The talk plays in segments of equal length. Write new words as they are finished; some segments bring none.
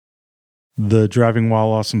The Driving While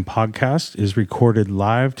Awesome podcast is recorded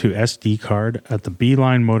live to SD card at the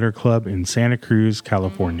Beeline Motor Club in Santa Cruz,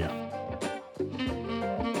 California.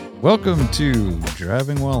 Welcome to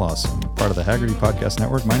Driving While Awesome, part of the Haggerty Podcast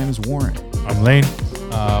Network. My name is Warren. I'm Lane.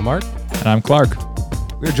 Mark. And I'm Clark.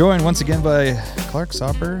 We're joined once again by Clark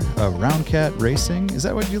Sopper of Round Cat Racing. Is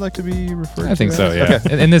that what you like to be referred to? I think so, yeah.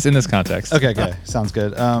 Okay. In this context. Okay. Sounds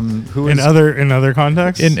good. Who In is other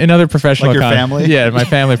contexts? In other professional Like your family? Yeah, my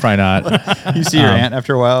family probably not. you see your aunt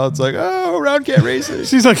after a while? It's like, oh, Round Cat Racing.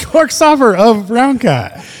 She's like Clark Sopper of Round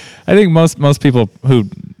Cat. I think most people who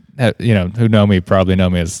know me probably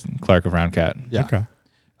know me as Clark of Round Cat. Yeah. Okay.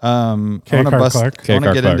 I want K. to Clark Clark. get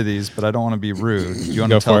Clark. into these, but I don't want to be rude. Do you want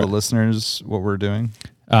Go to tell for the it. listeners what we're doing?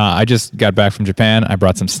 I just got back from Japan. I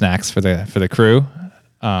brought some snacks for the crew.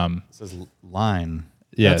 It says line.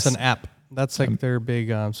 Yes. That's an app. That's like their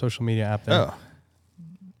big social media app there.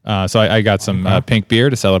 Oh, So I got some pink beer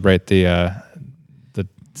to celebrate the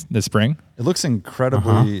spring. it looks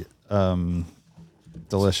incredibly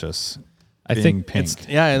delicious. I being think pink.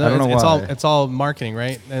 Yeah, I don't know why. it's all marketing,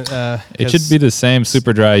 right? It should be the same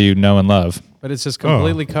super dry you know and love. but it's just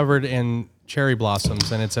completely covered in cherry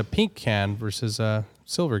blossoms, and it's a pink can versus a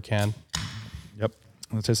silver can. Yep.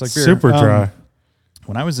 It tastes like beer. Super dry.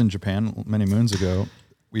 When I was in Japan many moons ago,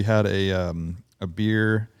 we had a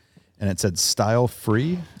beer, and it said "style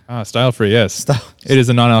free." Style free, yes. It is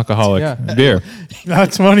a non-alcoholic Yeah. beer.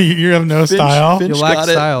 That's funny. You have no style. Finch You lack got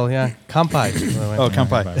it. style, yeah. Kampai. by the way. Oh,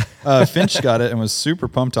 Kampai. Finch got it and was super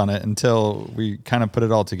pumped on it until we kind of put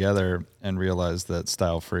it all together and realized that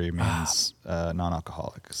style free means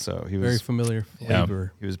non-alcoholic. So he Very was familiar Yeah.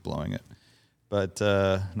 flavor. he was blowing it, but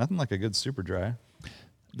nothing like a good super dry.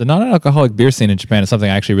 The non-alcoholic beer scene in Japan is something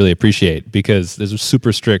I actually really appreciate because there's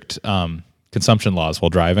super strict consumption laws while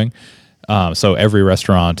driving. So every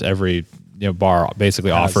restaurant, every bar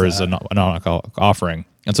basically offers a non-alcoholic offering.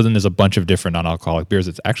 And so then there's a bunch of different non-alcoholic beers.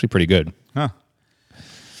 It's actually pretty good. Huh.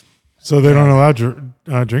 So they don't allow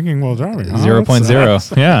drinking while driving. Huh?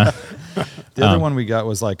 0.0. Yeah. The other one we got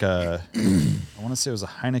was like I want to say it was a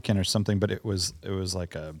Heineken or something, but it was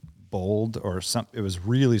like a bold or something. It was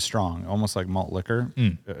really strong, almost like malt liquor.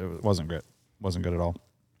 It wasn't good. Wasn't good at all.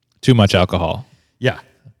 Too much alcohol. Yeah.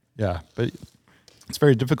 But it's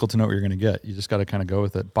very difficult to know what you're going to get. You just got to kind of go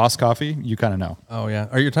with it. Boss Coffee, you kind of know. Oh, yeah.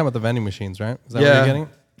 Are you talking about the vending machines, right? Is that what you're getting?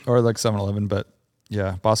 Or like 7-Eleven, but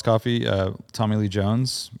yeah, Boss Coffee, Tommy Lee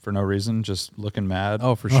Jones, for no reason, just looking mad.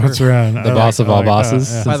 Oh, for Oh, sure. that's right. The boss of all bosses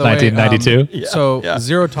Yeah. since By the way, 1992. Yeah.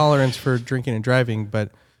 Zero tolerance for drinking and driving,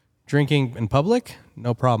 but drinking in public,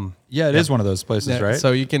 no problem. Yeah, it is one of those places, Yeah, right?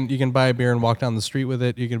 So you can buy a beer and walk down the street with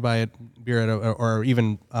it. You can buy a beer or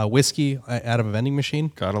even whiskey out of a vending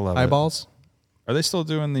machine. Gotta love it. Eyeballs. Are they still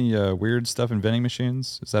doing the weird stuff in vending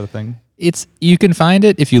machines? Is that a thing? You can find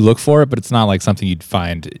it if you look for it, but it's not like something you'd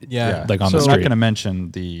find like on So- the I'm not street. going to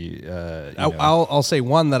mention the. I'll say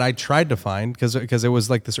one that I tried to find because it was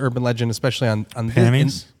like this urban legend, especially on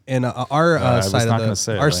Panties? in our I was side not of gonna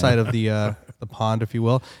say it, our Lane. side of the pond, if you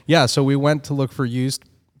will. Yeah, so we went to look for used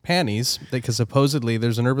panties because supposedly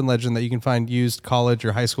there's an urban legend that you can find used college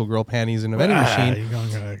or high school girl panties in a vending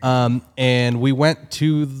machine. And we went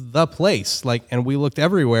to the place, and we looked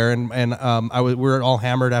everywhere, and we were all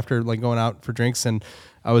hammered after going out for drinks, and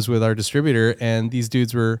I was with our distributor, and these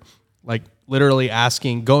dudes were literally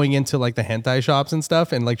going into the hentai shops and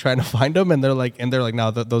stuff, and trying to find them, and they're like,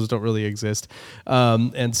 no, those don't really exist,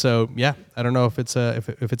 and so yeah, I don't know if it's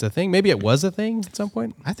a thing. Maybe it was a thing at some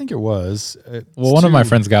point. I think it was. Well, one of my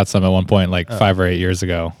friends got some at one point, 5 or 8 years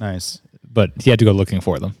ago, Nice. but he had to go looking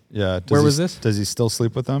for them. Yeah. Where was this? Does he still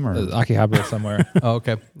sleep with them? Or Akihabara somewhere. Oh,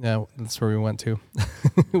 okay, yeah, that's where we went to.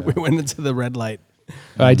 We went into the red light.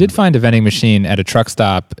 I did find a vending machine at a truck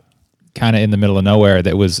stop kind of in the middle of nowhere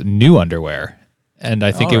that was new underwear. And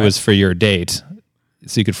I think it was for your date.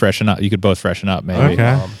 So you could freshen up. You could both freshen up maybe.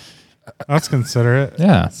 Okay. Let's consider it.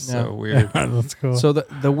 Yeah. so weird. That's cool. So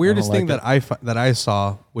the weirdest like thing that I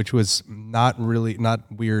saw, which was not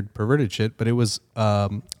weird perverted shit, but it was a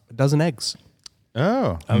dozen eggs.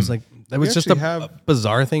 Oh. I was like, that We was just actually a have-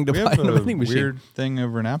 bizarre thing to We buy have in a a vending machine. weird thing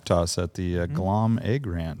over in Aptos at the Glom Egg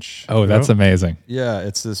Ranch. Oh, that's amazing. Yeah,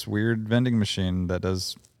 it's this weird vending machine that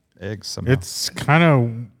does eggs somehow. It's kind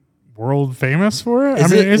of world famous for it.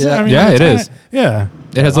 Is it? Is Yeah. it? I mean, Yeah, it's it kinda- is. Yeah.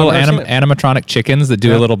 It has I've little never seen it. animatronic chickens that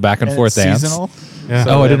do a little back and And forth it's dance. seasonal. Yeah.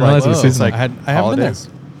 Oh, I didn't they realize it was whoa. seasonal. I haven't been there. holidays.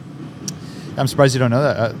 I'm surprised you don't know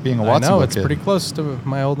that. Being a I Watsonville know it's kid. pretty close to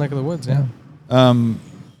my old neck of the woods. Yeah.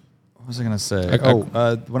 What was I gonna say?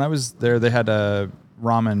 I- When I was there, they had a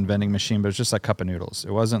ramen vending machine, but it was just like cup of noodles.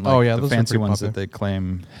 It wasn't like the those are fancy pretty ones popular. that they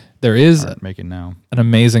claim There is aren't making now. an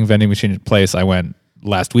amazing vending machine place I went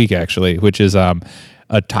last week actually, which is a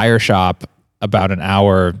tire shop about an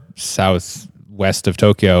hour southwest of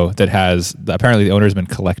Tokyo that has apparently the owner's been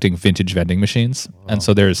collecting vintage vending machines, and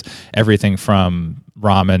so there's everything from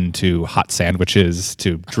ramen to hot sandwiches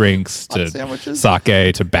to drinks to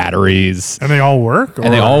sake to batteries, And they all work?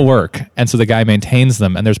 and they all work. And so the guy maintains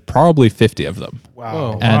them, and there's probably 50 of them.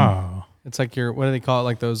 Whoa. And Wow. It's like what do they call it?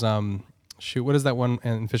 Like those what is that one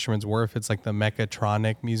in Fisherman's Wharf? It's like the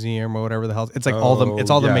Mechatronic Museum or whatever the hell. It's like all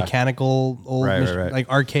the yeah. mechanical old Right. like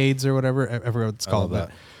arcades or whatever. I forget what it's I love called. that.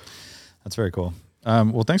 That's very cool.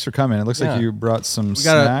 Well, thanks for coming. It looks Yeah. like you brought some We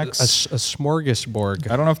got snacks. a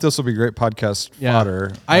smorgasbord. I don't know if this will be great podcast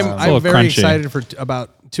fodder. I'm little very crunchy. excited for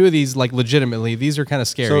about two of these. Like legitimately, these are kind of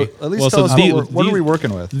scary. So at least Well, tell so us these- what are we these-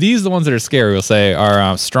 working with? These, the ones that are scary, we'll say,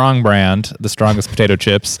 are Strong Brand, the strongest potato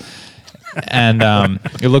chips. And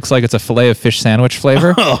it looks like it's a filet of fish sandwich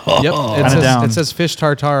flavor. Yep, down. it says fish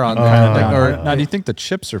tartare on there. Now, do you think the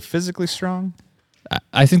chips are physically strong?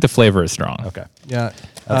 I think the flavor is strong. Okay. Yeah,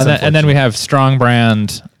 And then we have Strong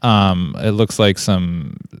Brand. It looks like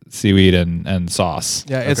some seaweed and sauce.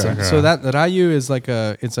 yeah. It's Okay. so that rayu is like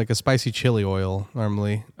a spicy chili oil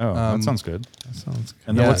normally. Oh, that sounds good. Sounds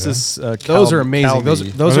And then Yeah. what's this? Those are amazing. Those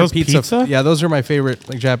Calbee? are those pizza. pizza? Yeah, those are my favorite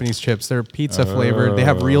like Japanese chips. They're pizza flavored. They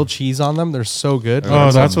have real cheese on them. They're so good.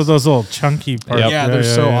 Oh, that's what those little chunky parts. Yep. Yeah, they're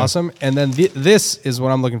so awesome. And then this is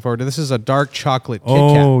what I'm looking forward to. This is a dark chocolate Kit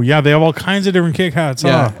Kat. Oh, yeah. They have all kinds of different Kit Kats.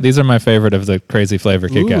 Yeah. Huh? These are my favorite of the crazy flavor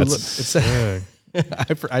Kit Ooh, Kats. look, it says,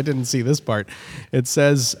 I didn't see this part. It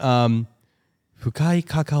says Fukai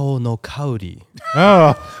kakao no kaori.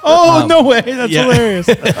 Oh, no way. That's yeah. hilarious.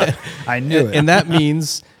 I knew it. And that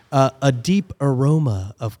means a deep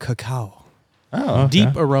aroma of cacao. Oh,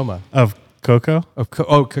 Deep aroma Of cocoa? of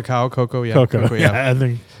cacao, cocoa, yeah. Cocoa. yeah. Yeah, I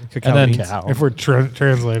think Cacao And then- beans. if we're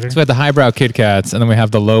translating. So we have the highbrow Kit Kats, and then we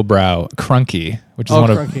have the lowbrow Crunky, which is Oh, one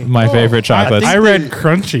Crunky. of my favorite chocolates. I read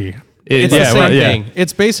crunchy. It's the yeah, same well, yeah. thing.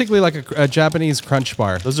 It's basically like a Japanese crunch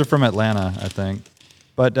bar. those are from Atlanta, I think.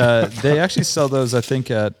 But they actually sell those, I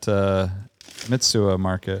think, at Mitsuya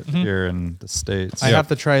Market here in the States. I have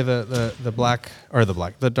to try the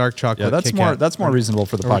dark chocolate. Yeah, that's Kit more Kat. that's more reasonable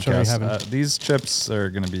for the Or which one are you podcast. having? These chips are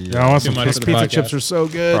going to be Yeah, I want some much These for the pizza podcast. chips are so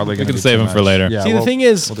good. probably We going to can save them for later. Yeah, See, the thing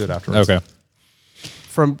is- we'll do it afterwards. Okay.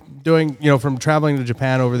 From doing, from traveling to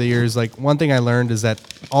Japan over the years, like one thing I learned is that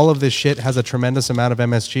all of this shit has a tremendous amount of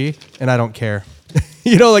MSG, and I don't care.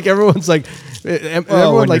 Like everyone's like,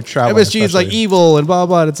 everyone when like you're traveling MSG is like especially. evil and blah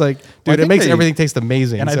blah. And it's like, Well, I dude, it think makes they- everything taste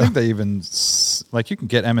amazing. And I so- think they even you can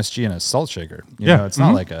get MSG in a salt shaker. You Yeah. know, it's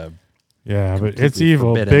not like a Yeah, but it's Completely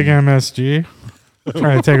evil. forbidden. Big MSG.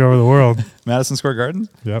 Trying to take over the world. Madison Square Garden.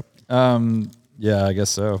 Yep. Yeah, I guess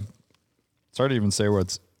so. It's hard to even say where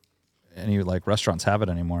any like restaurants have it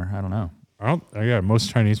anymore. I don't know. Most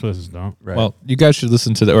Chinese places don't. Right. Well, you guys should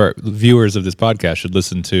listen to or viewers of this podcast should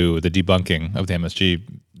listen to the debunking of the MSG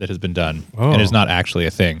that has been done, and is not actually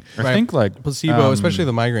a thing. I Right. think like placebo, especially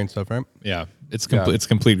the migraine stuff, right? Yeah, it's Yeah. it's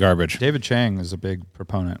complete garbage. David Chang is a big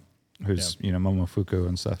proponent. Who's Momofuku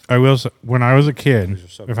and stuff. I will say, when I was a kid,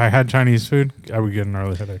 if I had Chinese food, I would get an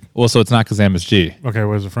early headache. Well, so it's not because MSG. Okay,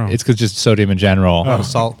 where's it from? It's because just sodium in general. A lot of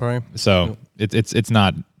salt, probably. So it's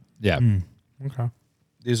not. Yeah. okay.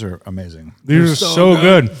 These are amazing. These are so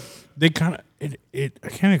good. They kind of I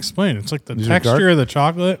can't explain. It's like the These are texture dark- of the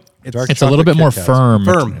chocolate. Dark It's a little chocolate bit more Kit Kats.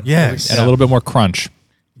 firm. Yes. And a little bit more crunch.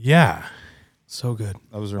 Yeah. So good.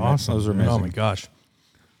 Those are Awesome. Those are amazing. Oh my gosh.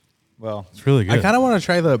 Well, It's really good. I kind of want to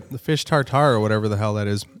try the fish tartare or whatever the hell that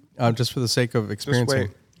is, just for the sake of experiencing. wait.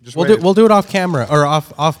 Just we'll wait. we'll do it off camera or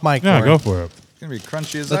off mic. yeah, Lauren. go for it. it's gonna be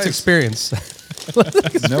crunchy as Let's ice. experience.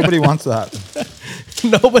 Nobody wants that.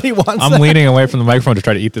 Nobody wants I'm that. leaning away from the microphone to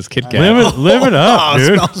try to eat this Kit Kat. Live it up, Oh, it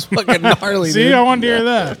dude. smells fucking gnarly. See, dude. I want to hear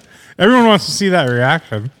that. Everyone wants to see that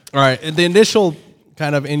reaction. All right, and the initial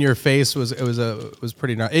kind of in your face was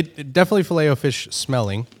pretty gnarly. It definitely Filet-O-Fish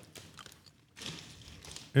smelling.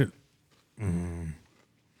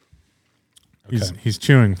 He's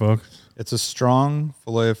chewing, folks. It's a strong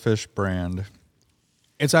Filet-O-Fish brand.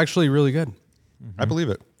 It's actually really good. I believe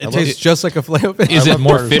it. I It love tastes just like a Filet-O-Fish. Is it love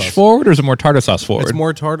more tartar fish sauce. forward or is it more tartar sauce forward? It's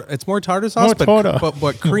more tartar sauce, but tartar.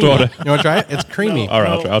 but creamy. You Tartar. want to try it? It's creamy. All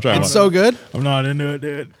right, I'll try one. It's so good. I'm not into it,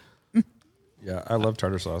 dude. Yeah, I love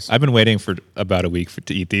tartar sauce. I've been waiting for about a week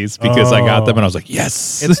to eat these because I got them and I was like,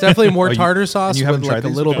 yes. It's definitely more tartar sauce you with haven't like tried a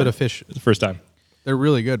these little before? bit of fish. the first time. They're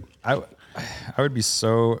really good. I would be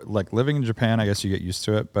so like living in Japan. I guess you get used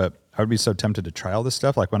to it, but I would be so tempted to try all this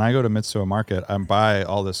stuff. Like when I go to Mitsuya Market, I buy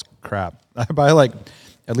all this crap. I buy like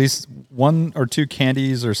at least 1 or 2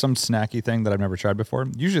 candies or some snacky thing that I've never tried before.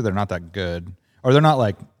 Usually they're not that good, or they're not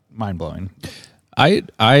like mind blowing.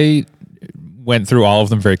 went through all of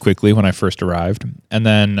them very quickly when I first arrived, and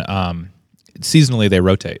then seasonally they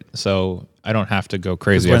rotate, so I don't have to go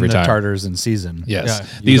crazy when every the time. tartar's in season. Yes,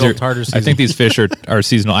 Yeah, you these build are. tartar I season. think these fish are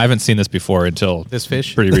seasonal. I haven't seen this before until This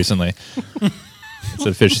fish? pretty recently. It's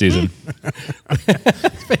a fish season.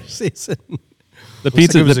 Fish season. The Looks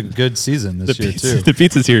pizza like it was the, a good season this year pizza, too. the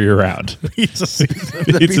pizza's here year round. Pizza season. The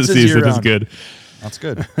pizza pizza's season is year-round. good. That's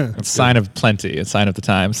good. It's That's a sign of plenty. A sign of the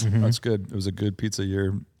times. That's good. It was a good pizza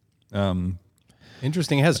year.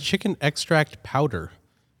 Interesting. It has chicken extract powder,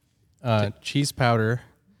 cheese powder.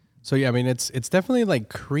 So yeah, I mean it's definitely like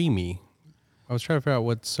creamy. I was trying to figure out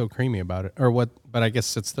what's so creamy about it, or what. But I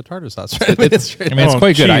guess it's the tartar sauce. Right? It's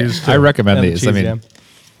quite good. cheese, I too. recommend And these. cheese, I mean, yeah.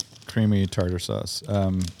 Creamy tartar sauce.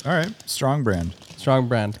 All right, strong brand. Strong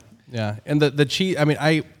brand. Yeah, and the cheese. I mean,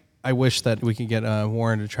 I wish that we could get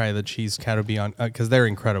Warren to try the cheese Catabillon because they're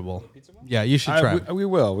incredible. Yeah, you should try. We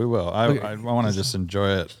will. I want to just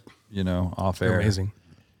enjoy it. Off They're air. amazing.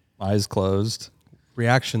 Eyes closed.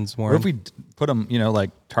 Reactions, What Warren. if we put them?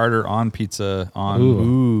 like tartar on pizza on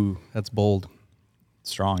Ooh, that's bold.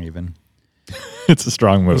 strong even. it's a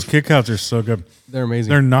strong Those move. Kit Kats are so good. They're amazing.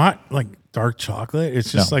 They're not like dark chocolate. It's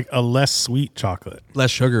just No. like a less sweet chocolate. less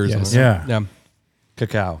sugar. Yes. Yeah. Yeah.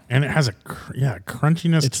 Cacao. And it has a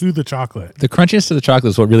crunchiness to the chocolate. The crunchiness of the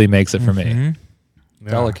chocolate is what really makes it for me. Yeah.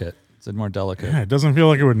 Delicate. It's more delicate. Yeah, it doesn't feel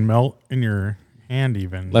like it would melt in your hand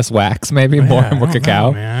even. Less wax, maybe Yeah, more I don't cacao.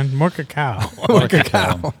 know, man. More cacao. More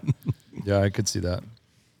cacao. Yeah, I could see that.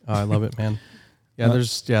 Oh, I love it, man. Yeah,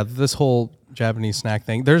 there's this whole Japanese snack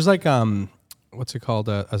thing. There's like what's it called?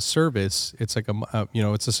 A service. It's like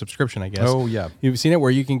it's a subscription, I guess. Oh, yeah. You've seen it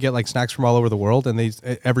where you can get like snacks from all over the world, and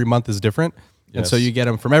every month is different, and so Yes. you get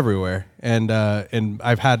them from everywhere. And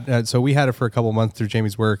I've had so we had it for a couple months through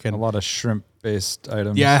Jamie's work, A and lot of shrimp-based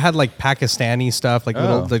items. yeah, I had like Pakistani stuff, like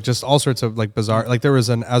little, Oh. like just all sorts of like bizarre. Like there was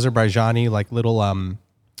an Azerbaijani like little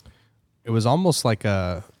it was almost like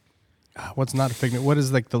a. What's not a fig Newton? What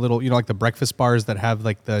is like the little, like the breakfast bars that have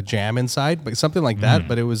like the jam inside, but something like that.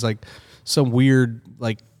 But it was like some weird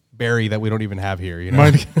like berry that we don't even have here.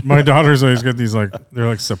 My daughters always get these they're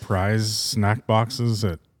like surprise snack boxes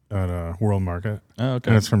at World Market. Oh, okay.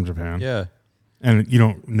 And it's from Japan. Yeah. And you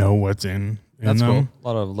don't know what's in That's them. A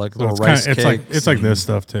lot of like So little it's rice kinda, cakes. it's like this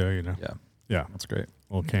stuff too, Yeah, Yeah. that's great.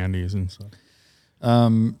 Little candies and stuff.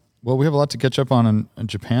 Well, we have a lot to catch up on in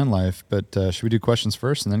Japan life, but should we do questions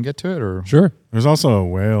first and then get to it, or Sure. There's also a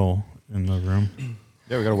whale in the room.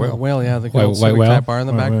 yeah, we got a Well, whale. yeah, the White- old white Civic whale? Type bar in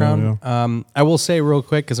the White whale, background. I will say real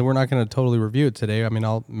quick because we're not going to totally review it today. I mean,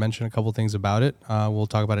 I'll mention a couple things about it. We'll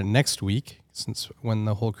talk about it next week since when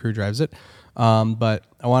the whole crew drives it. But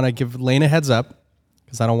I want to give Lane a heads up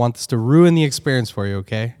because I don't want this to ruin the experience for you.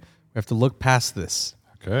 Okay, we have to look past this.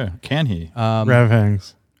 Okay, can he? Rev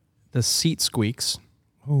hangs. The seat squeaks.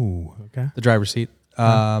 Oh, okay. The driver's seat.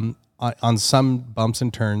 On some bumps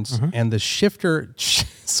and turns, and the shifter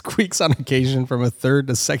squeaks on occasion from a third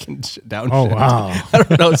to second downshift. Oh, wow. I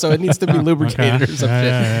don't know, so it needs to be lubricated or some shit.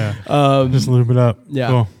 Yeah. Just lube it up. Yeah,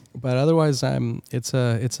 Cool. but otherwise, it's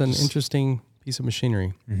an interesting piece of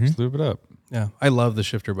machinery. Just lube it up. Yeah, I love the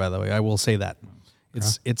shifter. By the way, I will say that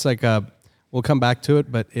it's like a. We'll come back to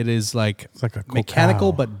it, but it is like It's like a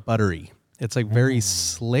mechanical cow. but buttery. It's like very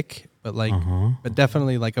slick, but like, but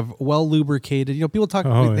definitely like a well lubricated. People talk.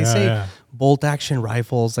 Oh, they yeah, say yeah. bolt action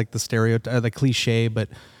rifles, like the stereotype, the cliche, but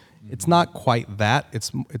it's not quite that.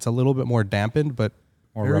 It's a little bit more dampened, but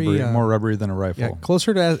More very, rubbery, more rubbery than a rifle. yeah,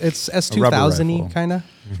 closer to it's rubber S2000 rifle. kind of.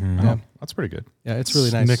 Oh, that's pretty good. Yeah, it's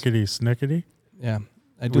really nice. Snickety. Yeah,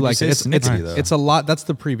 I do Would you like say it. It's snickety, though? it's a lot. That's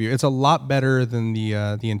the preview. It's a lot better than the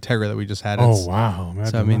Integra that we just had. Oh, It's- wow.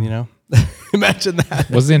 So I mean, imagine that.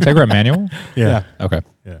 Was the Integra manual? Yeah. Okay.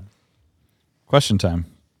 Yeah. Question time.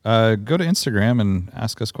 Go to Instagram and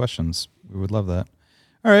ask us questions. We would love that.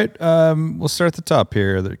 All right. We'll start at the top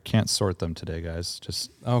here. Can't sort them today, guys.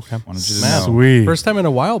 Just Okay. wanted you to Man. know. Sweet. First time in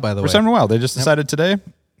a while, by the First way. time in a while. They just decided today.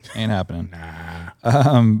 Ain't happening.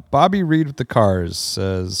 Bobby Reed with the Cars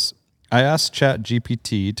says, I asked Chat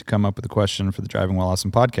GPT to come up with a question for the Driving While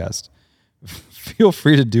Awesome podcast. Feel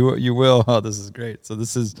free to do what you will. Oh, this is great. So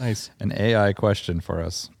this is Nice. an AI question for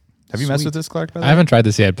us. Have you messed Sweet. with this, Clark? By the I way? haven't tried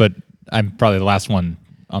this yet, but I'm probably the last one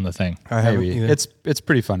on the thing. I haven't Maybe. either. It's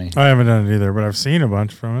pretty funny. I haven't done it either, but I've seen a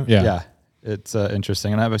bunch from it. Yeah. Yeah, it's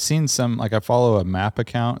interesting, and I've seen some. Like I follow a map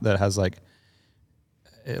account that has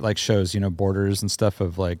it like shows borders and stuff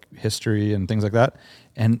of like history and things like that.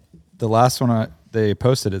 And the last one they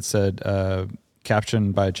posted, it said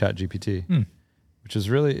captioned by ChatGPT, which is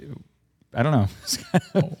really, I don't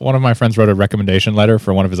know. One of my friends wrote a recommendation letter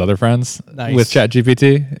for one of his other friends Nice. with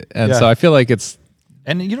ChatGPT, and Yeah. so I feel like it's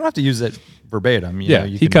And you don't have to use it verbatim. You know,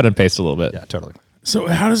 you he can, cut and paste a little bit. Yeah, totally. So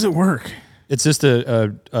how does it work? It's just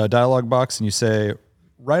a dialogue box, and you say,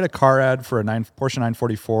 write a car ad for a Porsche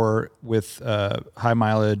 944 with high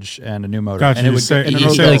mileage and a new motor. Gotcha, And it you would say- and and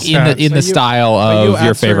it'll you go- say- Like in the style but you of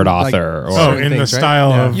your favorite answer, like, author. Oh, certain in the things, right? style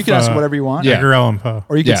Yeah. of you can ask whatever you want. Yeah. Edgar Allan Poe.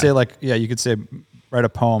 Or you could Yeah. say you could say write a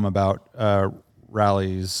poem about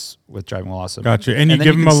rallies with driving while awesome. Gotcha. And you then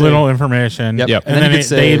give them can a say- little information. Yep. Yep. And, And then then you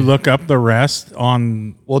could they say- look up the rest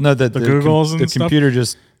on. Well, no, the Googles and the stuff? computer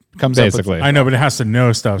just comes Basically. up with, I know, but it has to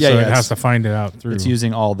know stuff, Yeah, so yeah, it it's- has to find it out through. it's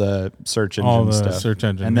using all the search engine All the stuff. search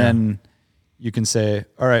engine, and yeah. then you can say,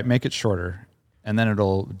 all right, make it shorter, and then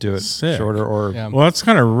it'll do it Sick. shorter. Or Yeah. Well, that's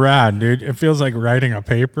kind of rad, dude. It feels like writing a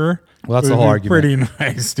paper. Well, that's the Would whole be argument.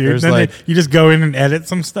 Pretty nice, dude. There's Then like- you just go in and edit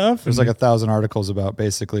some stuff. there's like 1,000 articles about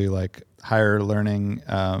basically like higher learning,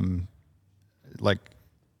 like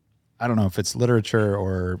I don't know if it's literature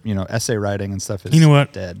or essay writing and stuff. Is you know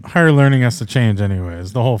what? Dead. Higher learning has to change,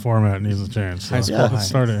 anyways. The whole format needs to change. So High school let's high.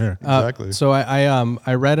 start it here. Exactly. So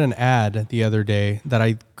I read an ad the other day that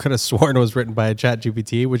I could have sworn was written by a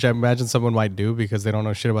ChatGPT, which I imagine someone might do because they don't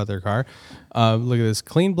know shit about their car. Look at this: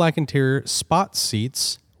 clean black interior, spot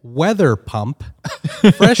seats, weather pump,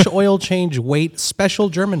 fresh oil change, weight, special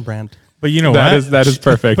German brand. But you know That what? is- that is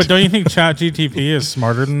perfect. But don't you think ChatGPT is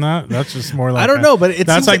smarter than that? That's just more like I don't know, but it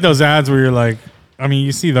that's seems like like- those ads where you're like, I mean,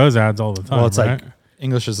 you see those ads all the time. Well, it's right? like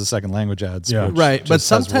English is a second language ads. Yeah. which Right, but just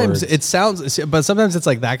has sometimes words. it sounds. But sometimes it's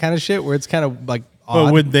like that kind of shit where it's kind of like odd.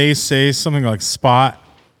 But would they say something like spot?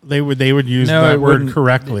 They would use No, that it word wouldn't-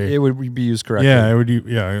 correctly. It would be used correctly. yeah, it would.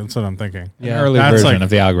 Yeah, that's what I'm thinking. Yeah. An early That's version like-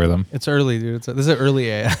 of the algorithm. It's early, dude. This is an early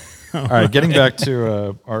AI. All right, getting back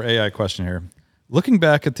to our AI question here. Looking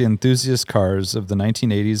back at the enthusiast cars of the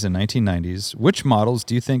 1980s and 1990s, which models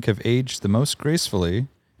do you think have aged the most gracefully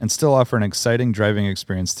and still offer an exciting driving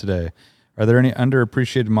experience today? Are there any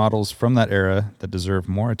underappreciated models from that era that deserve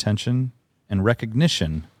more attention and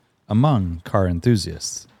recognition among car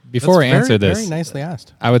enthusiasts? Before I That's answer very this, nicely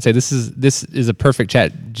asked. I would say this is a perfect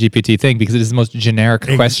Chat GPT thing because it is the most generic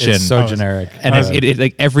question. It's so generic. and it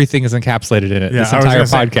like everything is encapsulated in it. Yeah, this I was entire gonna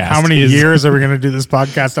say, podcast. how many is- years are we going to do this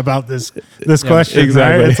podcast about this question?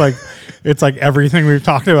 exactly. Right? It's like everything we've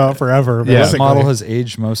talked about forever. Yeah. What basically. model has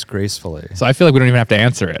aged most gracefully? So I feel like we don't even have to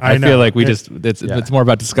answer it. I I, know. feel like we It- just it's more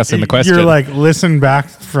about discussing the question. You're like listen back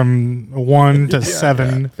from 1 to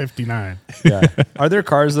 7:59. Yeah. Are there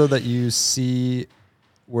cars though that you see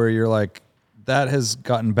where you're like, that has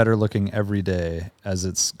gotten better looking every day as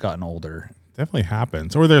it's gotten older? Definitely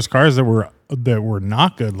happens. Or there's cars that were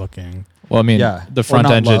not good looking. well, I mean, Yeah. the Or front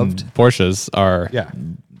not engine loved. Porsches are Yeah.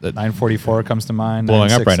 the- 944 comes to mind.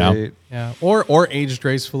 Blowing up right now. 968. Yeah, or aged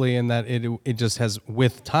gracefully in that it just has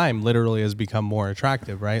with time literally has become more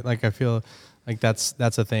attractive, right? Like I feel like that's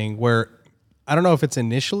a thing where I don't know if it's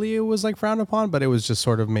initially it was like frowned upon, but it was just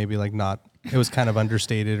sort of maybe like not. It was kind of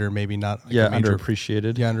understated or maybe not. Like Yeah, a major,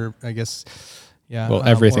 underappreciated. Yeah, I guess. Yeah. well, or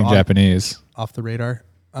everything Japanese. off the radar.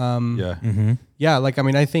 Yeah. Yeah, like I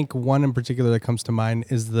mean, I think one in particular that comes to mind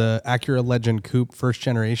is the Acura Legend Coupe first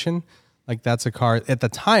generation. Like that's a car at the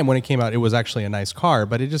time when it came out, it was actually a nice car,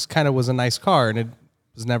 but it just kind of was a nice car and it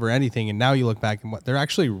was never anything. And now you look back and they're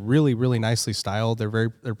actually really, really nicely styled. They're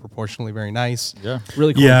proportionally very nice. Yeah.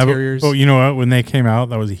 really cool Yeah, interiors. but you know what? When they came out,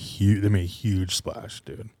 that was a huge. They made a huge splash,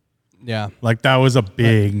 dude. yeah, Like that was a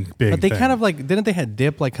big. but they thing. kind of like didn't they had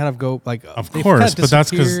dip like kind of go like Of they course, kind of but that's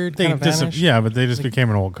because disappeared, they kind of vanished? yeah, but they just became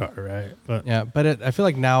an old car, right? But Yeah, but I feel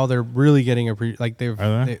like now they're really getting like they've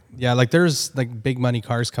Are they? yeah, like there's like big money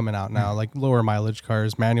cars coming out now, like lower mileage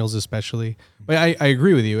cars, manuals especially. But I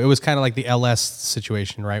agree with you. It was kind of like the LS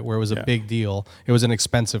situation, right, where it was a Yeah. big deal. It was an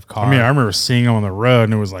expensive car. I mean, I remember seeing them on the road,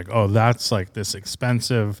 and it was like, oh, that's like this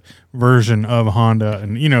expensive version of Honda,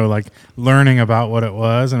 and like learning about what it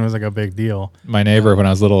was, and it was like a big deal. My neighbor, when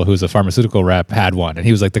I was little, who's a pharmaceutical rep, had one, and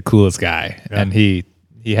he was like the coolest guy. Yeah. And he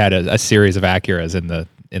had a series of Acuras in the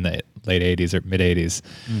late '80s or mid '80s,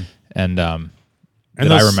 and that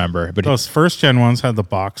I those- remember. But Those first gen ones had the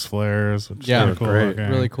box flares, which Yeah, were cool great. looking.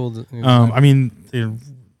 really cool. I mean,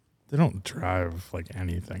 they don't drive like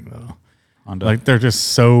anything though. Honda. Like they're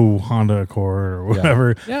just so Honda Accord or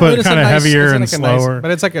whatever, Yeah, but it's a kind of nice- heavier it's and like a nice- slower. but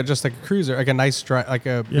it's like just like a cruiser, like a nice like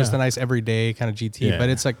a just Yeah. a nice everyday kind of GT. Yeah. But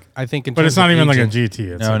it's like I think in But terms it's not of even like a aging- GT.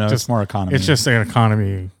 It's No, like no, just it's more economy. It's just an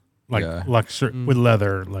economy, like Yeah. luxury with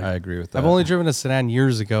leather. Like I agree with that. I've only driven a sedan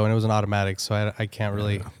years ago and it was an automatic, so I can't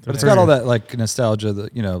really. but it's got all that like nostalgia,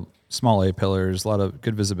 that small A pillars, a lot of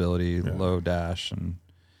good visibility, low dash, and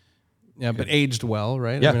Yeah, but aged well,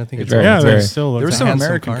 right? Yeah, I mean, I think it's aged yeah, It's they very- still look. there were a some handsome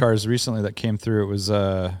American car. cars recently that came through. It was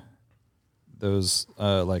those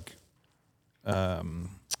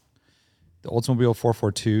the Oldsmobile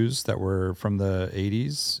 442s that were from the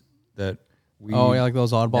 80s that we like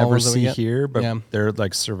those oddball never ones that we see get? here, but Yeah. they're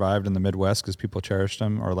like survived in the Midwest because people cherished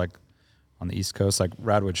them, or like on the East Coast, like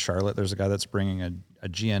Radwood, Charlotte. There's a guy that's bringing a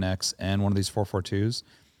GNX and one of these 442s,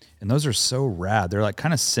 and those are so rad. They're like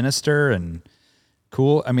kind of sinister and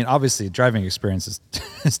cool. I mean, obviously, driving experience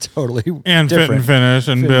is totally and fit different. and finish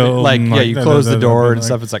and build. Like, and yeah, you da- close da- the da- door da- and like-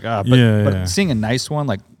 stuff. It's like, but Yeah. seeing a nice one,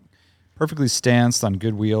 like perfectly stanced on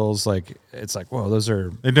good wheels, like it's like, whoa, those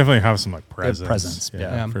are They definitely have some like presence. presence,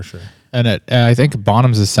 yeah. for sure. And I think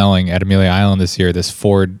Bonhams is selling at Amelia Island this year this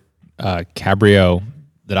Ford Cabrio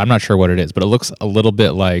that I'm not sure what it is, but it looks a little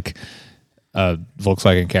bit like a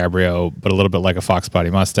Volkswagen Cabrio, but a little bit like a Fox Body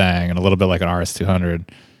Mustang, and a little bit like an RS200.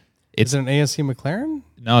 Is it an ASC McLaren?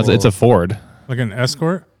 No, it's a Ford. Like an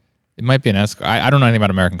Escort. It might be an Escort. I don't know anything about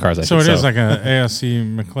American cars. So it is like an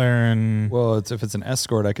ASC McLaren. well. If it's an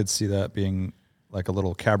Escort, I could see that being like a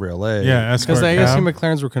little cabriolet. Yeah, Escort. Because the ASC cab.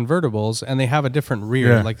 McLarens were convertibles, and they have a different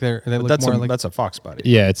rear. Yeah. Like they But look that's more a like that's a Fox body.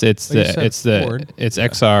 Yeah, it's Like you said, the Ford.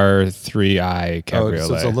 XR3i Cabriolet.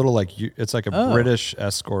 So it's a little like it's like a Oh. British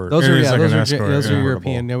Escort. those It are is like those an are Escort, those yeah. are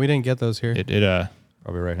European. No, we didn't get those here. it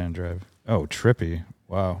Probably right-hand drive. Oh, trippy!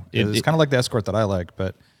 Wow, it's It- kind of like the Escort that I like,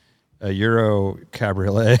 but a Euro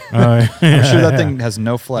cabriolet. Yeah, I'm sure that thing has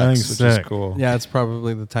no flex, Thing's which sick. is cool. Yeah, it's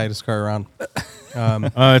probably the tightest car around.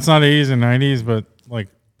 It's not 80s and 90s, but like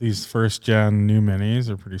these first gen new minis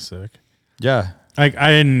are pretty sick. Yeah. Like I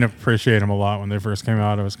didn't appreciate them a lot when they first came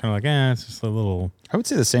out. I was kind of like, it's just a little. I would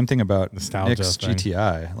say the same thing about Nostalgia Nick's thing.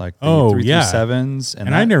 GTI, like the Oh, yeah. 337s,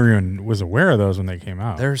 And I never even was aware of those when they came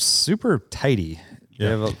out. they're super tidy. They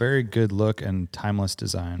Yeah. have a very good look and timeless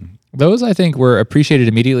design. those I think were appreciated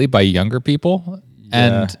immediately by younger people,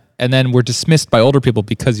 Yeah. and then were dismissed by older people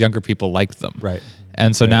because younger people liked them. Right.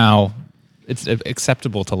 And so now it's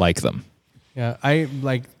acceptable to like them. Yeah,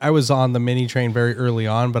 I was on the mini train very early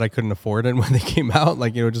on, but I couldn't afford it when they came out.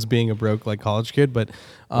 Like just being a broke like college kid. But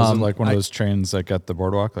Was it like one of those trains like at the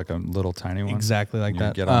boardwalk, like a little tiny one? exactly like You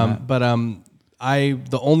that. get on that? But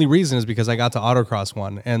the only reason is because I got to autocross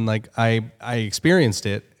one, and like I experienced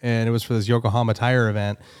it, and it was for this Yokohama tire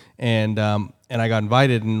event, and I got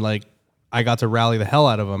invited, and like I got to rally the hell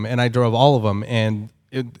out of them, and I drove all of them, and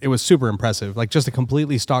it was super impressive. Like just a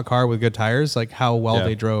completely stock car with good tires, like how well Yeah.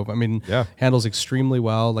 they drove. I mean, Yeah. handles extremely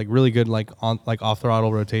well, like really good, like off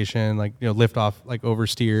throttle rotation, like lift off, like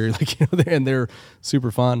oversteer, like and they're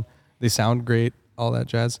super fun. They sound great, all that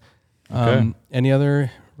jazz. Okay. Any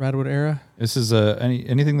other Radwood era? This is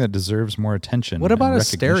anything that deserves more attention. What about and a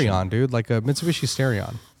recognition. Starion, dude? Like a Mitsubishi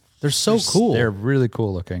Starion. They're so cool. They're really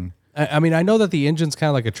cool looking. I mean, I know that the engine's kind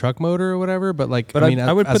of like a truck motor or whatever, but like, But I mean,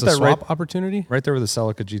 I would as put a that swap right- opportunity. Right there with the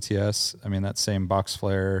Celica GTS. I mean, that same box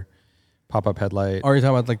flare, pop-up headlight. Or are you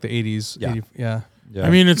talking about like the 80s? Yeah. Yeah. Yeah. I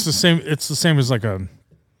mean, it's the same. It's the same as like that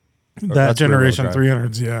that's generation rear-wheel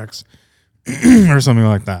 300 ZX or something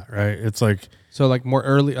like that, right? It's like So like more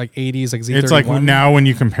early, like 80s, like Z31. it's like now when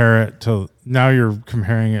you compare it to now, you're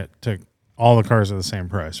comparing it to all the cars are the same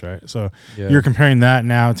price, right? So Yeah. you're comparing that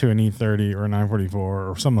now to an E30 or a 944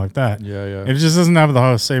 or something like that. Yeah, yeah. It just doesn't have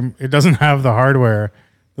the same. It doesn't have the hardware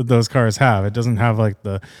that those cars have. It doesn't have like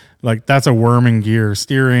that's a worming gear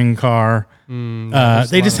steering car.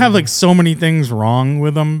 They just have like so many things wrong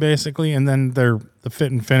with them basically, and then the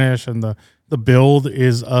fit and finish and the build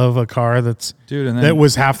is of a car that's Dude, and then, that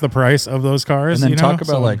was half the price of those cars. and then you know? talk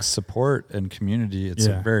about So- like support and community. It's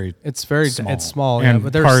Yeah. a very It's very small. it's small, And yeah,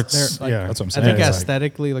 but there's parts, like, yeah. That's what I'm I saying. think It's like-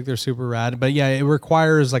 aesthetically, like they're super rad, but yeah, it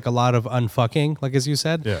requires like a lot of unfucking, like as you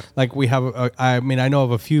said. Yeah. Like we have, I mean, I know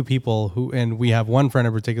of a few people who, and we have one friend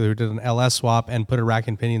in particular who did an LS swap and put a rack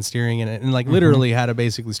and pinion steering in it, and like literally had to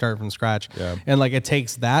basically start from scratch. Yeah. And like it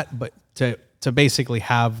takes that, but to basically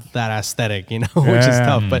have that aesthetic, which is Yeah.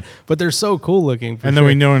 tough. But they're so cool looking. For and then sure.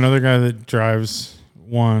 we know another guy that drives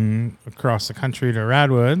one across the country to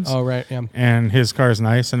Radwoods. Oh right, yeah. And his car's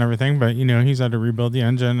nice and everything, but he's had to rebuild the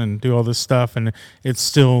engine and do all this stuff, and it's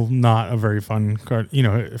still not a very fun car.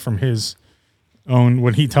 From his own,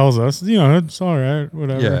 what he tells us, it's all right,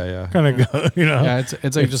 whatever. Yeah, yeah. Kind of go, Yeah,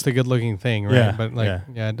 it's like just a good looking thing, right? Yeah, but like, yeah.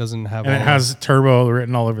 yeah, it doesn't have. And it all has turbo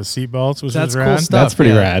written all over his seatbelts, which that's is cool rad. stuff. That's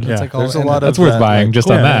pretty rad. Yeah. Like all, There's a and lot of That's worth that, buying like, just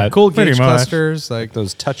cool- on yeah. that. cool Pretty gauge much. clusters, like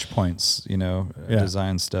those touch points, Yeah.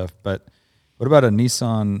 design stuff. But what about a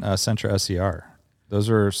Nissan Sentra SER? Those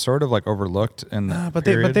are sort of like overlooked in the but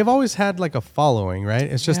period. they've always had like a following, right?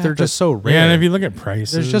 It's just Yeah, they're just so rare. Yeah, and if you look at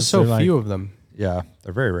prices, There's just so they're few like, of them. Yeah,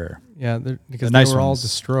 they're very rare. Yeah, because The nice they were all ones.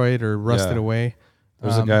 destroyed or rusted Yeah. away.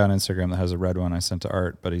 There's a guy on Instagram that has a red one I sent to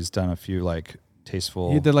Art, but he's done a few like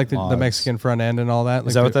tasteful. You did like the mods. Mexican front end and all that.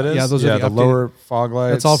 Is that what that is? Yeah, those are the the lower fog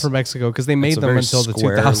lights. That's all from Mexico because they made a them very until the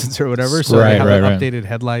square- 2000s or whatever. So Right, they have right, like right. updated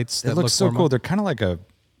headlights. It that looks look so more cool. They're kind of like a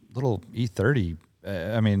little E30.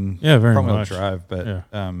 I mean, Yeah, very front-wheel much. drive, but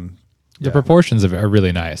Yeah. The proportions are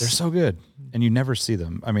really nice. they're so good, and you never see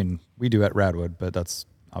them. I mean, we do at Radwood, but that's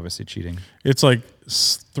obviously cheating. It's like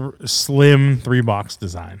slim 3-box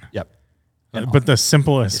design, Yep. but the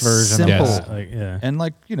simplest It's version. simple. Of that. Like, yeah, And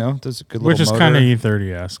like there's a good which little is kind of motor.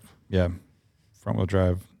 E30 esque. Yeah, front wheel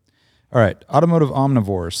drive. All right, Automotive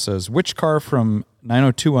Omnivore says, which car from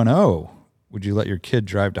 90210 would you let your kid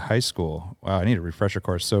drive to high school? Wow, I need a refresher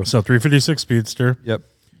course. So, So 356 Speedster, yep.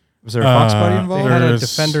 Was there a Fox body They involved? had a There's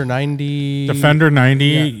Defender 90. Defender 90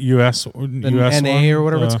 Yeah. US the US NA one, or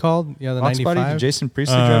whatever it's called. Yeah, the Fox body? 95. Did Jason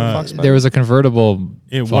Priestley drive a Fox body? There was a convertible.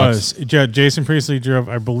 It Fox. was. Yeah, Jason Priestley drove,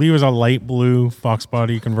 I believe it was a light blue Fox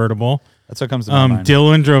body convertible. That's what comes to my mind.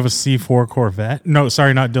 Dylan drove a C4 Corvette. No,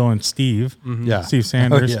 sorry, not Dylan. Steve. Yeah. Steve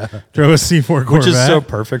Sanders Oh, yeah. drove a C4 Corvette. Which is so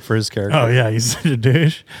perfect for his character. Oh yeah, he's such a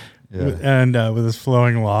douche. Yeah. And with his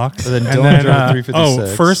flowing locks. And then And Dylan drove a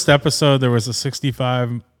 356. first episode there was a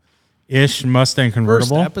 65-ish Mustang First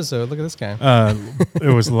convertible. episode. Look at this guy. It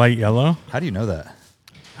was light yellow. How do you know that?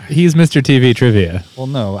 He's Mr. TV trivia. Well,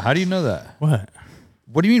 no. How do you know that? What?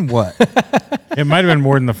 What do you mean what? It might have been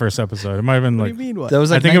more than the first episode. It might have been what like. do you mean what? That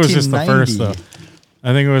was like I think it was just the 1990. first though.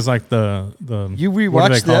 I think it was like the. You what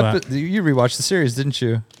do they rewatched call that? you rewatched the series, didn't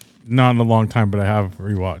you? Not in a long time, but I have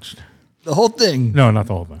rewatched. The whole thing. No, not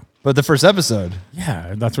the whole thing. But the first episode.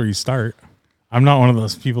 Yeah, that's where you start. I'm not one of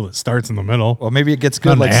those people that starts in the middle. Well, maybe it gets good.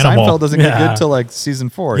 Not Like an animal. Seinfeld doesn't get Yeah. good till like season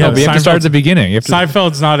 4. Yeah, No, but you have to start at the beginning. You have to,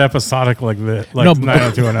 Seinfeld's not episodic like that. Like no,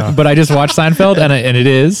 90210. but I just watched Seinfeld, and it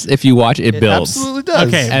is. If you watch, it It builds. absolutely does.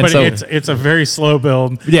 Okay, And but so- it's a very slow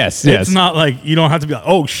build. Yes, It's yes. not like you don't have to be like,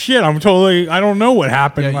 oh shit, I don't know what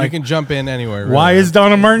happened. Yeah, you like, can jump in anywhere. why really. is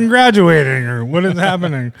Donna Martin graduating or what is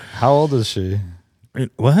happening? How old is she?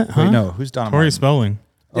 What? Huh? Wait, no. Who's Donna Tori Martin? Spelling.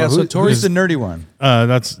 Yeah, so who's Tori's the nerdy one?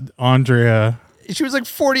 That's Andrea. She was like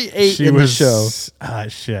 48 She in was the show.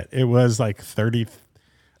 Shit. It was like 30.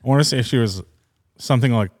 I want to say she was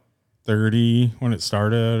something like 30 when it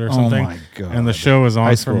started or Oh something. my God. And the show was on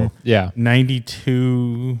High from school. Yeah.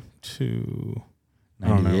 92 to I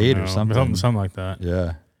don't 98 know, or something. something like that.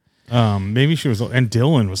 Yeah. Maybe she was, and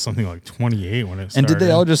Dylan was something like 28 when it started. And did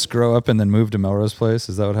they all just grow up and then move to Melrose Place?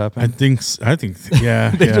 Is that what I happened? think,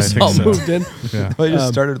 yeah. they yeah, just I think all so. moved in. Yeah. They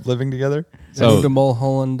just started living together? They moved So to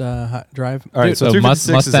Mulholland Drive. All right, so So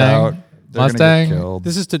 356 is out. They're gonna get Mustang, killed.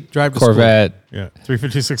 This is to drive to school. Corvette, Yeah.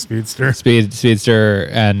 356 Speedster. Speedster,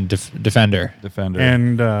 and Defender. Defender.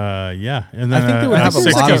 And, yeah. And then I think they would have a lot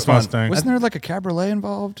 60s of fun. Mustang. Wasn't there like a cabriolet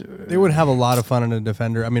involved? They would have a lot of fun in a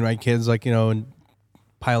Defender. I mean, my kids, like,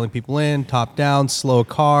 piling people in, top down, slow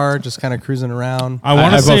car, just kind of cruising around. I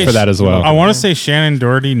want I to vote say for that as well. I want to say Shannon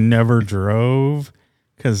Doherty never drove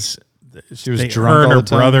because She was her drunk and all her the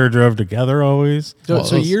time. brother drove together always.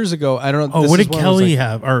 So years ago, I don't know. Oh, this what is did when I was Kelly like-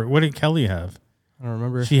 have? Or what did Kelly have? I don't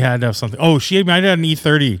remember. She had to have something. Oh, she might have had an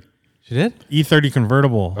E30, She did? E30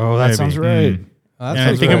 convertible. Oh, that maybe. sounds right. Oh, that And I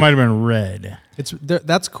sounds think right. it might have been red.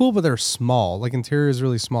 That's cool, but they're small. Like, interior is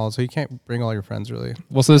really small, so you can't bring all your friends, really.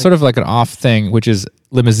 Well, so there's sort of like an off thing, which is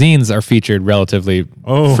limousines are featured relatively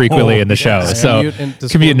Oh, frequently in the show. yeah. So Commute into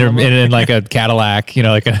commute school in like a Cadillac,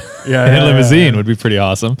 like a, Yeah, a limousine yeah. would be pretty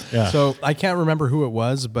awesome. Yeah. So I can't remember who it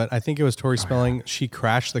was, but I think it was Tori Spelling. She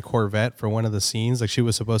crashed the Corvette for one of the scenes. Like, she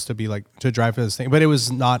was supposed to be like to drive for this thing, but it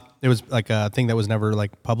was not. It was like a thing that was never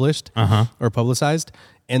like published or publicized.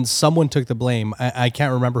 And someone took the blame. I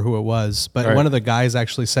can't remember who it was, but one of the guys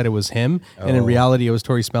actually said it was him, and in reality, it was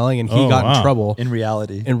Tori Spelling, and he Oh, got in wow. trouble. In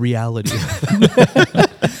reality. In reality,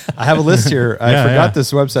 I have a list here. I Yeah, forgot yeah.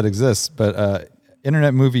 this website exists, but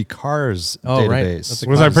Internet Movie Cars Oh, right. database. That's a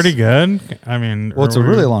Was that pretty good? I mean, Well, it's a or-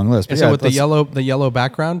 really long list. But so yeah, with the let's- yellow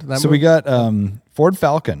background. That So we movie? got Ford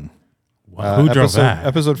Falcon. Wow, who drove episode, that?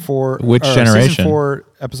 Episode 4. Which Season generation? 4,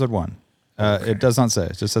 episode 1. It does not say.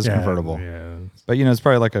 It just says Yeah, convertible. Yeah. But, it's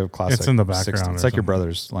probably like a classic. It's in the 60s. background It's or like your something.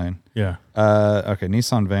 brother's lane. Yeah. Okay,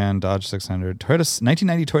 Nissan van, Dodge 600,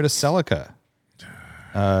 1990 Toyota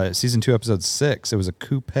Celica. Season 2, episode 6. It was a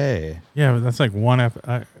coupe. Yeah, but that's like one.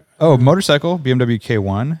 Oh, motorcycle, BMW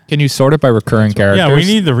K1. Can you sort it by recurring characters? Yeah, we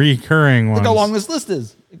need the recurring ones. Look how long this list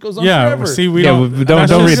is. It goes on Yeah, forever. see, we Yeah, don't. we don't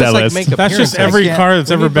that's read just- that like list. make That's just appearances. every can't- car that's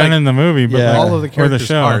we ever need, been like, in the movie, but Yeah. like, all of the or the characters'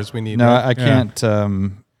 show. cars we need. No, right? I can't.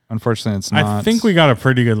 Unfortunately, it's not. I think we got a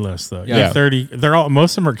pretty good list though. Yeah. Yeah, 30. They're all.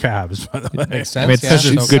 Most of them are cabs, by the way. Makes I mean, sense.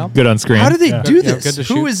 it's yeah, good on screen. How do they do Yeah, this? good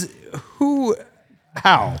to Who shoot. is who?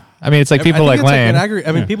 How? I mean, it's like people I think like it's Lane.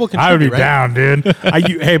 I mean, people can. I would be down, dude.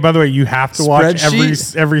 Hey, by the way, you have to watch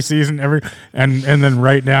Spreadsheet? every season, and then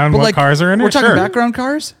write down what cars are in it. We're talking Sure. background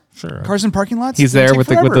cars. Sure. Cars in parking lots. He's It'll there take with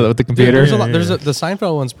forever. the computer. There's a lot. There's the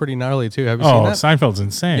Seinfeld one's pretty gnarly too. Have you seen Oh, that? Seinfeld's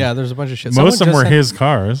insane. Yeah, there's a bunch of shit. Most of them Someone were just his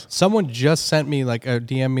cars. Someone just sent me like a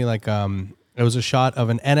DM me like it was a shot of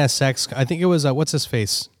an NSX. I think it was what's his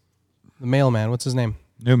face, the mailman. What's his name?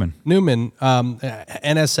 Newman.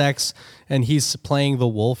 NSX, and he's playing the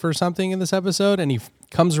wolf or something in this episode, and he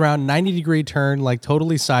comes around 90-degree turn, like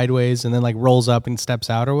totally sideways, and then like rolls up and steps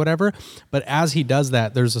out or whatever. But as he does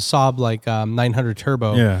that, there's a Saab like 900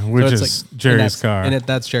 turbo. Yeah, which is Jerry's car. And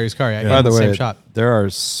that's Jerry's car. Yeah. By the way, same shot. there are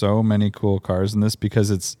so many cool cars in this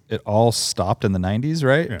because it all stopped in the 90s,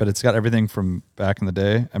 right? Yeah. But it's got everything from back in the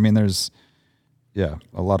day. I mean, there's a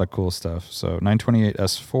lot of cool stuff. So 928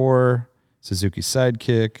 S4, Suzuki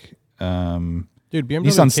Sidekick, Dude, BMW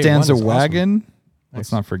Nissan K1 Stanza is awesome. Wagon.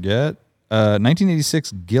 Let's not forget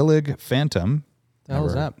 1986 Gillig Phantom. The hell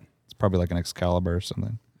is that? It's probably like an Excalibur or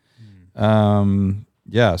something.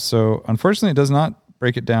 So unfortunately, it does not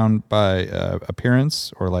break it down by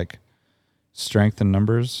appearance or like strength and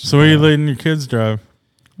numbers. So what are you letting your kids drive?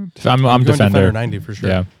 I'm Going Defender. 90 for sure.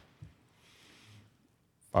 Yeah.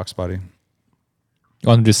 Fox body. I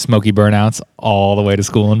want them to do smoky burnouts all the way to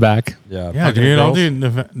school and back. Yeah, Yeah, parking dude, I'll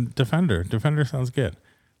girls. do Defender. Defender sounds good.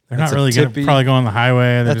 They're That's not a really going to tippy- probably go on the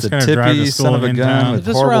highway. They're That's just a going to drive tippy to son school of a in gun town. with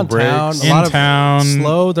Just horrible around town. brakes. A lot In of town.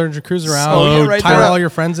 slow. They're just cruising around. Slow, Right tire- there, all your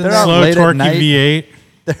friends in they're there. out Slow, late at torquey night. V8.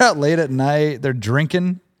 They're out late at night. They're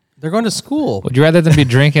drinking. They're going to school. Would you rather them be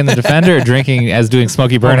drinking the Defender or drinking as doing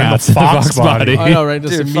smoky in the burnouts? in the Fox body. I know, right?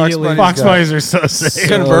 Just Dude, Fox immediately. Body's Fox got- bodies are so safe.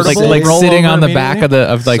 Convertible. Like roll sitting over on the back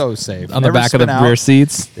of like So safe. on the Never back of the spin out. rear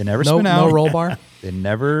seats. They never No, spin out. no roll bar. They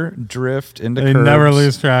never drift into They curbs. never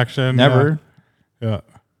lose traction. Never. Yeah.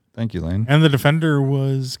 Thank you, Lane. And the Defender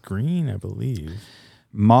was green, I believe.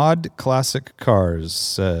 Mod Classic Cars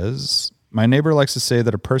says, my neighbor likes to say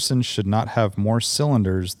that a person should not have more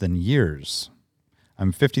cylinders than years.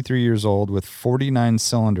 I'm 53 years old with 49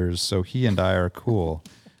 cylinders, so he and I are cool.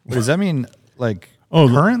 What does that mean? Like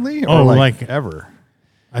currently or like ever?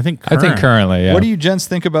 I think Currently, yeah. What do you gents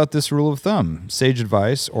think about this rule of thumb? Sage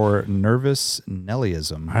advice or nervous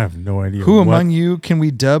Nellyism? I have no idea. Who what- among you can we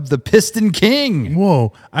dub the Piston King?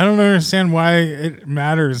 Whoa. I don't understand why it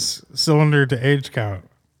matters cylinder to age count.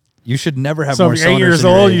 You should never have So more if you're 8 cylinders years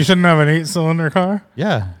than your old, age. you shouldn't have an 8-cylinder car?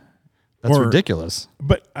 Yeah. That's Or- ridiculous.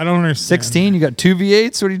 But I don't understand. 16, you got two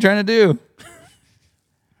V8s. What are you trying to do?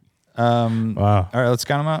 Wow. All right, let's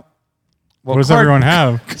count them up. Well, What does Clark- everyone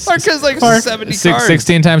have? Clark has like 70 cars.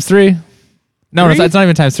 16 times 3? No, Three? it's not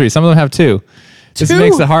even times 3. Some of them have 2. This Two?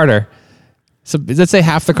 makes it harder. So let's say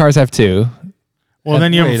half the cars have 2. Well,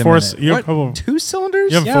 then you Wait have a four. minute. You have, What? Two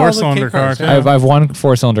cylinders? you have Yeah, all the 4-cylinder K cars, car. yeah. I have one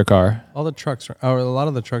 4-cylinder car. All the trucks, or a lot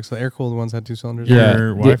of the trucks, the air cooled ones had 2 cylinders. Yeah.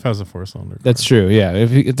 Your wife has a 4-cylinder car. That's true. Yeah.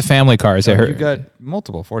 If the family cars, I You heard. got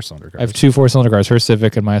multiple 4-cylinder cars. I have 2 4-cylinder cars. Her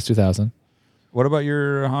Civic and my S2000. What about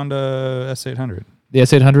your Honda S800? The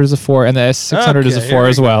S800 is a 4, and the S600 is a Okay, 4 here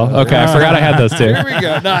as we well. go. Okay, I forgot I had those Here two. we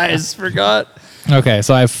go. Nice. Forgot. Okay,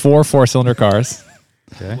 so I have 4 4-cylinder cars,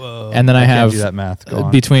 Okay. and then I Can't have do that math. Go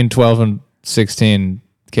on. between 12 and 16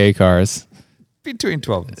 K cars. Between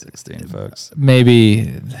 12 and 16, folks. Maybe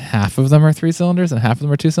half of them are 3 cylinders and half of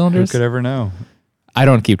them are 2 Who cylinders. could ever know? I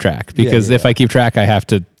don't keep track because if I keep track, I have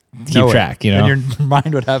to keep Know it. track. You know. And your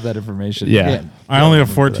mind would have that information. Yeah. You can't- I only have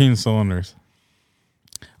 14 cylinders.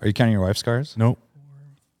 Are you counting your wife's cars? Nope.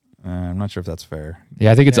 I'm not sure if that's fair.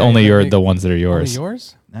 Yeah, I think it's Yeah, only I think- the ones that are Only yours.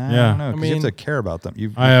 yours? I Yeah. don't know. 'Cause you have mean- to care about them.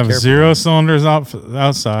 You I have care for 0 them. cylinders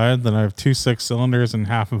outside. Then I have 2 6-cylinders and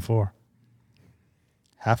half of 4.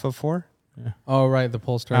 Half of 4? Oh, right. The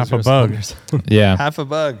Polestar. Half a zero bug. cylinders. Yeah. Half a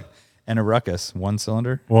bug. And a Ruckus, 1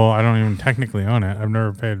 cylinder. Well, I don't even technically own it. I've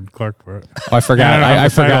never paid Clark for it. Oh, I forgot. I don't have I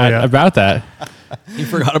the title forgot yet. about that. You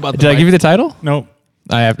forgot about the Did I give you the title? Nope.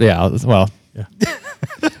 I have. Yeah. Well,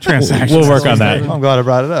 Transactions. we'll work on that. I'm glad I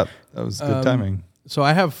brought it up. That was good timing. So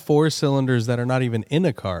I have 4 cylinders that are not even in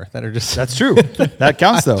a car that are just. That's true. That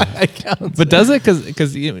counts, though. that counts. But does it?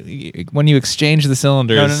 Because when you exchange the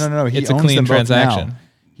cylinders, No. He it's a owns clean them both transaction. now.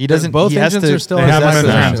 He doesn't. Both he has engines to, are still. they in haven't possession.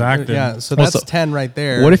 been transacted. Yeah, so Well, that's so 10 right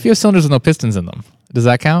there. What if you have cylinders with no pistons in them? Does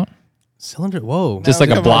that count? cylinder? Whoa. Just like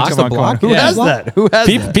a Come on, block? come on, come on. Who Yeah. has that? Who has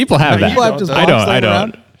that? People have No, that. you People have just I blocks don't. I laying don't.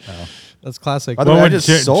 around? That's classic. By the What way, I would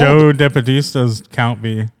just sold. Joe DePadista's count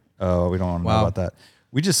be? Oh, we don't want to know Wow. about that.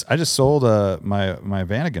 I just sold my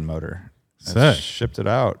Vanagon motor. I Sick. shipped it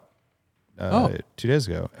out 2 days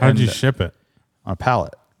ago. How'd you And ship it? on a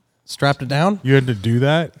pallet? Strapped it down? You had to do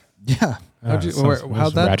that? Yeah. How'd, it you, sounds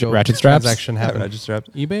how'd that Ratchet- go? ratchet straps? transaction I happen? just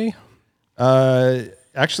strapped. eBay?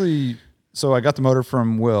 actually, so I got the motor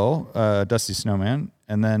from Will, Dusty Snowman,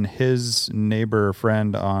 and then his neighbor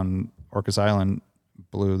friend on Orcas Island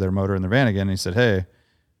blew their motor in their van again. And he said, "Hey,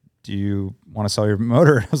 do you want to sell your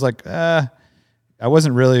motor?" I was like, I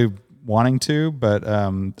wasn't really wanting to, but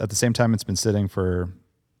at the same time, it's been sitting for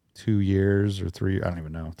 2 years or 3, I don't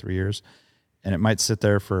even know, 3 years. And it might sit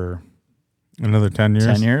there for Another 10 years.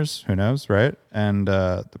 10 years, who knows, right? And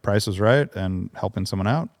the price was right, and helping someone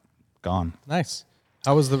out, gone. Nice.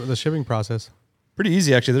 How was the shipping process? Pretty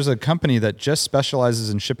easy, actually. There's a company that just specializes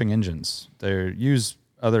in shipping engines. They use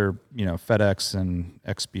other, FedEx and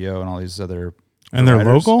XBO and all these other And they're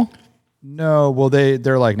providers. local? No, well,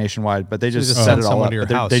 they're like nationwide, but they just just set send it all someone up. to your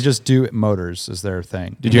But house. they just do motors is their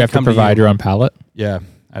thing. Did you have to come to provide you. your own pallet? Yeah,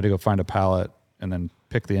 I had to go find a pallet and then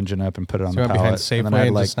pick the engine up and put it on So you the went behind pallet. And then I Safeway had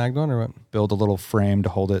and to just snagged one, or what? build a little frame to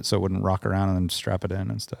hold it so it wouldn't rock around and then strap it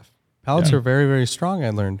in and stuff. Pallets are very, very strong,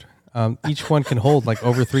 I learned. Each one can hold like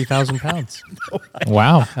over 3,000 pounds.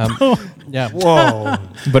 Wow. Yeah. Whoa.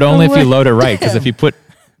 But only if you load it right. Because if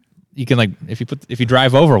you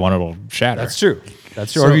drive over one, it'll shatter. That's true.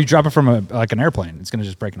 That's true. So- or if you drop it from an airplane, it's going to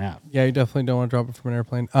just break in half. Yeah, you definitely don't want to drop it from an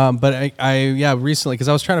airplane. But I recently, because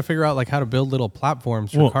I was trying to figure out like how to build little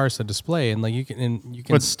platforms for Well- cars to display, and like you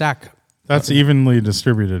can stack. That's evenly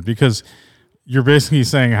distributed because you're basically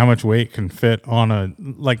saying how much weight can fit on a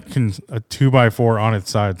 2x4 on its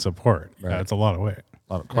side support. Right. Yeah, it's a lot of weight.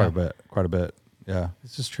 Quite a bit. Yeah.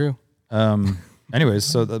 This is true. Anyways,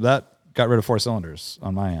 so that got rid of 4 cylinders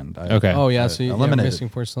on my end. Okay. Oh yeah, so you're eliminated. missing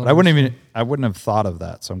 4 But cylinders. I wouldn't have thought of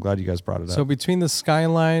that. So I'm glad you guys brought it So up. between the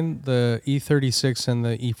Skyline, the E36, and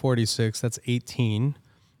the E46, that's 18.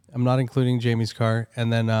 I'm not including Jamie's car,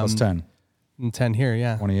 and then Plus 10, and 10 here.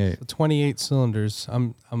 Yeah, 28. So 28 cylinders.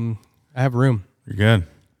 I have room. You're good.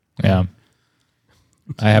 Yeah.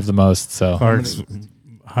 I have the most, so Clark's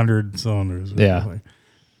 100 cylinders. or Yeah. something.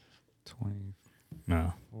 20,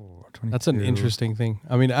 No. 22. That's an interesting thing.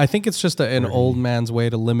 I mean, I think it's just an old man's way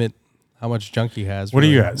to limit how much junk he has. What are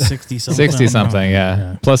really. you at? 60 something? 60 something,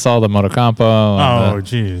 yeah. Plus all the Motocompo. Oh, And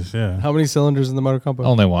geez. Yeah. How many cylinders in the motor combo?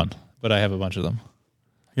 only one, but I have a bunch of them.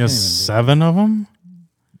 You have 7 of them?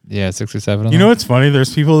 Yeah, 67 of You them. know what's funny?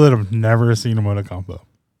 There's people that have never seen a motocompo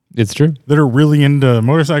It's true. that are really into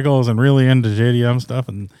motorcycles and really into JDM stuff,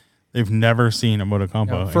 and they've never seen a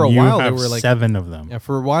motocompo. Yeah, for and a while, you they have were like- 7 of them. Yeah,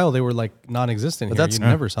 for a while they were like non-existent But here. that's You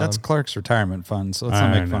never saw That's them. Clark's retirement fund, so let's I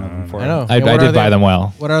not make fun of know, him for I it. know. I Yeah, what did are buy they- them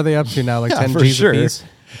well. What are they up to now? Like Yeah, 10 for G's sure. a piece?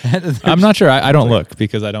 I'm not sure. I don't look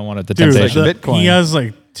because I don't want it the Dude, temptation. like Bitcoin. he has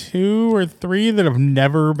like 2 or 3 that have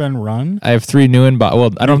never been run. I have 3 new in box.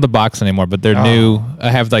 Well, I don't have the box anymore, but they're new. I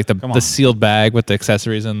have like on. the sealed bag with the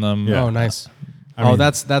accessories in them. Yeah. Oh, nice. I mean-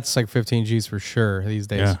 that's like 15 G's for sure these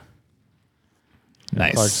days. Yeah.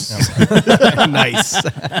 Nice. Clark's, Nice.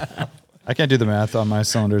 I can't do the math on my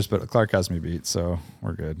cylinders, but Clark has me beat, so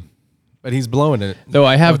we're good. But he's blowing it. Though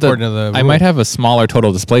I have According to the I rule. might have a smaller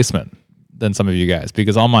total displacement than some of you guys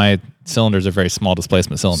because all my cylinders are very small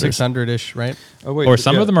displacement cylinders. 600-ish, right? Oh wait, Or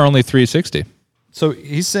some yeah. of them are only 360. So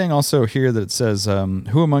he's saying also here that it says,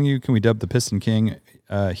 "Who among you can we dub the Piston King?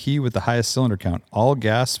 He with the highest cylinder count. All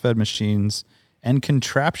gas-fed machines and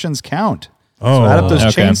contraptions count. So add up those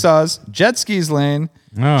Okay. chainsaws, jet skis, lane,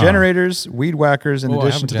 Oh. generators, weed whackers, in Oh, I have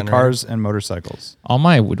addition a to the generator. cars and motorcycles. All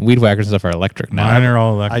my weed whackers and stuff are electric now. Mine are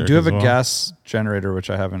all electric. I do have as a well. gas generator,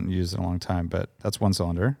 which I haven't used in a long time, but that's 1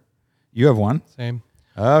 cylinder. You have one. Same.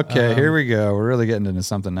 Okay, here we go. We're really getting into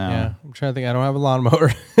something now. Yeah. I'm trying to think. I don't have a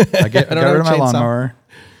lawnmower. I got have rid a of my chainsaw. lawnmower.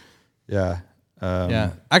 Yeah.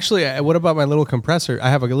 Yeah. Actually, what about my little compressor? I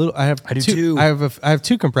have I do too. I have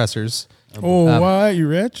 2 compressors. Oh, what? You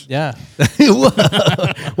rich? Yeah.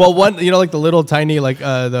 Well, one, like the little tiny, like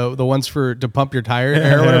the ones to pump your tire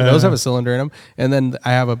air or whatever. Those have a cylinder in them, and then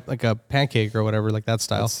I have a pancake or whatever, like that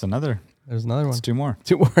style. That's another. There's another one. That's 2 more.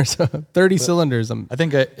 2 more. So 30 cylinders. I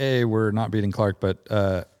think we're not beating Clark, but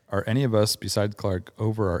are any of us besides Clark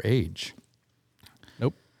over our age?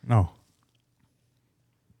 Nope. No.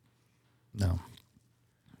 No.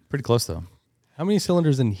 Pretty close though. How many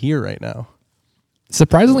cylinders in here right now?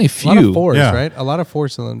 Surprisingly A lot of few. 4s, Yeah. right? A lot of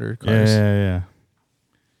 4-cylinder Yeah, cars. yeah.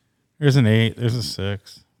 There's an 8. There's a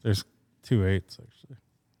 6. There's 2 8s, actually.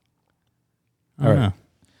 I don't All right. know.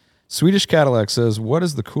 Swedish Cadillac says, "What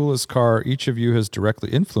is the coolest car each of you has directly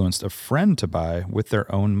influenced a friend to buy with their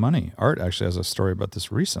own money?" Art actually has a story about this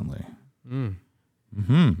recently.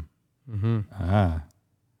 Ah.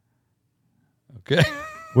 Okay.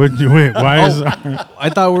 Wait, why is I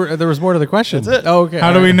thought there was more to the question. That's it. Oh, okay. how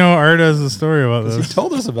all do we right. know Art has a story about He this?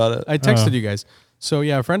 told us about it. I texted you guys. So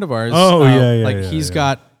yeah, a friend of ours. Oh, yeah, like yeah, he's yeah.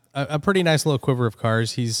 got a pretty nice little quiver of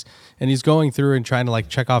cars. He's going through and trying to like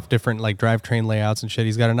check off different like drivetrain layouts and shit.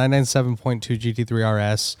 He's got a 997.2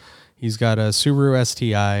 GT3 RS. He's got a Subaru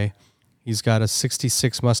STI. He's got a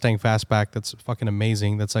 66 Mustang Fastback that's fucking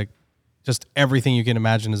amazing. That's like just everything you can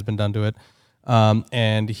imagine has been done to it.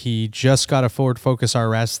 And he just got a Ford Focus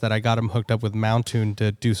RS that I got him hooked up with Mountune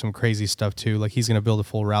to do some crazy stuff too. Like he's going to build a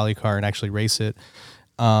full rally car and actually race it.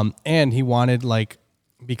 And he wanted like,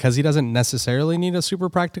 because he doesn't necessarily need a super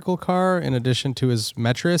practical car in addition to his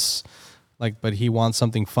Metris, like, but he wants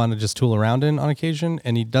something fun to just tool around in on occasion.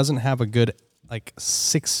 And he doesn't have a good like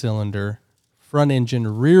 6-cylinder front engine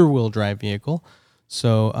rear wheel drive vehicle.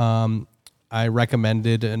 So, I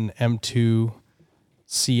recommended an M2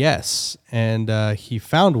 CS, and he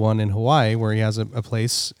found one in Hawaii where he has a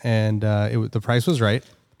place, and the price was right.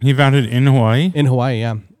 He found it in Hawaii? In Hawaii,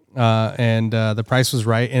 yeah. And the price was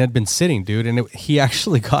right, and it had been sitting, dude. And he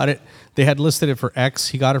actually got it. They had listed it for X.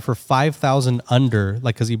 He got it for $5,000 under,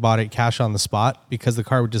 like, because he bought it cash on the spot because the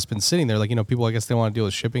car had just been sitting there. Like, you know, people, I guess they want to deal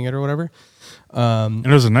with shipping it or whatever. And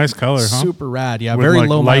it was a nice color, huh? Super rad, yeah. With very like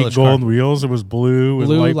low light mileage gold car. wheels. It was blue with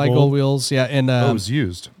Light gold wheels, yeah. And It was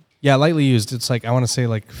used. yeah, lightly used. It's like, I want to say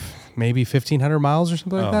like maybe 1,500 miles or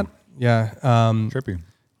something like that. Yeah. Trippy.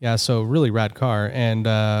 Yeah, so really rad car. And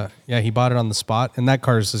yeah, he bought it on the spot. And that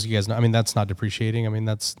car is, as you guys know, I mean, that's not depreciating. I mean,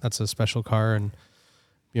 that's a special car, and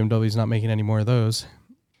BMW's not making any more of those.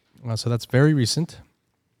 So that's very recent.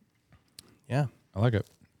 Yeah. I like it.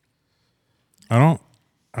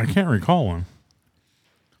 I can't recall one.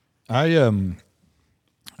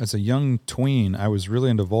 As a young tween, I was really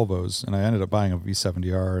into Volvos, and I ended up buying a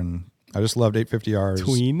V70R, and I just loved 850Rs.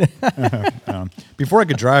 Tween. Before I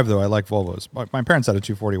could drive, though, I liked Volvos. My parents had a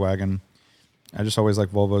 240 wagon. I just always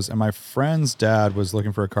liked Volvos. And my friend's dad was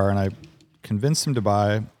looking for a car, and I convinced him to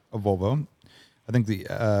buy a Volvo. I think the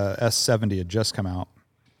S70 had just come out.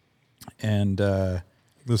 And The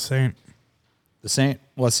Saint. the Saint,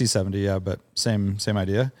 well, C70, yeah, but same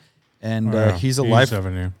idea. And Yeah, he's a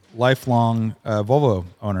E70. lifelong Volvo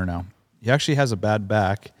owner now. He actually has a bad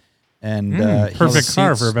back. And perfect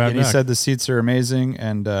car for a bad and he back. said the seats are amazing,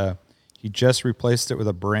 and he just replaced it with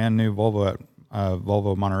a brand new Volvo at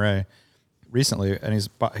Volvo Monterey recently, and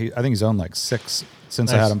I think he's owned like 6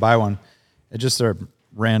 since I Nice. had him buy one. It's just a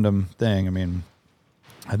random thing. I mean,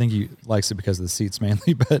 I think he likes it because of the seats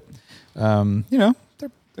mainly, but you know,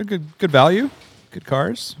 they're good value, good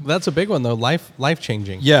cars. That's a big one, though. Life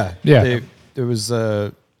changing. Yeah, Yeah. It was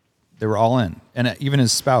they were all in, and even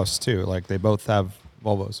his spouse too. Like they both have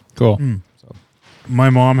Volvos. Cool. So My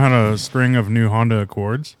mom had a string of new Honda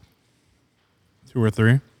Accords, 2 or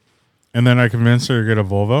 3, and then I convinced her to get a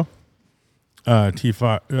Volvo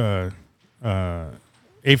T5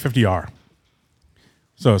 850R.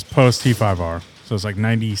 So it's post T5R. So it's like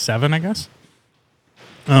 97, I guess.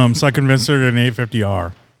 So I convinced her to get an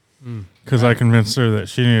 850R because I convinced her that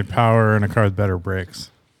she needed power and a car with better brakes.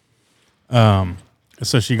 So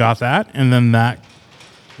she got that, and then that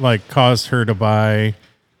like caused her to buy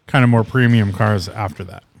kind of more premium cars after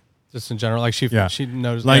that. Just in general, like she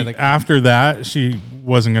noticed. Like after that, she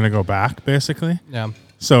wasn't going to go back basically. yeah.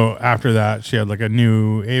 So after that, she had like a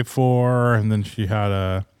new A4, and then she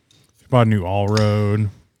bought a new All-Road, and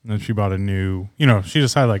then she bought a new, she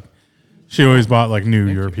just had like, she always bought like new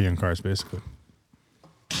European cars basically.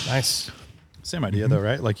 Nice. same idea though,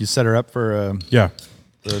 right? Like you set her up for Yeah.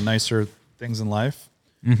 the nicer things in life.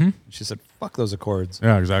 Mm-hmm. She said, "Fuck those Accords."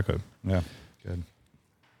 Yeah, exactly. Yeah, good.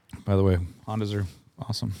 By the way, Hondas are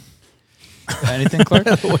awesome. Anything, Clark?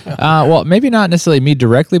 Well, maybe not necessarily me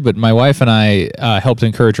directly, but my wife and I helped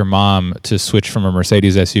encourage her mom to switch from a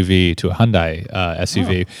Mercedes SUV to a Hyundai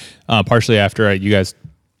SUV, partially after you guys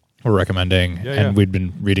were recommending, and we'd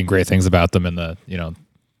been reading great things about them in the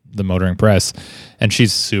the motoring press, and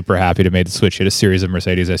she's super happy to make the switch. She had a series of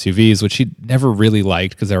Mercedes SUVs, which she never really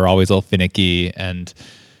liked because they were always a little finicky, and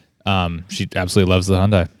she absolutely loves the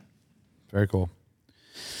Hyundai. Very cool.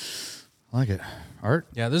 I like it. Art?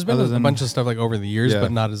 Yeah, there's been a bunch of stuff like over the years,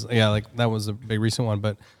 but not as like that was a big recent one.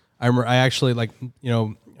 But I remember I actually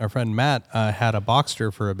our friend Matt had a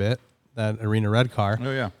Boxster for a bit, that Arena Red car.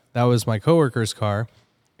 Oh yeah. That was my coworker's car,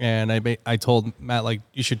 and I told Matt like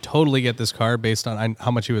you should totally get this car based on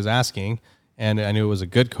how much he was asking, and I knew it was a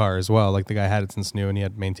good car as well. Like the guy had it since new, and he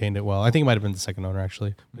had maintained it well. I think it might have been the second owner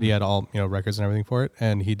actually, but he had all records and everything for it,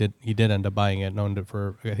 and he did end up buying it and owned it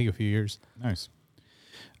for I think a few years. Nice.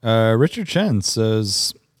 Richard Chen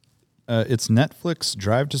says it's Netflix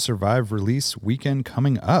Drive to Survive release weekend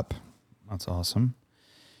coming up. That's awesome.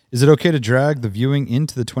 Is it okay to drag the viewing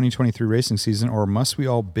into the 2023 racing season, or must we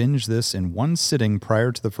all binge this in one sitting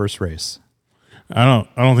prior to the first race? I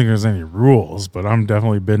don't think there's any rules, but I'm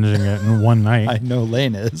definitely binging it in one I night. know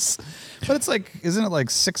Lane is, but it's like, isn't it like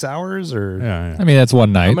 6 hours or? Yeah, I mean, that's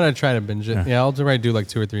one night. I'm gonna try to binge it. Yeah, I'll try to do like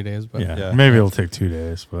 2 or 3 days. But yeah. Yeah. Maybe it'll take 2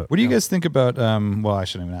 days, but What do you guys think about? Well, I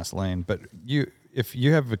shouldn't even ask Lane, but if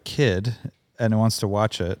you have a kid and wants to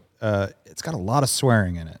watch it, it's got a lot of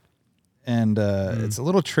swearing in it, and it's a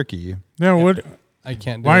little tricky yeah. What? I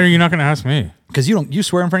can't. Do Why it. are you not going to ask me? because you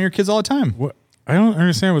swear in front of your kids all the time. What? I don't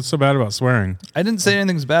understand what's so bad about swearing. I didn't say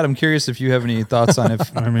anything's bad. I'm curious if you have any thoughts on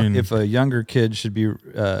if I mean- if a younger kid should be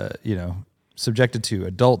subjected to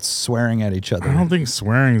adults swearing at each other. I don't think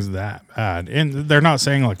swearing's that bad, and they're not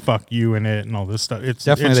saying like "fuck you" in it and all this stuff. It's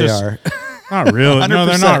Definitely it's they just- are. Not really. No,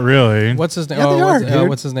 they're 100%. not really. What's his name? Yeah, they are, dude.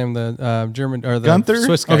 what's his name? The German or the Gunther?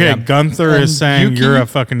 Swiss guy. Okay, yeah. Gunther And is saying Yuki? you're a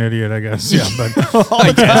fucking idiot. I guess. Yeah, but all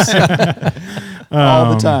the time.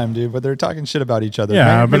 All the time, dude. But they're talking shit about each other.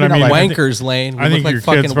 Yeah, Maybe but I not mean, like- I think- Wankers Lane. We I think look your like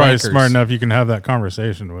fucking kid's probably wankers. smart enough. You can have that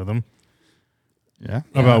conversation with them yeah.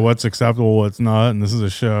 about what's acceptable, what's not, and this is a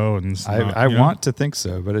show. And it's not, I you know? want to think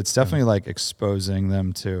so, but it's definitely like exposing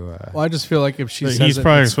them to. Well, I just feel like if she But says he's it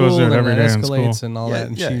probably in exposed school, to it then every it day in escalates school. and all Yeah, that,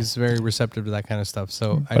 and yeah. she's very receptive to that kind of stuff.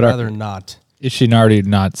 So I'd But rather not. Is she already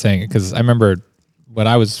not saying it? Because I remember when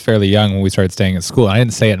I was fairly young when we started staying at school, I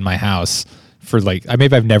didn't say it in my house for like,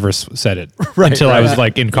 I've never said it until I was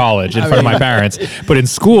like in college in front of my parents. But in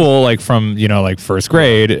school, like from, like first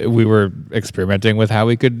grade, we were experimenting with how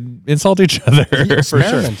we could insult each other. For sure.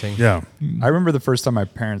 Experimenting. Yeah. I remember the first time my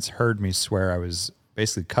parents heard me swear, I was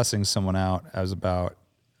basically cussing someone out. I was about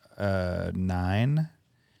 9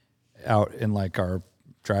 out in like our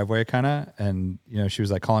driveway kind of, and she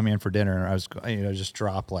was like calling me in for dinner, and I was just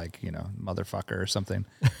drop like motherfucker or something,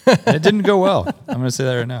 and it didn't go well. I'm gonna say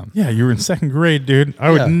that right now. Yeah, you were in second grade, dude.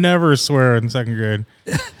 I would Yeah. never swear in second grade.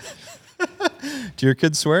 Do your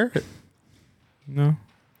kids swear? No.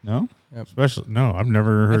 No. Especially no, I've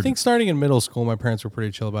never heard. I think starting in middle school, my parents were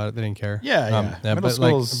pretty chill about it. They didn't care. Yeah. Middle but like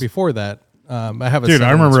school's- before that, I have a Dude, I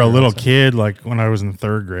 7 remember a and little 2, so- kid, like when I was in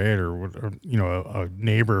third grade, or a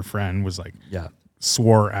neighbor friend was like Yeah.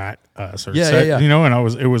 swore at us, or Yeah, said, yeah, yeah.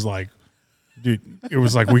 and it was like, dude, it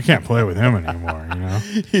was like we can't play with him anymore,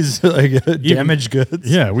 He's like damaged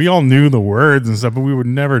goods. Yeah, we all knew the words and stuff, but we would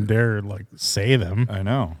never dare like say them. I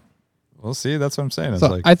know. We'll see. That's what I'm saying. It's So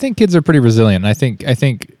like I think kids are pretty resilient. I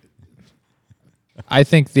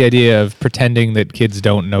think the idea of pretending that kids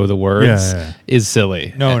don't know the words Yeah. is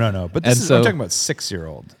silly. no. But And I'm so- talking about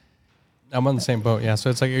 6-year-old. I'm on the same boat. Yeah. So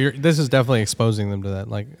it's like this is definitely exposing them to that.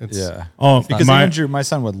 Like it's Yeah. Oh, Because my, Andrew, my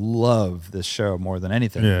son, would love this show more than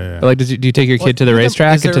anything. yeah. But like, do you take your kid to the Is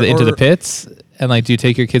racetrack there- into the or- pits, and like, do you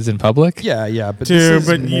take your kids in public? Yeah. But Dude, this is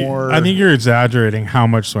but more. I think you're exaggerating how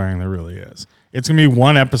much swearing there really is. It's gonna be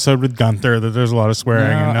one episode with Gunther that there's a lot of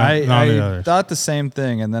swearing, and not the I others. thought the same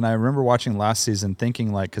thing, and then I remember watching last season,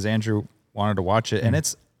 thinking like, because Andrew wanted to watch it, and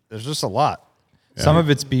there's just a lot. Some of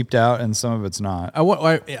it's beeped out, and some of it's not. I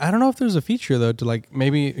don't know if there's a feature though to like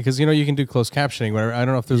maybe because you can do closed captioning. Whatever. I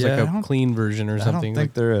don't know if there's Yeah, I like a don't- clean version or I something. don't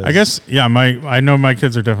think there is. I guess I know my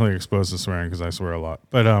kids are definitely exposed to swearing because I swear a lot.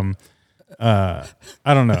 But I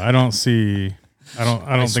don't know. I don't think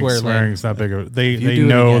swear, swearing is that big of they you do it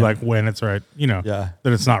know again. like when it's right, Yeah.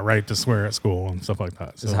 that it's not right to swear at school and stuff like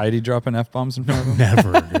that. Is So Heidi dropping F-bombs in front of him?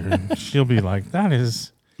 never, dude. She'll be like, that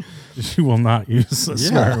is she will not use a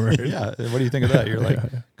swear word. Yeah. What do you think of that? You're like,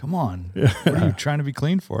 come on. What are you trying to be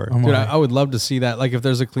clean for? Dude, I would love to see that. Like, if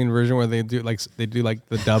there's a clean version where they do like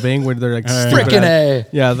the dubbing where they're like stupid Frickin' ass- A.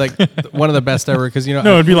 Yeah, like one of the best ever because No,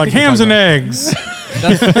 it'd be like hams and eggs.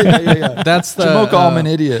 That's the Jamoke Allman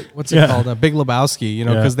idiot. What's it called? Big Lebowski.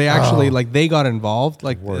 Because they actually like they got involved.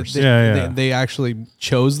 Like Worst. they, they actually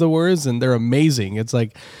chose the words and they're amazing. It's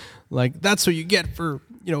like that's what you get for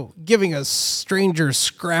giving a stranger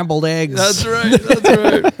scrambled eggs. That's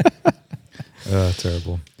right.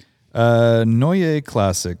 Terrible. Noye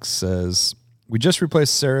Classic says, we just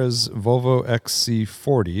replaced Sarah's Volvo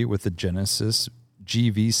XC40 with the Genesis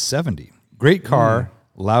GV70. Great car,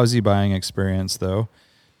 lousy buying experience though.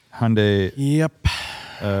 Hyundai, Yep.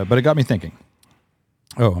 but it got me thinking.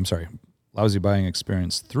 Oh, I'm sorry. Lousy buying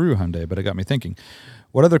experience through Hyundai, but it got me thinking.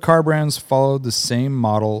 What other car brands followed the same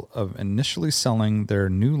model of initially selling their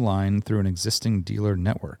new line through an existing dealer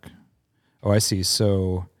network? Oh, I see.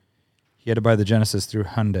 So he had to buy the Genesis through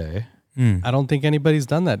Hyundai, I don't think anybody's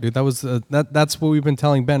done that, dude. That was that's what we've been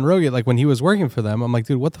telling Ben Roget. Like when he was working for them, I'm like,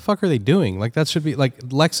 dude, what the fuck are they doing? Like that should be like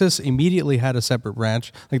Lexus immediately had a separate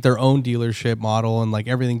branch, like their own dealership model and like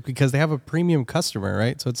everything because they have a premium customer,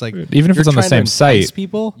 right? So it's like Even if it's on the same site.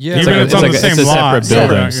 people, Yeah, Even if it's on the same a lot. separate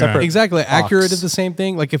building. Yeah. Separate exactly. box. Acura did the same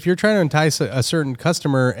thing. Like if you're trying to entice a certain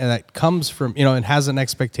customer and that comes from, you know, and has an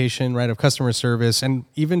expectation, right, of customer service and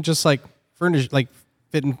even just like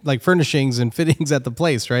furnishings and fittings at the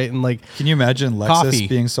place, right? And like, Can you imagine Lexus Coffee.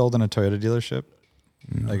 being sold in a Toyota dealership?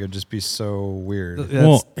 Like it'd just be so weird.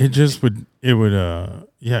 Well, it just would. It would.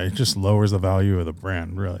 Yeah, it just lowers the value of the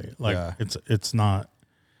brand. Really, like Yeah. it's not.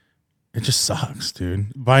 It just sucks, dude.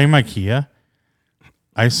 Buying my Kia,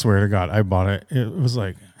 I swear to God, I bought it. It was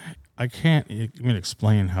like I can't even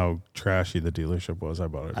explain how trashy the dealership was. I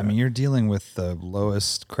bought it. I mean, you're dealing with the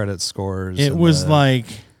lowest credit scores. it and was the- like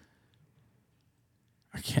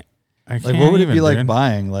I can't. like what would it be even, like dude.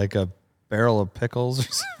 buying like a barrel of pickles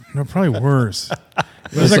or something? No, probably worse.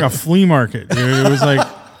 It was like a flea market, dude. It was like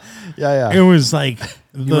Yeah. it was like were,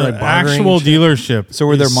 the like, bartering actual and shit? dealership. So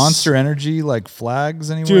were there is- Monster Energy like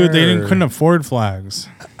flags anywhere? Dude, they or- couldn't afford flags.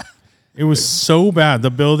 It was so bad.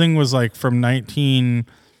 The building was like from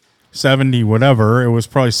 1970, whatever. It was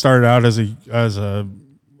probably started out as a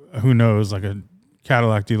who knows, like a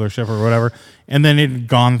Cadillac dealership or whatever. And then it had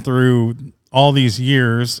gone through all these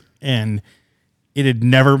years and it had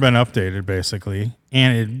never been updated basically.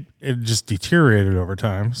 And it just deteriorated over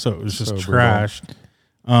time. So it was just So brutal. trashed.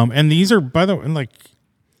 And these are, by the way, like,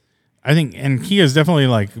 I think, and Kia's definitely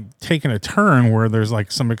like taken a turn where there's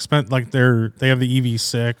like some expense, like they have the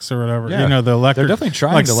EV6 or whatever, Yeah. you know, the electric, They're definitely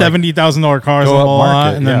trying like to, like, $70,000 cars go a up lot,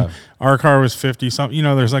 market, and then yeah. our car was 50 something. You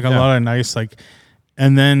know, there's like a Yeah. lot of nice like,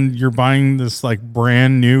 and then you're buying this like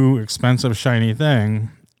brand new expensive shiny thing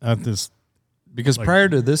at this because prior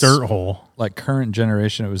to this dirt hole like current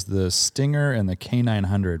generation, it was the Stinger and the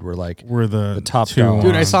K900 were like where the top two dog.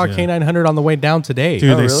 dude, I ones, saw a yeah. K900 on the way down today.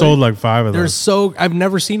 Dude, they really? sold like 5 of They're those. so I've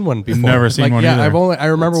never seen one before. never seen Like, one yeah, either. I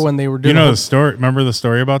remember when they were doing. You know the story? Remember the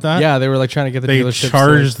story about that? yeah, they were like trying to get the They dealerships.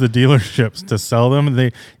 charged the dealerships to sell them.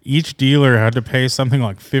 Each dealer had to pay something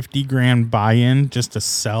like 50 grand buy-in just to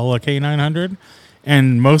sell a K900.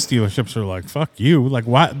 And most dealerships are like, "Fuck you! Like,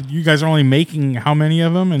 why? You guys are only making how many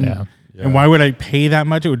of them? And Yeah. and why would I pay that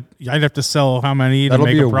much? I'd have to sell how many that'll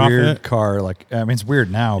to make be a a profit. weird car. Like I mean, it's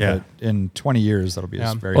weird now, Yeah. but in 20 years, that'll be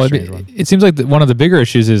a very Well, strange one. it seems like one of the bigger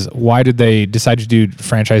issues is why did they decide to do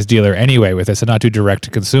franchise dealer anyway with this and not do direct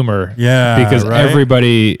to consumer? Yeah, because right?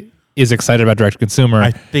 everybody is excited about direct to consumer.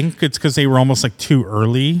 I think it's because they were almost like too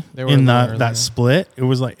early They were in a little that early. split. It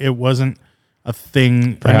was like it wasn't a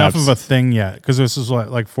thing Perhaps. enough of a thing yet because this was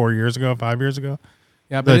what, like 4 years ago, 5 years ago.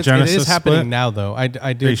 Yeah, the but it Genesis is happening split? now, though. I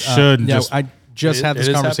did. They should Yeah, just- I just It- had this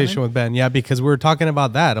it is conversation happening? with Ben. Yeah, because we were talking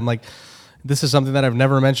about that. I'm like, this is something that I've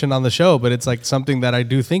never mentioned on the show, but it's like something that I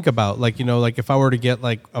do think about. Like, you know, like if I were to get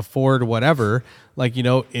like a Ford, whatever, like, you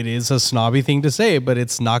know, it is a snobby thing to say, but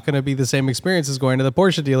it's not going to be the same experience as going to the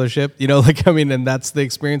Porsche dealership. You know, like, I mean, and that's the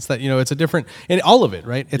experience that, you know, it's a different, and all of it,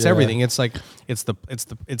 right? It's Yeah. everything. It's like, it's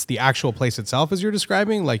the actual place itself as you're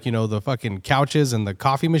describing, like, you know, the fucking couches and the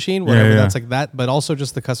coffee machine, whatever. yeah. That's like that, but also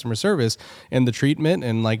just the customer service and the treatment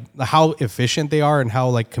and like how efficient they are and how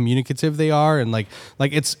like communicative they are. And like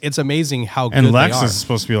it's amazing how And good Lexus they are. is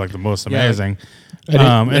supposed to be like the most Yeah. amazing. And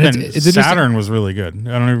And it's then interesting- Saturn was really good.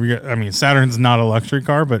 I don't know if you get, I mean, Saturn's not a luxury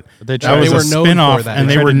car, but they that tried- was they a were known spin-off, for that. and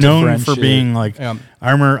They they tried were to known for differentiate. being like. Yeah.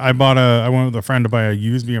 I remember I went with a friend to buy a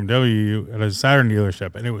used BMW at a Saturn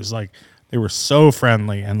dealership, and it was like they were so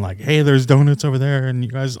friendly and like, hey, there's donuts over there, and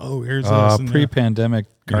you guys, here's this. And Pre-pandemic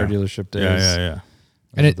car Yeah. dealership days. yeah.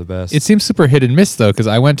 and Those it, are the best. it seems super hit and miss though, because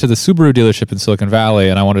I went to the Subaru dealership in Silicon Valley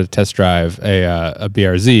and I wanted to test drive a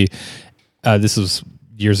BRZ. This was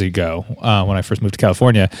years ago when I first moved to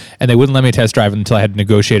California, and they wouldn't let me test drive until I had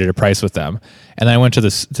negotiated a price with them. And then I went to the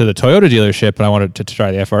Toyota dealership and I wanted to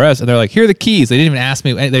try the FRS, and they're like, "Here are the keys." They didn't even ask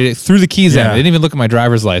me. They threw the keys at me. Yeah. They didn't even look at my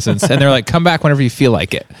driver's license, and they're like, "Come back whenever you feel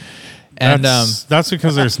like it." And That's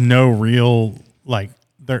because there's no real like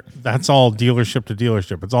there. That's all dealership to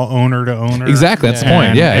dealership. It's all owner to owner. Exactly, that's the point.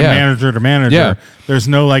 and- Yeah, and yeah. manager to manager. Yeah. There's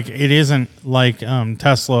no like. It isn't like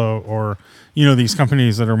Tesla or these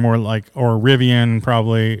companies that are more like or Rivian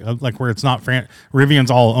probably like where it's not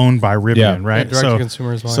Rivian's all owned by Rivian, Yeah. right? Yeah, direct to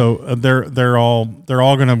consumer as well. So they're all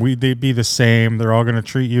gonna they be the same. They're all gonna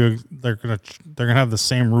treat you. They're gonna have the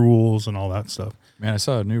same rules and all that stuff. Man, I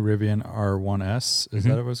saw a new Rivian R1S. Is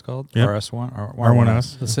that what it was called? Yep. RS1?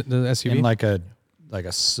 R1S. The SUV. In like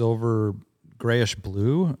a silver grayish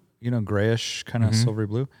blue, grayish kind of silvery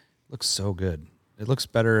blue. Looks so good. It looks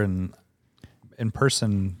better and in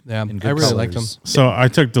person. Yeah, in good I really liked colors. So I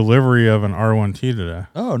took delivery of an R1T today.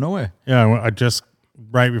 Oh, no way. Yeah, I just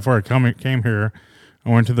right before I came here, I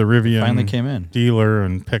went to the Rivian Finally came in. dealer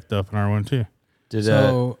and picked up an R1T.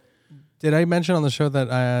 Did I mention on the show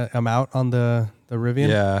that I'm out on the Rivian?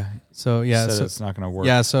 yeah. So yeah, Said so it's not going to work.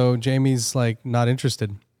 yeah, so Jamie's like not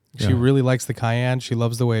interested. She Yeah. really likes the Cayenne. She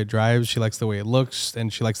loves the way it drives. She likes the way it looks,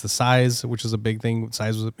 and she likes the size, which is a big thing.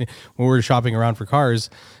 Size was when we were shopping around for cars,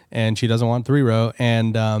 and she doesn't want 3-row.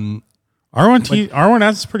 And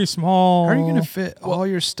R1S is pretty small. How are you going to fit all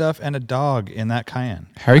your stuff and a dog in that Cayenne?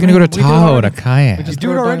 How are you going to go to we do it Tahoe in already. a Cayenne? just You do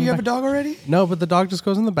throw it it already? down You have a back. dog already? No, but the dog just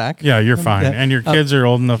goes in the back. Yeah, you're fine, Yeah. and your kids are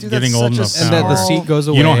old enough, Dude, getting that's old such a enough. And then the now. seat goes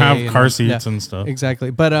away. You don't have car and- seats and stuff.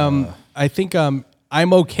 Exactly. But I think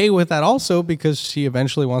I'm okay with that also because she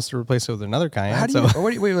eventually wants to replace it with another Cayenne. How do so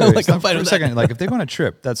you, wait, Like, I'm stop fine for a with second. that. Like if they go on a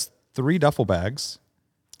trip, that's 3 duffel bags,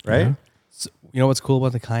 right? Yeah. you know what's cool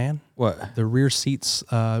about the Cayenne? What? The rear seats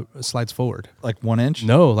slides forward. Like 1 inch?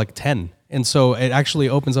 No, like 10. And so it actually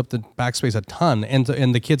opens up the backspace a ton, and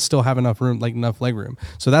the kids still have enough room, like enough leg room.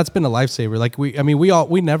 So that's been a lifesaver. Like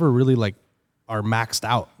we never really like are maxed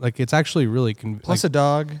out. Like it's actually really Plus a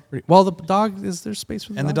dog. well, the dog is there space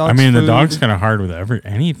for the And the dog? dog. I mean, the dog's kind of hard with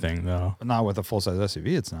anything though. Not with a full size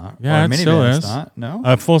SUV, it's not. Yeah, Or a it minivan, still it's is. not. No,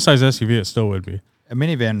 A full size SUV, it still would be. a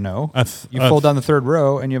minivan, no. You a fold down the 3rd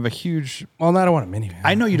row and you have a huge. Well, no, I don't want a minivan.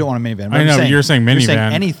 I know you don't want a minivan. But I I'm know, saying, but you're saying minivan. You're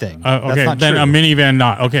saying anything. That's Okay, not then true. a minivan,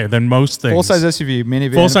 not okay. Then most things. Full size SUV,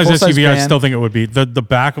 minivan. Full size SUV, I van. still think it would be the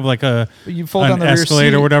back of like a But you fold an down the rear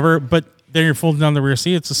Escalade seat. or whatever. But then you're folding down the rear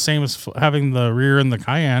seat. It's the same as having the rear in the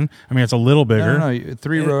Cayenne. I mean, it's a little bigger. No,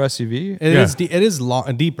 3-row SUV. It Yeah. is it is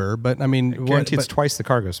deeper, but I mean, Guarantee it's but- twice the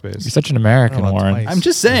cargo space. You're such an American, I don't know about Warren. twice. I'm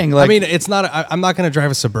just saying. Like, I mean, it's not. I'm not going to drive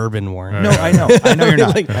a Suburban, Warren. no, I know you're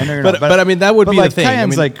not. Like, I know you're but- not. but I mean, that would but be the like, thing. I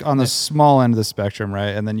Cayenne's mean- like on the small end of the spectrum,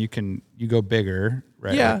 right? And then you go bigger,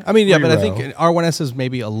 right? Yeah, Like I mean, yeah, but I 3-row. think R1S is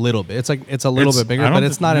maybe a little bit. It's a little It's- bit bigger, I don't but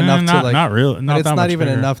it's thi- not nah, enough not- to like. not really- but not it's that not much even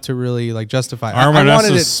bigger. enough to really like justify. I R1S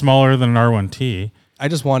wanted is it. smaller than an R1T. I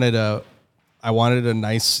just wanted I wanted a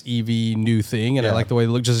nice EV new thing, and I Yeah. like the way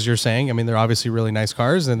they look. Just as you're saying, I mean, they're obviously really nice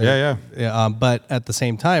cars, and Yeah. But at the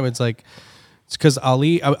same time, it's like it's because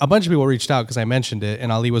Ali, a bunch of people reached out because I mentioned it,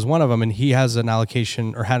 and Ali was one of them, and he has an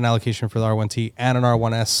allocation or had an allocation for the R1T and an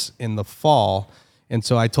R1S in the fall, and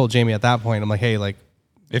so I told Jamie at that point, I'm like, hey, like.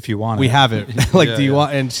 if you want, We have it. Like, Yeah, do you yeah.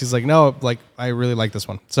 want? And she's like, no, like, I really like this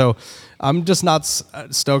one. So I'm just not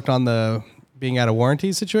stoked on the being out of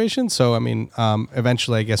warranty situation. So, I mean,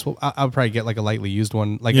 eventually, I guess I'll probably get like a lightly used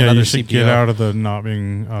one, like Yeah, another you should CPO. get out of the not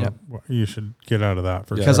being. Yep. You should get out of that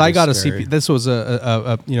for Because sure. I got a Scary. CPO. This was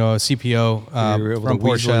a CPO you were able from to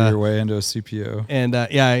weasel Porsche. your way into a CPO. And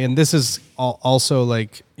and this is also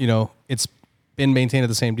like, it's been maintained at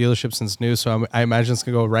the same dealership since new. So I imagine it's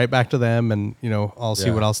going to go right back to them, and, I'll see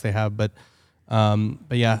Yeah. what else they have. But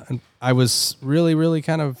yeah, and I was really, really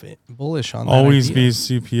kind of bullish on that Always idea. be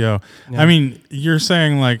CPO. I mean, you're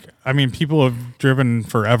saying people have driven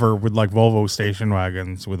forever with like Volvo station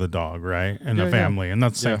wagons with a dog, right? And Yeah, a yeah. family. And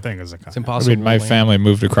that's the same Yeah. thing as a car. It's I impossible. mean, my to family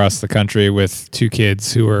moved across the country with 2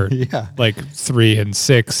 kids who were Yeah. like 3 and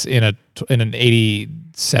 6 in an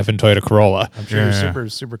 '87 Toyota Corolla. I'm sure Yeah, you're yeah. super,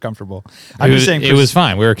 super comfortable. It I'm was, just saying it was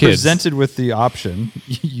fine. We were kids. presented with the option,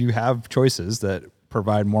 you have choices that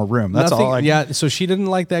provide more room. That's all. Yeah. So she didn't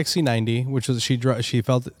like the XC90, which was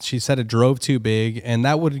she said it drove too big, and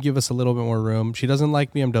that would give us a little bit more room. She doesn't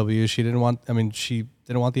like BMW. She didn't want the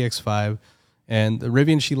X5, and the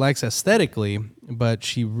Rivian she likes aesthetically, but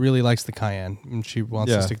she really likes the Cayenne, and she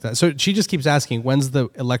wants to Yeah. stick to that. So she just keeps asking, when's the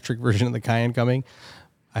electric version of the Cayenne coming?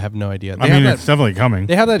 I have no idea. I mean, it's definitely coming.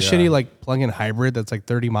 They have that Yeah. shitty like plug-in hybrid that's like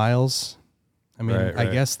 30 miles. I mean, Right, I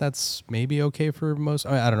right. guess that's maybe okay for most.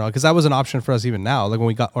 I don't know, because that was an option for us even now. Like when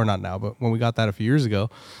we got, or not now, but when we got that a few years ago,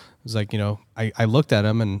 it was like, I looked at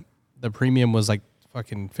them and the premium was like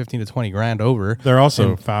fucking 15 to 20 grand over. They're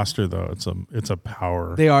also faster though. It's a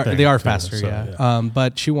power. They are thing, they are too, faster, so, yeah.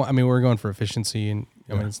 But we're going for efficiency, and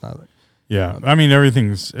I mean, it's not. Yeah, I mean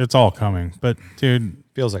it's all coming. But dude,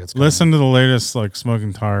 feels like it's coming. listen to the latest like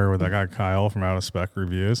Smoking Tire with that guy Kyle from Out of Spec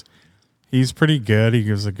Reviews. He's pretty good. He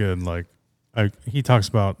gives a good he talks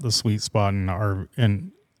about the sweet spot in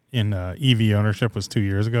EV ownership was 2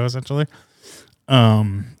 years ago essentially.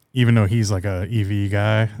 Even though he's like a EV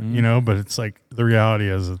guy, but it's like the reality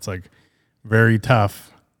is it's like very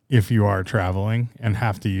tough if you are traveling and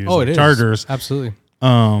have to use It is. chargers. Absolutely.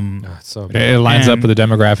 It's so good. It lines up And- with the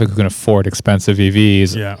demographic who can afford expensive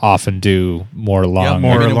EVs. Yeah. Often do more long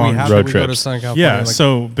more I mean, long we have road we go to trips. Southern California, Yeah, like,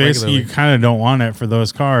 so basically you regularly. kind of don't want it for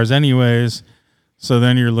those cars anyways. So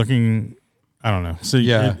then you're looking, I don't know. So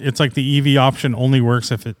Yeah. it's like the EV option only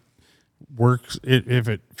works if it works if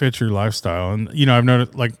it fits your lifestyle. And I've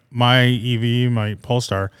noticed like my EV, my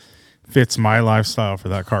Polestar, fits my lifestyle for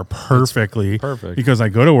that car perfectly. Perfect. Because I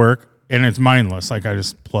go to work and it's mindless. Like I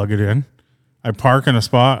just plug it in. I park in a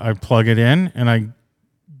spot, I plug it in, and I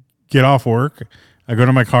get off work. I go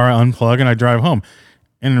to my car, I unplug, and I drive home.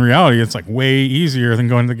 And in reality, it's like way easier than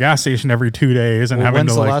going to the gas station every 2 days and having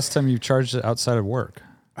when's to the like, last time you charged it outside of work?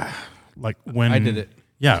 like when I did it.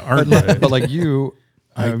 Yeah, Art did it. But like you,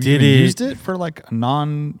 I have did you it. used it for like a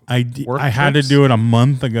non-work I had to trips? do it a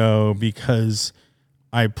month ago because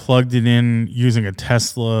I plugged it in using a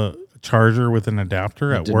Tesla charger with an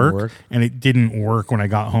adapter at didn't work, work? and it didn't work when I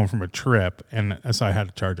got home from a trip, and so I had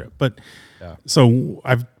to charge it. But Yeah. so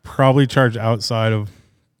I've probably charged outside of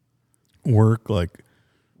work like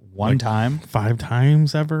one time. 5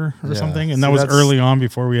 times ever or Yeah. something, and See, that was that's- early on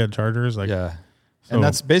before we had chargers. Like, Yeah. So- And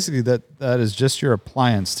that's basically that is just your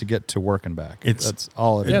appliance to get to work and back. That's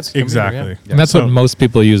all it is. Yeah, it's a computer, exactly. yeah. And that's So- what most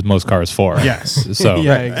people use most cars for. Yes. So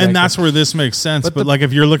Yeah, Right. exactly. And that's where this makes sense. But like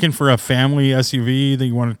if you're looking for a family SUV that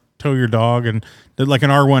you want to tow your dog and like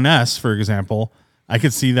an R1S, for example, I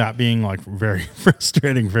could see that being like very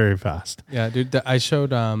frustrating very fast. Yeah, dude. I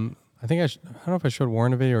showed. I think I don't know if I showed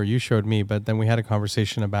Warren a video or you showed me, but then we had a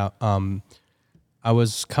conversation about. I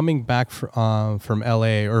was coming back from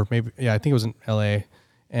LA, or maybe I think it was in LA,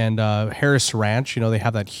 and Harris Ranch. They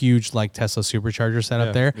have that huge like Tesla supercharger set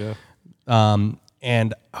up there. Yeah.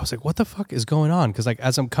 And I was like, what the fuck is going on? Because like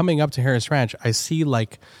as I'm coming up to Harris Ranch, I see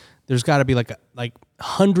like there's got to be like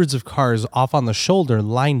hundreds of cars off on the shoulder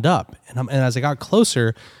lined up, and as I got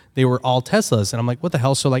closer, they were all Teslas, and I'm like, what the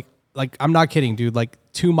hell? So like I'm not kidding, dude. Like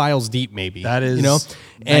 2 miles deep, maybe. That is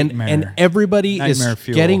and nightmare. everybody Nightmare is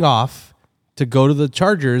fuel. getting off to go to the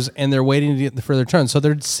chargers, and they're waiting to get the further turn. So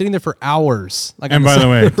they're sitting there for hours. Like And on by the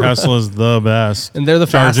way, side of the road. Tesla's the best. And they're the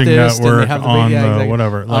charging fastest, and network they have the on big, the exactly.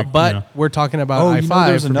 whatever. Like, But we're talking about Oh, I-5.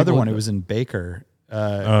 there's for another people one. that- It was in Baker.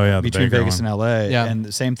 yeah, the between Baker Vegas one. and LA. Yeah. And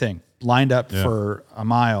the same thing. Lined up for a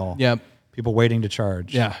mile. Yeah. People waiting to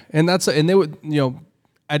charge. Yeah, and they would,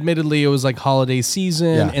 admittedly, it was like holiday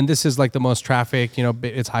season, Yeah. and this is like the most traffic.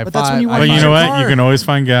 It's high But five. that's when you want But to you use know your what? car. You can always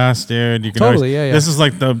find gas, dude. You can Totally, always, yeah. This is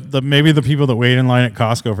like the maybe the people that wait in line at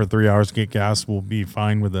Costco for 3 hours to get gas will be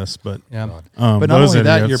fine with this. But Yeah. But not those only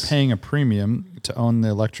that, you're idiots- paying a premium to own the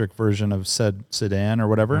electric version of said sedan or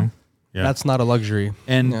whatever. Yeah. That's not a luxury.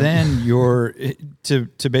 And then you're to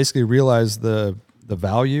basically realize the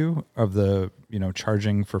value of the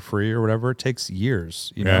charging for free or whatever. It takes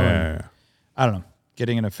years. Yeah, and yeah. I don't know,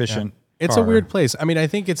 getting an efficient. It's car. a weird place. I mean, I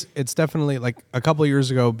think it's definitely like a couple of years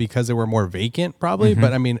ago because they were more vacant, probably.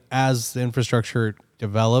 But I mean, as the infrastructure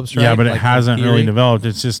develops, right? Yeah, but it like, in hasn't really theory- developed.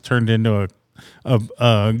 It's just turned into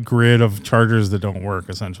a grid of chargers that don't work,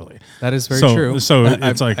 essentially. That is very So- true. so I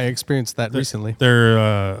it's like- I experienced that recently. They're,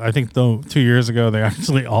 I think though 2 years ago, they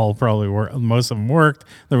actually all probably worked. Most of them worked.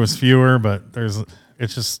 There was fewer, but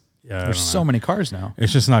it's just, yeah. There's so many cars now.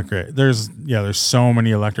 It's just not great. There's so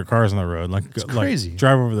many electric cars on the road. Like, crazy.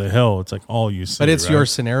 drive over the hill. It's like all you see. But it's right? your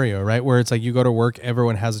scenario, right? Where it's like you go to work,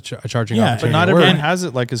 everyone has a charging Yeah, But opportunity. not at work. everyone has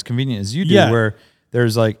it like as convenient as you do, Yeah. where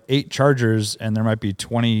there's like 8 chargers and there might be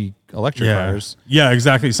 20 electric cars. Yeah,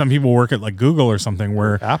 exactly. Some people work at like Google or something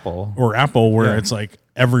where Apple. where Yeah. it's like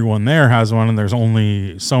everyone there has one and there's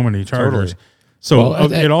only so many chargers. Totally. So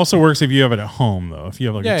Well, it also works if you have it at home though. If you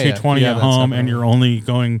have like Yeah, a yeah. 220 If you at have that home separate. and you're only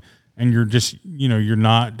going and you're just, you're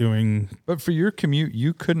not doing. But for your commute,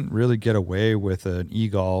 you couldn't really get away with an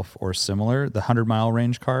e-Golf or similar, the 100-mile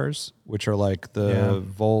range cars, which are like the Yeah.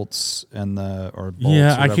 Volts and the or Bolts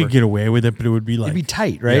Yeah, or I whatever. could get away with it, but it would be like It'd be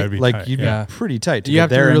tight, right? it'd be like tight, you'd yeah. be pretty tight to You get have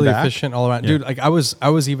to there be really and back. efficient all around, dude. Like I was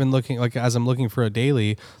even looking, like as I'm looking for a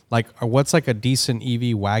daily, like what's like a decent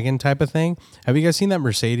EV wagon type of thing. Have you guys seen that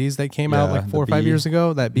Mercedes that came out Yeah, like 4 or the 5 B. years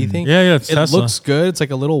ago? That B thing. Yeah, it's it Tesla. looks good. It's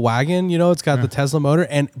like a little wagon, it's got the Tesla motor,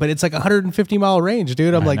 but it's like 150-mile range,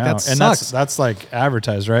 dude. I'm I like, know. that and sucks. that's like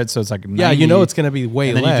advertised, right? So it's like 90, Yeah, it's gonna be way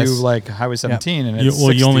and then less. you do like Highway 17, and it's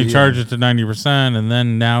you only 60, charge it to 90%, and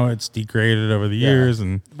then now it's degraded over the years,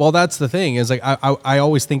 and Well, that's the thing is like I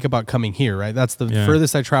always think about coming here, right? That's the Yeah.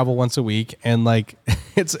 furthest I travel once a week, and like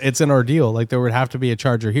it's an ordeal. Like there would have to be a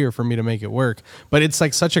charger here for me to make it work. But it's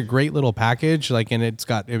like such a great little package, like, and it's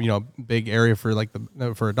got big area for like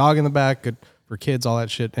for a dog in the back, good for kids, all that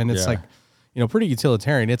shit, and it's Yeah. like pretty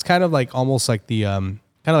utilitarian. It's kind of like almost like the kind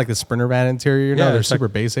of like the Sprinter van interior. Yeah, They're it's like- super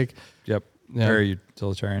basic. Yep. Yeah. Very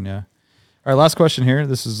utilitarian, yeah. All right, last question here.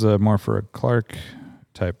 This is more for a Clark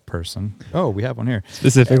type person. Oh, we have one here.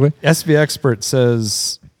 specifically. SV Expert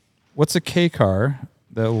says, what's a K car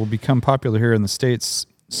that will become popular here in the States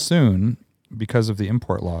soon because of the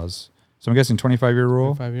import laws? So I'm guessing 25-year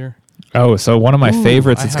rule. 5 year. Oh, so one of my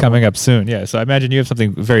favorites I is have coming up soon. Yeah. So I imagine you have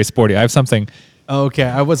something very sporty. I have something. Okay,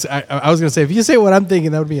 I was gonna say, if you say what I'm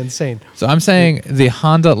thinking, that would be insane. So I'm saying the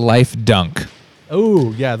Honda Life Dunk.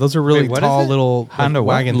 Oh yeah, those are really Wait, what is tall it? little Honda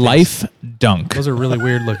what? wagon things. Life Dunk. Those are really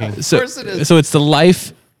weird looking. So, course it is. so it's the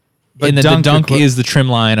Life, But and then Dunk the Dunk equi- is the trim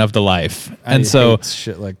line of the Life. And I so hate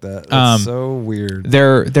shit like that. That's so weird.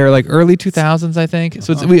 they're like early 2000s, I think.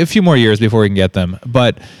 So it's a few more years before we can get them.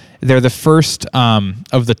 But they're the first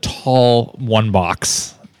of the tall one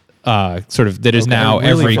box sort of that is now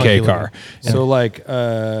Really every funky K looking. car. So like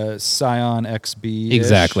Scion XB.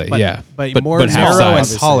 Exactly. But, yeah. but more half narrow and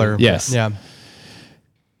size. taller. Yes. Yeah.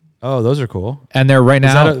 Oh, those are cool. And they're right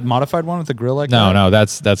Is now. that a modified one with a grill like that? No,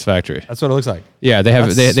 that's factory. That's what it looks like. Yeah, they have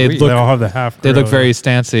That's they sweet. look They all have the half. they look grill. very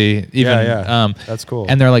stancy. Even Yeah. That's cool.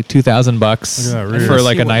 And they're like $2,000 Look at that rear. for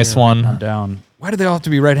like See a what nice you're- one. down. Why do they all have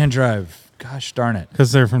to be right-hand drive? Gosh darn it.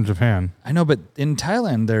 because they're from Japan. I know, but in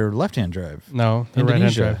Thailand, they're left-hand drive. No, they're right-hand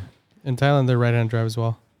Indonesia. drive. In Thailand, they're right-hand drive as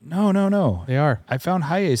well. No. They are. I found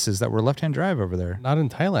high aces that were left-hand drive over there. Not in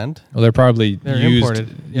Thailand. Well, they're probably They're used.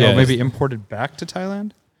 imported. Yeah, Oh, maybe imported back to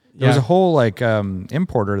Thailand? There was Yeah. a whole like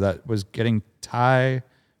importer that was getting Thai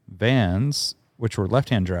vans, which were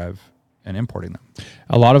left-hand drive, and importing them.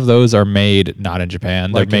 a lot of those are made not in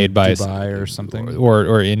Japan. Like they're made in by Dubai or something.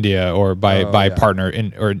 or India or by yeah. partner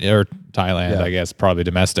in or Thailand. Yeah. I guess probably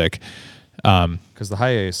domestic. Because the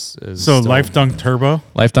high ace is So still- Life Dunk Turbo.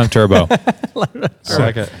 Life Dunk Turbo. I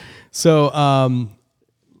like it. So I'm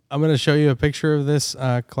going to show you a picture of this,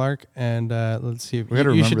 Clark, and let's see. If We gotta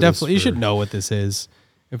you should remember this definitely you for- should know what this is.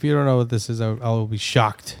 If you don't know what this is, I'll be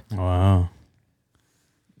shocked. Wow.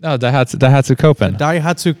 No, Daihatsu Copen.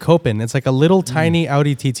 Daihatsu Copen. It's like a little tiny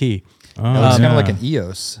Audi TT. Oh, It's kind yeah. of like an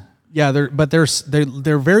EOS. Yeah, they're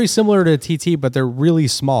very similar to a TT, but they're really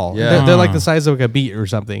small. Yeah. They're like the size of like a Beat or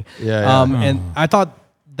something. Yeah. And I thought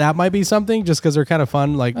that might be something just because they're kind of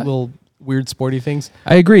fun, like little weird sporty things.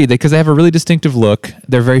 I agree because they have a really distinctive look.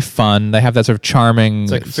 They're very fun. They have that sort of charming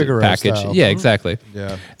like Figaro package. style. Yeah, exactly.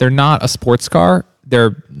 Yeah. They're not a sports car.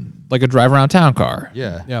 They're like a drive around town car.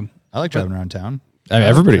 Yeah. Yeah. I like driving around town. I mean,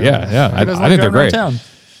 everybody. Yeah. I Who doesn't think they're driving around great. town?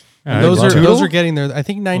 Yeah, I Those love it. are getting there. I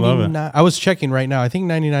think Love it. 99. I was checking right now. I think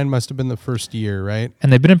 99 must have been the first year, right?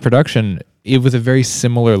 And they've been in production with a very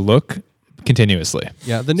similar look continuously.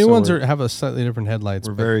 Yeah, the new So ones we're- have a slightly different headlights.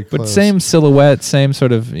 We're but- very But close. same silhouette, same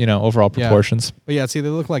sort of overall Yeah. proportions. But yeah, see, they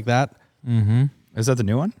look like that. Is that the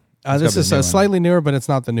new one? This is slightly newer, but it's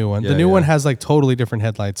not the new one. Yeah, the new yeah. one has like totally different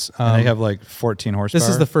headlights. And they have like 14 horsepower. this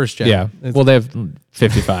is the first gen. Yeah. It's- Well, they have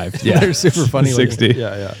 55. Yeah. They're super funny looking. 60.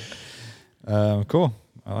 Yeah. Cool.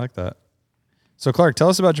 I like that. So Clark, tell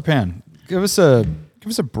us about Japan. Give us a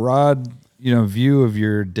broad, view of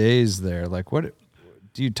your days there. Like, what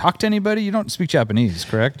do you talk to anybody? You don't speak Japanese,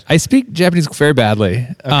 correct? I speak Japanese very badly,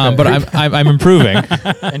 but I'm improving.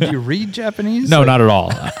 And do you read Japanese? No, Like, not at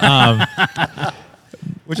all.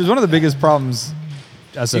 which is one of the biggest problems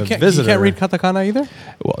as a You visitor. can't read katakana either?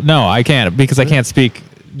 Well, no, I can't because I can't speak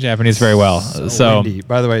Japanese very well. So windy.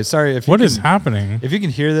 By the way, sorry if you What is can- happening? If you can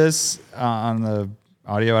hear this on the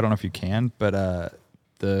audio, I don't know if you can, but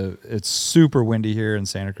it's super windy here in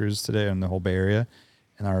Santa Cruz today in the whole Bay Area,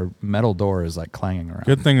 and our metal door is like clanging around.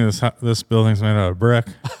 Good thing this building's made out of brick.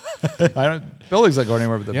 Building's not going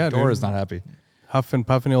anywhere, but the Yeah, door dude. is not happy. Huff and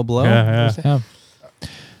puff and it'll blow. Yeah. yeah.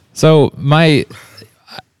 So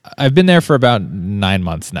I've been there for about 9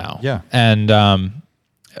 months now. Yeah. And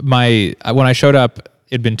when I showed up,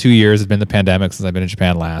 it'd been 2 years. It'd been the pandemic since I've been in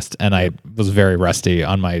Japan last, and I was very rusty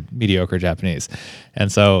on my mediocre Japanese.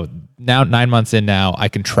 And so now 9 months in now, I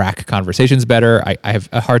can track conversations better. I have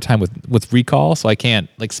a hard time with recall, so I can't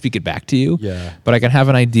like speak it back to you. Yeah. But I can have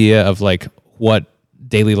an idea of like what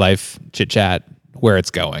daily life chit chat, where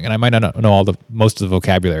it's going, and I might not know most of the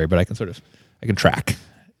vocabulary, but I can track.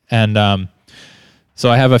 And so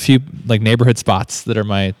I have a few like neighborhood spots that are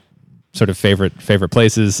my sort of favorite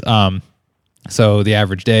places. So the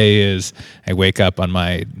average day is I wake up on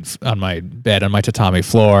my bed on my tatami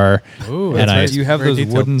floor, Ooh, and that's Do you have very those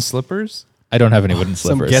detailed. wooden slippers? I don't have any wooden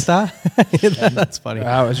Some slippers. geta? That's funny.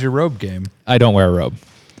 Wow, it's your robe game. I don't wear a robe,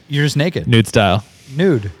 You're just naked. nude style.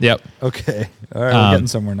 Nude. Yep. Okay. All right, we're getting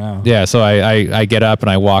somewhere now. Yeah, so I get up and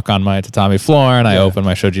I walk on my tatami floor and I open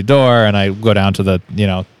my shoji door and I go down to the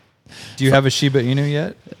Do you have a Shiba Inu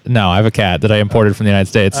yet? no, I have a cat that I imported from the United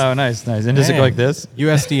States. Oh, nice. And does it go Man. like this?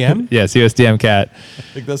 USDM? Yes, USDM cat.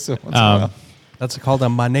 Like this once in a while. That's called a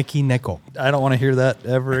maneki neko. I don't want to hear that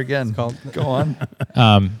ever again. called- Go on.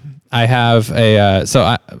 I have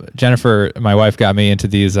Jennifer, my wife, got me into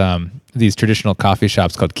these traditional coffee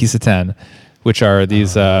shops called Kiseten which are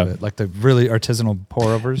these. Like the really artisanal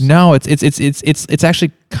pour overs. No, it's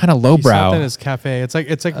actually kind of lowbrow. Something is cafe. It's like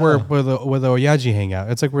where the Oyaji hang out.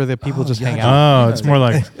 It's like where the people just hang out. Oh, it's more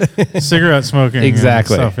like cigarette smoking.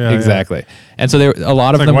 Exactly. And stuff. Yeah, exactly. Yeah. And so there a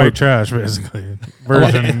lot It's of like them white were trash, basically.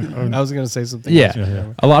 Version. of, I was gonna say something.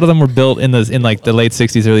 yeah. A lot of them were built in like the late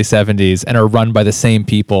 60s, early 70s, and are run by the same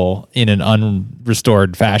people in an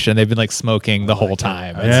unrestored fashion. They've been like smoking the whole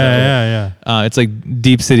time. And yeah. it's like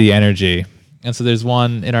Deep City Energy. And so there's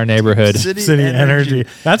one in our neighborhood. City Energy.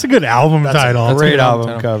 That's a good album title. Great good album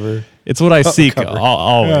album cover. It's what I seek cover.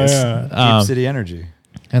 always. Yeah, Deep City Energy.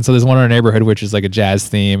 And so there's one in our neighborhood which is like a jazz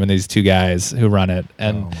theme, and these two guys who run it,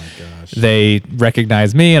 and Oh my gosh. they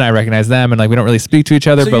recognize me and I recognize them, and like we don't really speak to each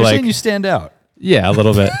other, So but you're like saying you stand out. yeah, a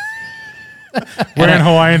little bit. Wearing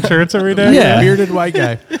Hawaiian shirts every day? Yeah. Bearded white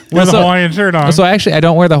guy. With so- a Hawaiian shirt on. So I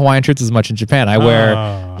don't wear the Hawaiian shirts as much in Japan. I wear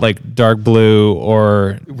Oh. like dark blue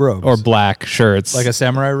or Robes. black shirts. Like a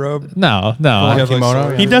samurai robe. no. You have, like, kimono?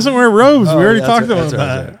 sword- he doesn't wear robes. Oh, we already yeah, talked that's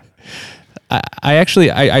about right, that. that's I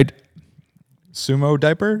actually I Sumo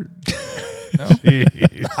diaper.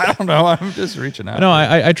 Jeez. I don't know. I'm just reaching out. no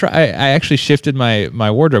I actually shifted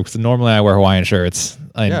my wardrobe because normally I wear Hawaiian shirts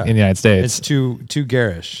in the United States. It's too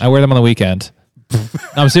garish. I wear them on the weekend.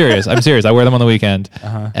 I'm serious. I wear them on the weekend,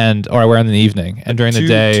 or I wear them in the evening, and during the Too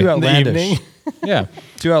day. outlandish. Yeah,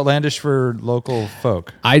 Too outlandish for local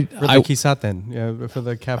folk. I For the kisaten, for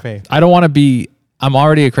the cafe. I don't want to be. I'm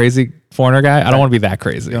already a crazy foreigner guy. I don't want to be that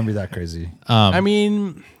crazy. You don't be that crazy. I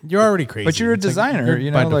mean, you're already crazy. But you're a It's like designer. you're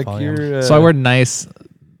You by know, like default, yeah. you're. So I wear nice,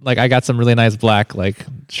 like I got some really nice black like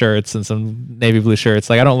shirts and some navy blue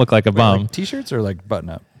shirts. Like I don't look like a bum. like t-shirts or like button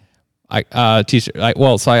up. T-shirt.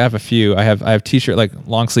 So I have a few. I have t-shirt like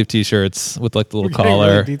long sleeve t-shirts with like the little Getting really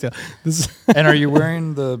collar. detailed. This And are you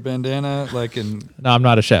wearing the bandana like in No, I'm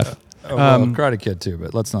not a chef. Karate Kid too?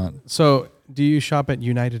 But let's not. so, do you shop at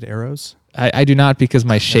United Arrows? I do not because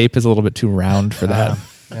my shape is a little bit too round for that.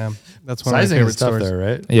 Yeah, that's one of my Sizing favorite is tough stores. there,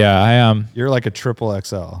 right? Yeah, I am You're like a triple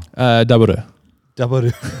XL, double double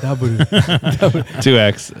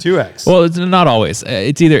 2X. 2X. Well, it's not always.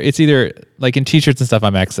 It's either like in t-shirts and stuff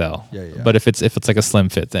I'm XL. Yeah. But if it's like a slim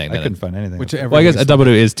fit thing, I then couldn't find anything. Whichever. well, I guess a double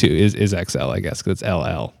is XL. I guess because it's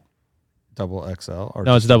LL. double XL or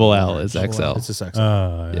No, it's just double L large? is XL. It's just XL.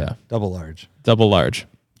 Yeah, Double large. double large.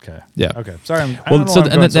 Okay. Yeah. Okay. Sorry. I Well, don't know so why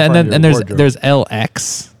I'm and going so far then into there's wardrobe. there's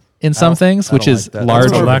LX in some things, I which don't is like that. large,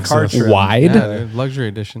 That's more of a Lexus. car trim. wide, Yeah, luxury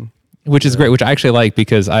edition. which is great. Which I actually like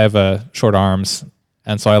because I have short arms,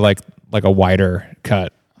 and so I like a wider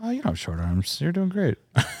cut. Oh, you don't have short arms. You're doing great.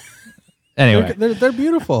 Anyway, They're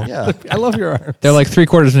beautiful. Yeah. I love your arms. they're like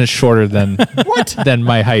 3/4 inch shorter than than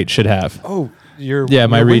my height should have. Oh, your Yeah,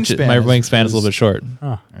 my your reach, my is wingspan is a little bit short.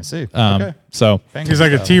 I see. Okay. So Banger He's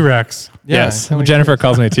like a style. T-Rex. Yeah, yes, kinda Jennifer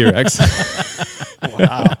calls me a T-Rex. All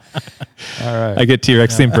right. I get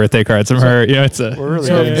T-Rex themed birthday cards from her. You know, it's a We're really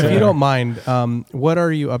So, getting if to you it. don't mind, what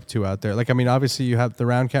are you up to out there? Like, I mean, obviously you have the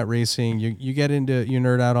Round Cat Racing. You get into you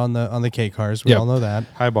nerd out on the K cars. We Yep. all know that.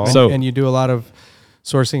 Highball. So- And you do a lot of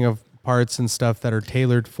sourcing of parts and stuff that are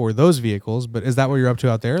tailored for those vehicles. But is that what you're up to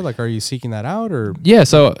out there? Like, are you seeking that out or? Yeah,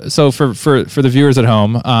 so for the viewers at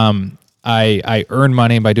home, I earn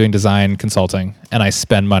money by doing design consulting, and I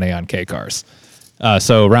spend money on K cars.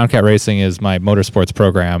 So Round Cat Racing is my motorsports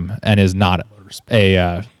program, and is not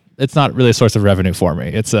it's not really a source of revenue for me.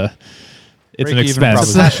 It's an Break-even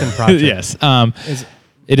expense. Passion project. Yes,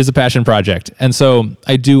 it is a passion project, and so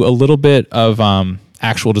I do a little bit of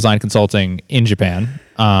actual design consulting in Japan.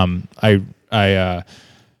 I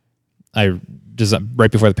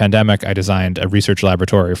right before the pandemic, I designed a research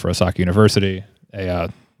laboratory for Osaka University, a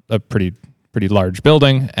pretty large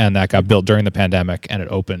building, and that got built during the pandemic, and it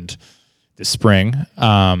opened this spring.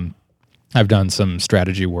 I've done some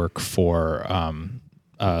strategy work for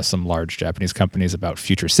some large Japanese companies about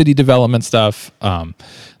future city development stuff.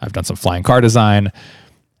 I've done some flying car design.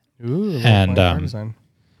 Ooh, And, car design.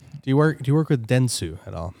 Do you work with Dentsu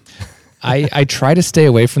at all? I try to stay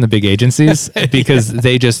away from the big agencies because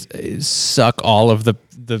they just suck all of the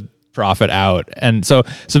profit out. And so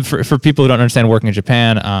for people who don't understand working in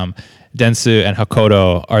Japan, Dentsu and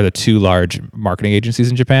Hakodo are the two large marketing agencies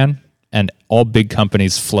in Japan, and all big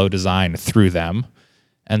companies flow design through them.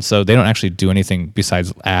 And so they don't actually do anything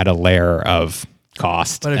besides add a layer of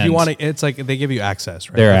cost. But if and you want to, it's like they give you access,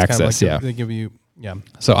 right? Their That's kind of access, like yeah. They give you, yeah.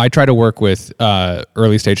 So I try to work with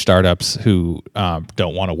early stage startups who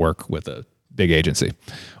don't want to work with a big agency,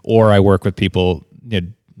 or I work with people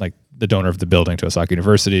like the donor of the building to Osaka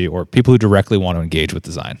University, or people who directly want to engage with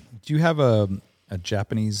design. Do you have a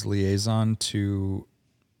Japanese liaison to,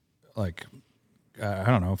 like, I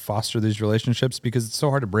don't know, foster these relationships? Because it's so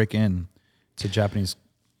hard to break in to Japanese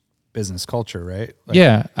business culture, right? Like,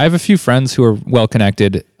 Yeah, I have a few friends who are well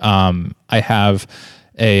connected. I have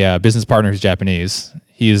a business partner who's Japanese.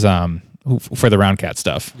 He's for the Round Cat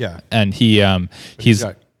stuff. Yeah. and he's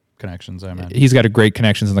got connections, I imagine. he's got a great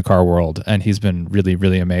connections in the car world, and he's been really,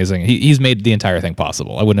 really amazing. He's made the entire thing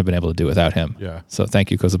possible. I wouldn't have been able to do it without him. Yeah. So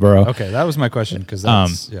thank you, Kozaburo. Okay, that was my question because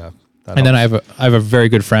that's that And then I helps. have a very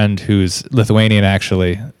good friend who's Lithuanian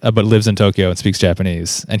actually, but lives in Tokyo and speaks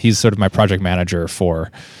Japanese, and he's sort of my project manager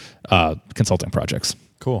for consulting projects.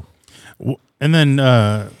 Cool. And then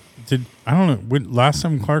I don't know. Last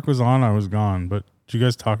time Clark was on, I was gone. But did you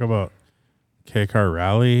guys talk about K-Car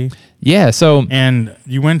Rally? Yeah. So And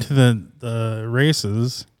you went to the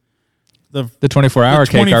races, the 24-hour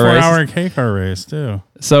K-Car 24-hour race. K-Car race too.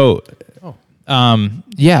 So,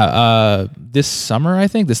 this summer, I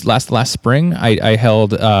think this last spring, I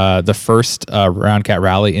held the first Round Cat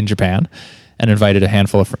Rally in Japan, and invited a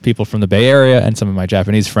handful of people from the Bay Area and some of my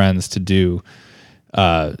Japanese friends to do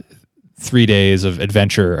 3 days of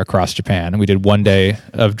adventure across Japan. And we did 1 day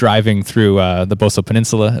of driving through the Boso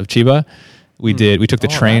Peninsula of Chiba. We took the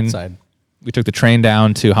train. that side. We took the train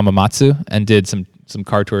down to Hamamatsu and did some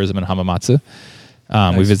car tourism in Hamamatsu.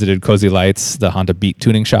 We visited Cozy Lights, the Honda Beat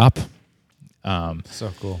tuning shop.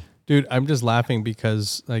 So cool. Dude, I'm just laughing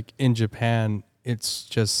because like in Japan, it's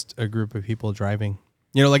just a group of people driving.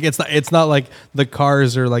 You know, like it's not like the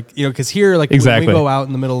cars are like, you know, because here, like Exactly. when we go out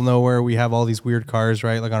in the middle of nowhere, we have all these weird cars,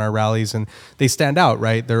 right? Like on our rallies, and they stand out,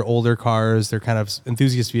 right? They're older cars, they're kind of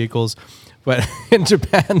enthusiast vehicles. But in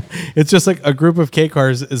Japan, it's just like a group of K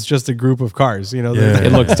cars is just a group of cars, you know? Yeah.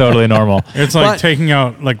 It looks totally normal. It's like But- taking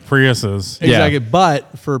out like Priuses. Yeah. Exactly.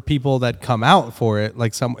 But for people that come out for it,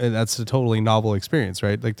 like that's a totally novel experience,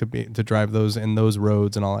 right? Like to drive those in those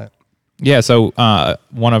roads and all that. Yeah, so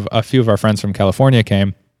a few of our friends from California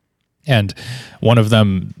came, and one of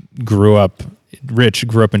them grew up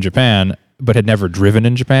in Japan, but had never driven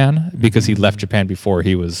in Japan because he left Japan before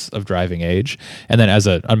he was of driving age. And then as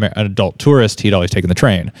an adult tourist, he'd always taken the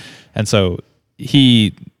train. And so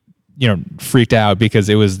he, freaked out because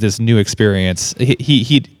it was this new experience.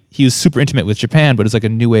 He was super intimate with Japan, but it's like a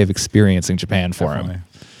new way of experiencing Japan for him. Definitely.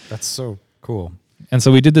 That's so cool. And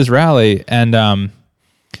so we did this rally, and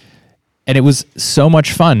it was so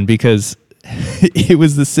much fun because it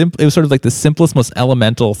was sort of like the simplest, most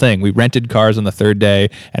elemental thing. We rented cars on the third day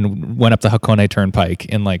and went up the Hakone Turnpike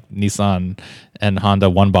in like Nissan and Honda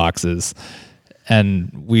one boxes.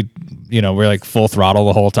 And we're like full throttle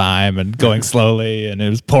the whole time and going slowly, and it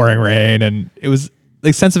was pouring rain, and it was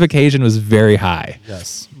like sense of occasion was very high.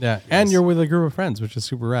 Yes. Yeah, and you're with a group of friends, which is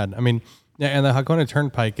super rad. I mean, yeah, and the Hakone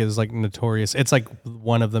Turnpike is like notorious. It's like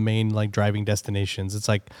one of the main like driving destinations. It's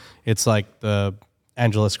like the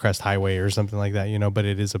Angeles Crest Highway or something like that, but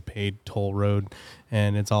it is a paid toll road,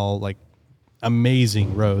 and it's all like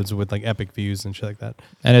amazing roads with like epic views and shit like that.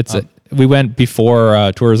 And we went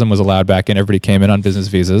before tourism was allowed back in. Everybody came in on business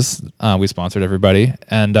visas. We sponsored everybody,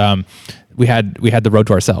 and we had the road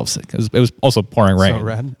to ourselves. It was also pouring rain. So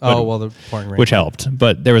rad. but- Oh well, the pouring rain, which helped.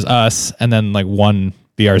 But there was us, and then like one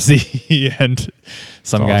BRZ and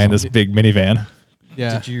some guy in this big minivan.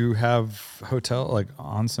 Yeah. Did you have hotel like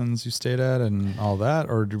onsens you stayed at and all that,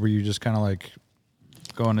 or were you just kind of like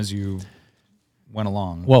going as you went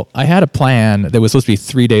along? Well, I had a plan that was supposed to be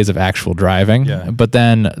 3 days of actual driving, Yeah. but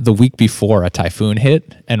then the week before a typhoon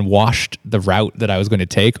hit and washed the route that I was going to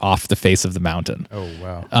take off the face of the mountain. Oh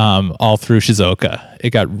wow. All through Shizuoka. It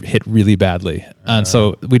got hit really badly. And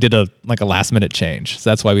so we did a last minute change. So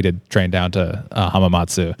that's why we did train down to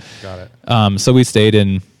Hamamatsu. Got it. So we stayed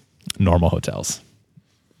in normal hotels.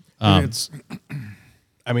 It's,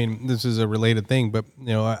 I mean, this is a related thing, but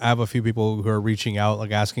I have a few people who are reaching out,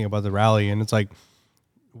 like asking about the rally, and it's like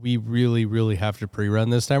we really, really have to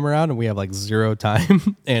pre-run this time around, and we have like zero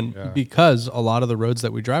time, and because a lot of the roads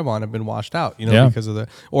that we drive on have been washed out, Yeah. because of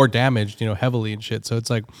or damaged, heavily and shit. So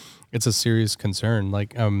it's like it's a serious concern.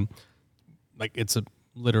 Like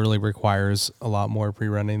literally requires a lot more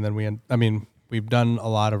pre-running than we've done a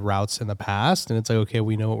lot of routes in the past, and it's like okay,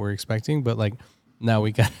 we know what we're expecting, but like. Now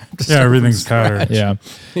we got Everything's tattered. Yeah.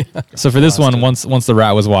 So for this one, once the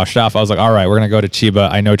route was washed off, I was like, all right, we're going to go to Chiba.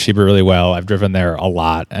 I know Chiba really well. I've driven there a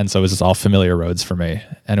lot. And so it was just all familiar roads for me.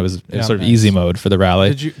 And it was sort of easy mode for the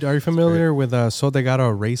rally. Are you familiar with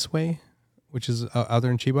Sodegaro Raceway, which is out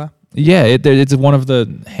there in Chiba? Yeah, it's one of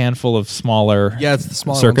the handful of smaller Yeah, it's the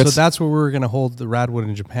smaller circuits. one. So that's where we were going to hold the Radwood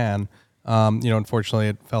in Japan. Unfortunately,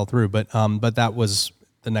 it fell through. But that was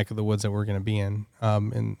the neck of the woods that we're going to be in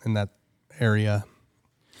that area.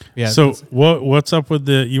 Yeah. So what's up with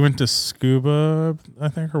you went to Scuba, I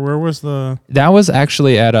think, or where was the? That was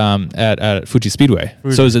actually at Fuji Speedway.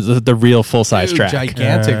 So it was the real full size track.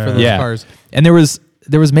 gigantic for those cars. And there was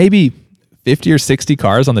maybe 50 or 60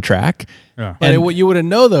 cars on the track. Yeah. But you wouldn't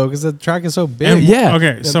know though because the track is so big. And, Yeah.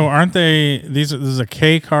 Okay, so aren't they? This is a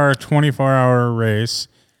K car 24-hour race.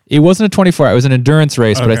 It wasn't a 24-hour. It was an endurance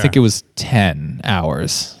race, but I Okay. think it was 10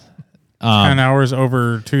 hours. 10 hours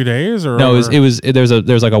over 2 days, or No, over-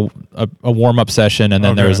 there's like a warm up session, and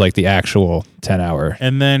then there Okay. was like the actual 10-hour.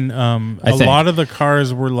 And then a think. lot of the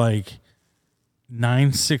cars were like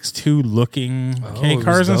 962 looking K it was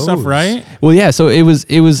cars and stuff, those. right? Well, yeah. So it was.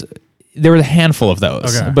 There were a handful of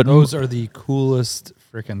those, Okay. but Those are the coolest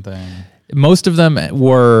freaking thing. most of them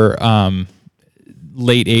were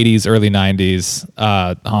late 80s, early 90s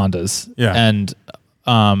Hondas, Yeah. and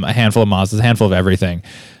a handful of Mazdas, a handful of everything.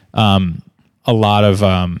 A lot of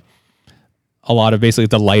basically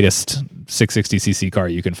the lightest 660cc car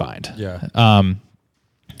you can find. Yeah.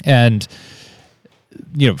 And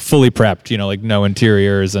fully prepped, like no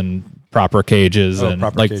interiors and proper cages and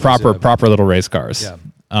proper like cages, proper yeah. proper little race cars. Yeah.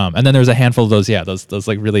 And then there's a handful of those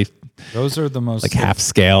like really Those are the most like half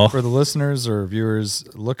scale for the listeners or viewers.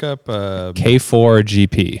 Look up K4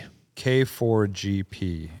 GP. K4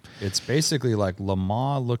 GP. It's basically like Le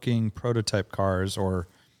Mans looking prototype cars or,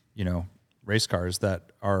 race cars that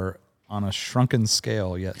are on a shrunken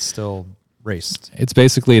scale yet still raced. It's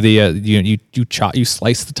basically the you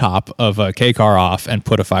slice the top of a K car off and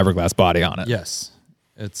put a fiberglass body on it. Yes.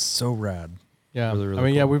 It's so rad. Yeah. Really, really I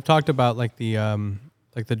mean, yeah, cool. we've talked about like the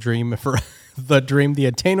dream for the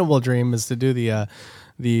attainable dream is to do the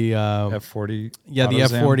F40. yeah, the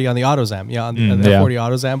AutoZam. F40 on the AutoZam. Yeah, on the yeah. F40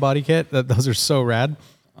 AutoZam body kit. Those are so rad.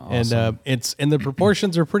 And the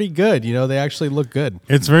proportions are pretty good. They actually look good.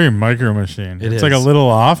 It's very micro machine. It It's like a is. little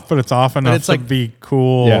off, but it's off enough it's to like- be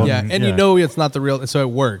cool. Yeah. Yeah, and it's not the real, so it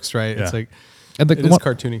works, right? It's Yeah. like And it is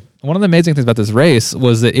cartoony. one of the amazing things about this race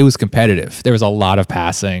was that it was competitive. There was a lot of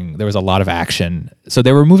passing. There was a lot of action. So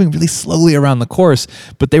they were moving really slowly around the course,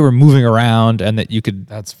 but they were moving around, and that you could.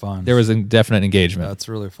 That's fun. There was a definite engagement. That's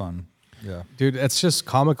really fun. Yeah. Dude, it's just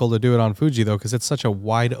comical to do it on Fuji though, because it's such a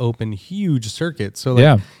wide open, huge circuit. So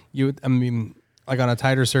like, Yeah. like on a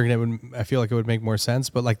tighter circuit, I feel like it would make more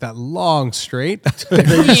sense. But like that long straight, They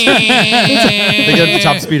get the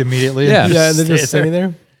top speed immediately. Yeah. yeah, and they're stay just sitting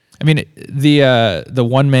there. I mean, the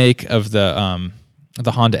one make of the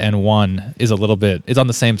Honda N1 is a little bit. It's on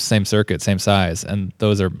the same circuit, same size, and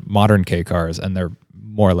those are modern K cars, and they're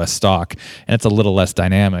more or less stock, and it's a little less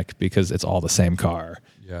dynamic because it's all the same car.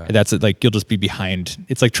 Yeah. That's it. Like you'll just be behind.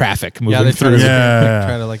 It's like traffic moving Yeah, they try through. to, Yeah.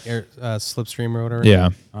 try to like air, slipstream or whatever. Yeah.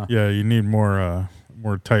 Yeah, you need more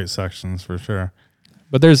tight sections for sure.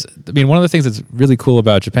 But one of the things that's really cool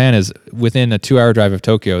about Japan is within a 2-hour drive of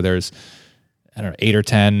Tokyo, there's, I don't know, 8 or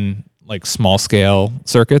 10 like small scale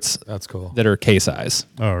circuits That's cool. that are K size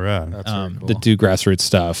Oh, rad. That's very cool. that do grassroots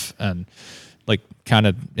stuff, and like kind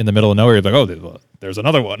of in the middle of nowhere, you're like, oh, there's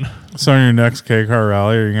another one. So on your next K car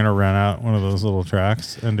rally, are you gonna rent out one of those little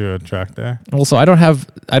tracks and do a track day? Well, so I don't have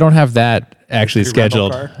that actually Your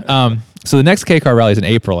rental scheduled. So the next K car rally is in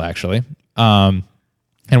April actually. And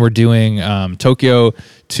we're doing Tokyo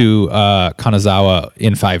to Kanazawa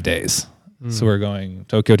in 5 days. So we're going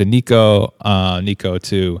Tokyo to Nikko, Nikko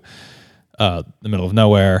to the middle of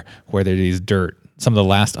nowhere, where there are these some of the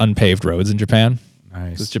last unpaved roads in Japan.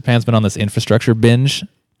 Nice. Because Japan's been on this infrastructure binge,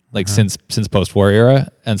 like since post-war era,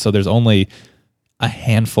 and so there's only a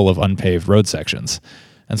handful of unpaved road sections.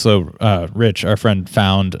 And so Rich, our friend,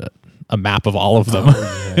 found a map of all of them,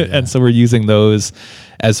 and so we're using those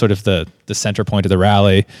as sort of the center point of the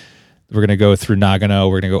rally. We're going to go through Nagano.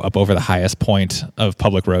 We're going to go up over the highest point of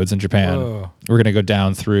public roads in Japan. Whoa. We're going to go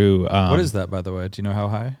down through. What is that, by the way? Do you know how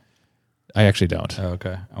high? I actually don't. Oh,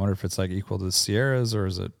 okay. I wonder if it's like equal to the Sierras or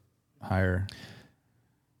is it higher?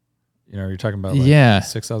 You're talking about like Yeah.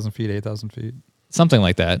 6,000 feet, 8,000 feet. Something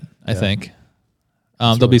like that, I Yeah. think.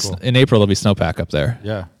 That's There'll really be cool. in April. There'll be snowpack up there.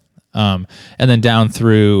 Yeah. And then down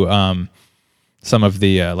through some of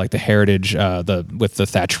the like the heritage, with the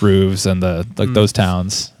thatch roofs and the those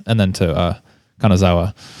towns, and then to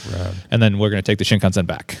Kanazawa, Rad. and then we're gonna take the Shinkansen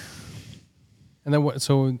back. And then what?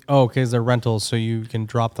 So okay, they're rentals, so you can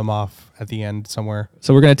drop them off at the end somewhere.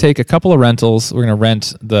 So we're gonna take a couple of rentals. We're gonna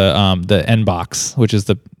rent the N box, which is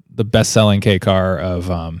the best selling K car of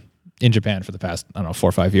in Japan for the past 4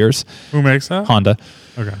 or 5 years. Who makes that? Honda.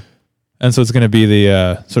 Okay. And so it's going to be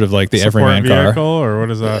the sort of like the Support everyman vehicle, car. or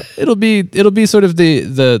what is that? It'll be sort of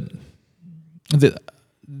the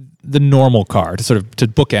normal car to sort of to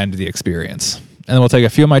bookend the experience. And then we'll take a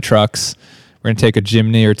few of my trucks. We're going to take a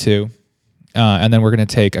Jimny or two, and then we're going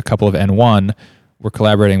to take a couple of N1. We're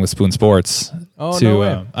collaborating with Spoon Sports. Oh, no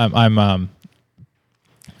way. I'm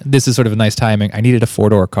this is sort of a nice timing. I needed a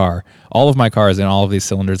 4-door car. All of my cars and all of these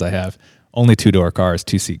cylinders I have, only 2-door cars,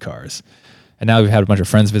 2-seat cars. And now we've had a bunch of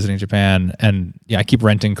friends visiting Japan, and I keep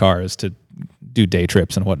renting cars to do day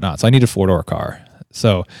trips and whatnot. So I need a 4-door car.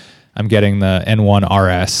 So I'm getting the N1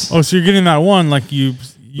 RS. Oh, so you're getting that one like you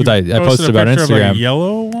I posted about on picture of, like, Instagram. a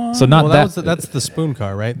yellow one. So not Well, that. that's the Spoon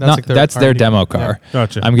car, right? That's their demo car. Yeah.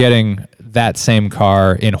 Gotcha. I'm getting that same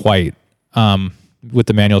car in white with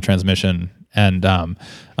the manual transmission, and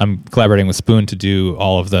I'm collaborating with Spoon to do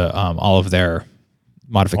all of their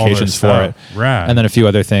modifications for it, stuff. Rad. and then a few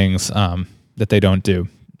other things that they don't do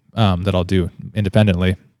that I'll do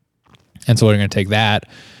independently. And so we're going to take that.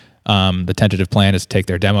 The tentative plan is to take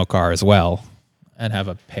their demo car as well, and have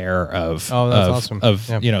a pair of awesome. of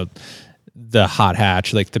the hot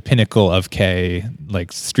hatch, like the pinnacle of K,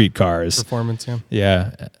 like street cars. Performance, yeah.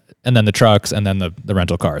 Yeah. And then the trucks, and then the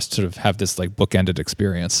rental cars, sort of have this like bookended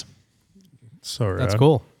experience. So rad. That's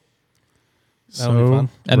cool. That'll be fun.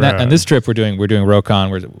 And this trip we're doing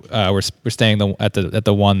Rokon. We're staying at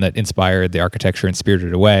the one that inspired the architecture in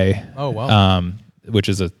Spirited Away. Oh wow. Which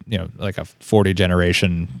is like a 40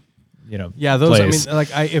 generation Yeah, those. place. I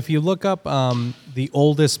mean, if you look up the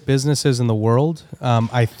oldest businesses in the world,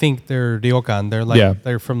 I think they're ryokan.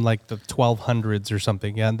 They're from like the 1200s or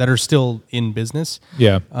something. Yeah, that are still in business.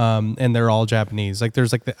 Yeah. And they're all Japanese. Like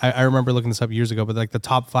there's I remember looking this up years ago, but like the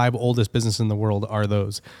top 5 oldest businesses in the world are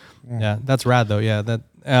those. Yeah, that's rad though. Yeah, that.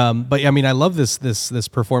 But I mean, I love this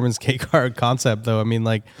performance K car concept though. I mean,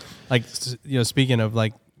 like speaking of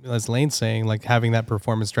like, as Lane's saying, like having that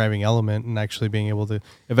performance driving element and actually being able to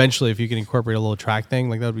eventually, if you can incorporate a little track thing,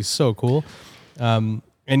 like that would be so cool. And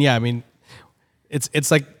yeah, I mean,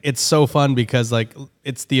 it's so fun because like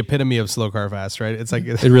it's the epitome of slow car fast, right? It's like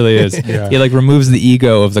it really is. It like removes the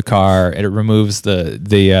ego of the car. It removes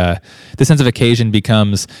the sense of occasion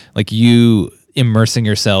becomes like you immersing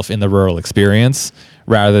yourself in the rural experience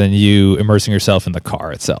rather than you immersing yourself in the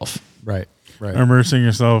car itself. Right. Immersing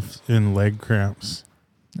yourself in leg cramps.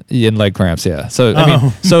 In leg cramps, yeah. So I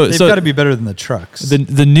mean, They've got to be better than the trucks.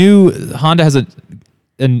 the new Honda has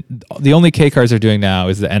and the only K cars they're doing now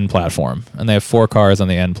is the N platform, and they have 4 cars on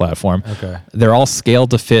the N platform. Okay. They're all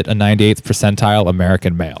scaled to fit a 98th percentile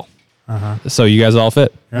American male. So you guys all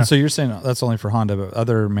fit? And so you're saying that's only for Honda, but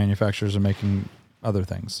other manufacturers are making other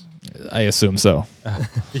things. I assume so.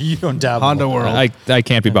 You don't dabble. Honda World. I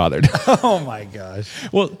can't be bothered. Oh my gosh.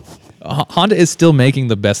 Well, Honda is still making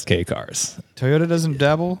the best K cars. Toyota doesn't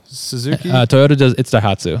dabble. Suzuki. Toyota does. It's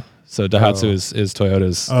Daihatsu. So Daihatsu is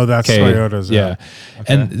Toyota's. Oh, that's K. Toyota's, yeah.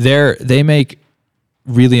 And they make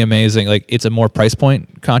really amazing. Like it's a more price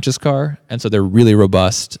point conscious car, and so they're really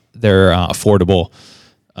robust. They're affordable.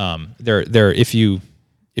 They're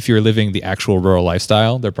if you're living the actual rural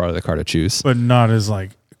lifestyle, they're probably the car to choose. But not as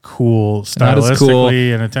like cool Not as stylistically cool.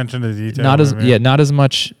 and attention to detail. Not as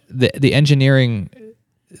much. The engineering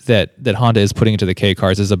that Honda is putting into the K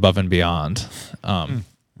cars is above and beyond.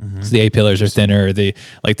 So the A pillars are thinner. The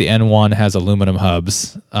N1 has aluminum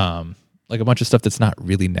hubs. Like a bunch of stuff that's not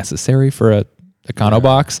really necessary for a Econo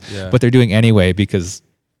box, but they're doing anyway because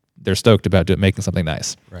they're stoked about making something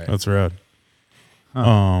nice. Right. That's rad.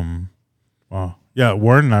 Wow. Yeah,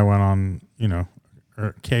 Ward and I went on,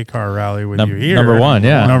 a K car rally with you here. Number one,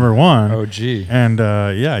 yeah. Number one. Oh, gee. And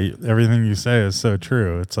everything you say is so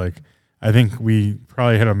true. It's like, I think we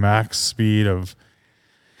probably hit a max speed of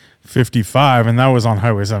 55, and that was on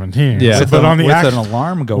Highway 17. Yeah. With, but on the with an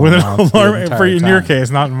alarm going with an off alarm the for in your entire time.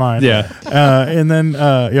 case, not in mine. Yeah. And then with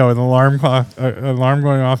an alarm clock, alarm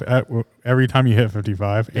going off every time you hit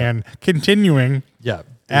 55, and continuing Yeah.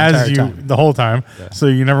 as you time. the whole time. So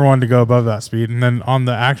you never wanted to go above that speed. And then on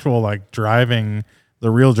the actual like driving,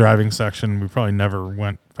 the real driving section, we probably never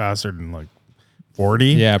went faster than like 40.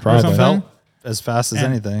 Yeah, or probably. something. Felt as fast as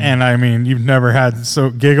anything. And I mean, you've never had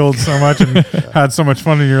giggled so much and had so much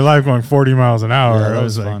fun in your life going 40 miles an hour. Yeah, that it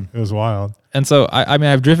was like, fun. It was wild. And so, I mean,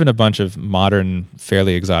 I've driven a bunch of modern,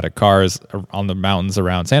 fairly exotic cars on the mountains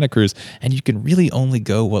around Santa Cruz, and you can really only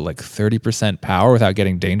go, 30% power without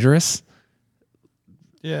getting dangerous?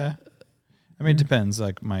 Yeah. I mean, it depends.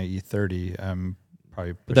 Like my E30, I'm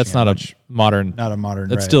probably But that's pushing not it a modern. not a modern.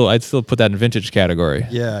 That's right. still, I'd still put that in vintage category.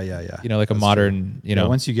 Yeah. Like a That's modern, true.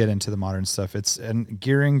 Once you get into the modern stuff, and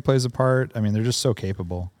gearing plays a part. I mean, they're just so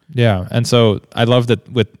capable. Yeah, and so I love that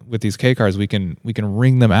with these K cars, we can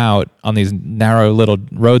ring them out on these narrow little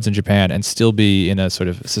roads in Japan and still be in a sort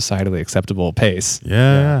of societally acceptable pace.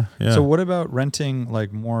 Yeah. So what about renting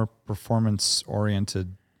like more performance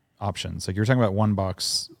oriented options? Like you're talking about one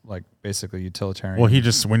box, like basically utilitarian. Well, he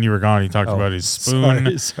just when you were gone, he talked Oh, about his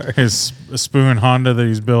spoon, sorry. his spoon Honda that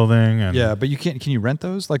he's building, and Yeah, but you can't. Can you rent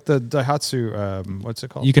those? Like the Daihatsu, what's it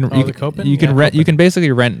called? You can Oh, the Copen? you can Yeah, rent. You Copen. can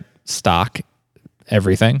basically rent stock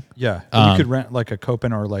everything. Yeah, you could rent like a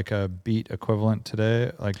Copen or like a Beat equivalent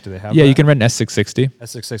today. Like, do they have? Yeah, that? you can rent an S660.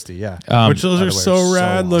 S660. Yeah. which those by are the way, so so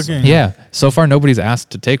rad awesome. looking. Yeah. So far, nobody's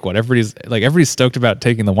asked to take one. Everybody's stoked about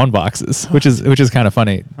taking the one boxes, which is kind of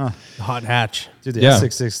funny. Hot hatch. Dude, the Yeah.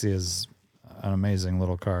 S660 is an amazing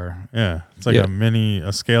little car. Yeah, it's like Yeah.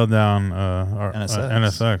 a scaled down NSX.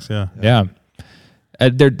 NSX. Yeah. Yeah.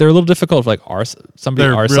 They're a little difficult. For like somebody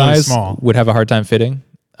They're our really size small. would have a hard time fitting.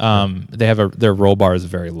 They have their roll bar is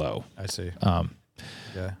very low. I see.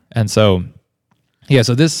 Yeah. And so, yeah,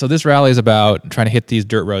 so this rally is about trying to hit these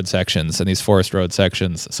dirt road sections and these forest road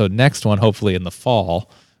sections. So next one, hopefully in the fall,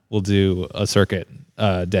 we'll do a circuit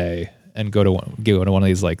day and go to one of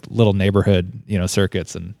these like little neighborhood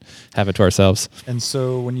circuits and have it to ourselves. And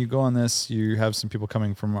so when you go on this, you have some people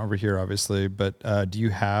coming from over here, obviously. But do you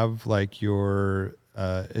have like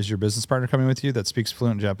is your business partner coming with you that speaks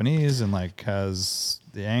fluent Japanese and like has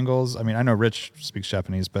the angles? I mean, I know Rich speaks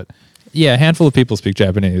Japanese, but Yeah, a handful of people speak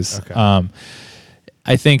Japanese. Okay.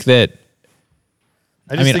 I think that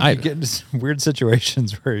I just think I- you get into some weird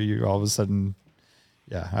situations where you all of a sudden,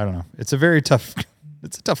 I don't know. It's a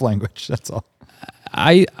tough language. That's all.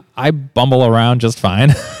 I bumble around just fine.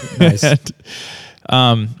 Nice.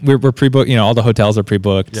 And, we're pre-booked. All the hotels are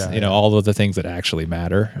pre-booked. Yeah. All of the things that actually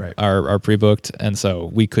matter Right. are pre-booked, and so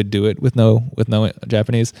we could do it with no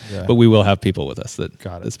Japanese, Yeah. but we will have people with us that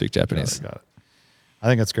Got it. that speak Japanese. Got it. I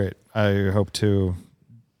think that's great. I hope to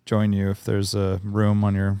join you if there's a room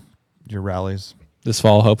on your rallies. This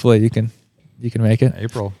fall, hopefully, you can make it.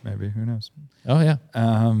 April, maybe. Who knows? Oh yeah,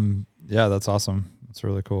 Yeah, that's awesome. That's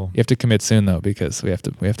really cool. you have to commit soon though, because we have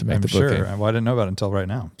to make I'm the sure. booking. Well, I didn't know about it until right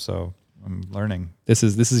now, so I'm learning. This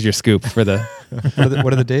is your scoop for the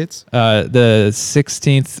What are the dates? the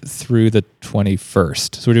 16th through the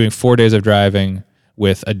 21st. So we're doing 4 days of driving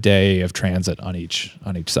with a day of transit on each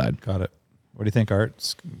side. Got it. What do you think,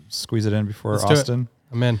 Art? Squeeze it in before Let's do it. Austin?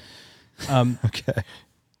 I'm in. Okay.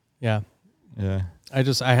 Yeah. Yeah. I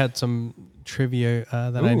had some trivia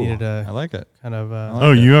that I Ooh, needed I to like it. kind of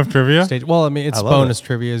Oh, you have trivia? stage. Well, I mean, it's I love bonus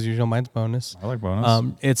trivia as usual. Mine's bonus. I like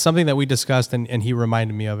bonus. It's something that we discussed, and he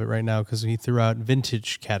reminded me of it right now because he threw out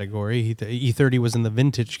vintage category. E30 was in the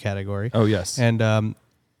vintage category. Oh, yes. And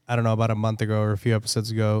I don't know, about a month ago or a few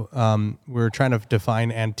episodes ago, we were trying to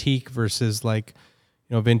define antique versus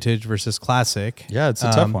vintage versus classic. Yeah, it's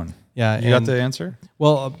a tough one. Yeah, You got and- the answer?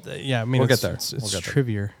 Well, yeah, I mean, We'll get it's, there. It's, We'll it's get there.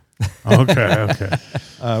 trivia. Okay.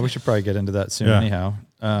 We should probably get into that soon Yeah. anyhow.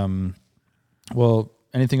 Well,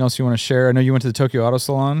 anything else you want to share? I know you went to the Tokyo Auto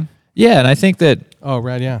Salon. Yeah, and I think that Oh,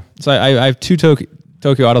 right, yeah. so I have two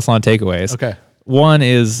Tokyo Auto Salon takeaways. Okay. One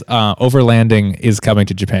is overlanding is coming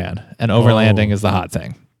to Japan, and overlanding is the hot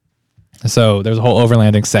thing. So there's a whole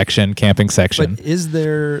overlanding section, camping section. But is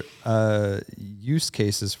there use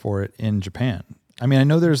cases for it in Japan? I mean, I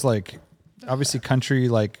know there's like obviously country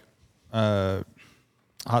like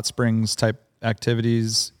hot springs type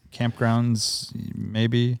activities, campgrounds,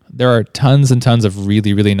 maybe. There are tons and tons of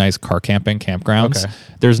really, really nice car camping campgrounds. Okay.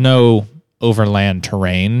 There's no overland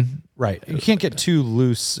terrain. Right. You can't get too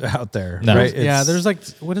loose out there. No. Right? Yeah, It's- there's like,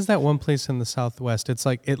 what is that one place in the Southwest? It's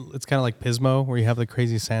like, it's kind of like Pismo where you have the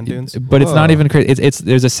crazy sand dunes. But it's not Whoa. even crazy. It's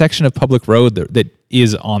there's a section of public road that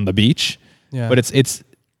is on the beach. Yeah. But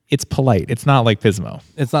it's polite. It's not like Pismo.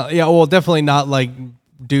 It's not, yeah, well, definitely not like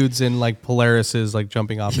dudes in like Polarises like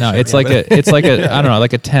jumping off. No, the it's ship. like I don't know,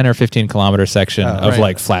 like a 10 or 15 kilometer section of right.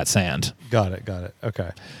 like flat sand. Got it. Okay.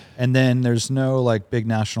 And then there's no like big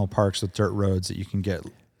national parks with dirt roads that you can get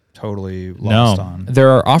totally lost No, on. there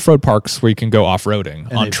are off-road parks where you can go off-roading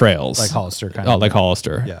And on they- trails, like Hollister kind Oh, of like thing.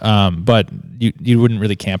 Hollister. Yeah. But you wouldn't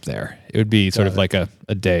really camp there. It would be sort Got of it. like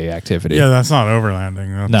a day activity. Yeah, that's not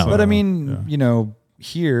overlanding. That's, No. But I mean,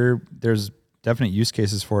 here there's definite use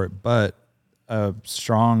cases for it, but a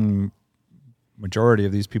strong majority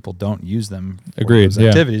of these people don't use them for Agreed, those yeah.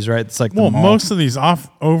 activities, right? It's like the well, mall. most of these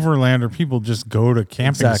overlander people just go to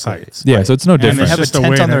camping Exactly. sites. Yeah, so it's no And and different. they have a just a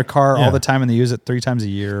tent way on to- their car yeah. all the time and they use it 3 times a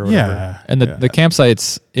year or whatever. Yeah. And the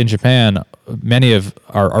campsites in Japan, many of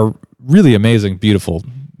are really amazing, beautiful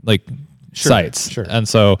like sites. sure. And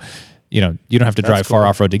so, you don't have to drive far cool.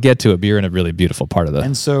 off road to get to it, but you're in a really beautiful part of the.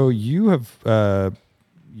 And so you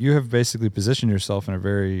have basically positioned yourself in a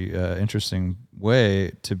very interesting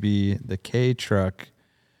way to be the K-Truck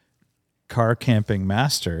car camping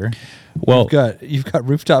master. Well, You've got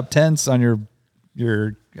rooftop tents on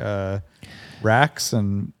your racks,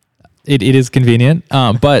 and It is convenient,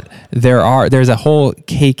 but there's a whole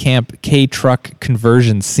K-truck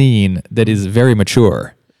conversion scene that is very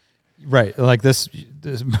mature. Right, like this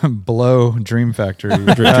below Dream Factory.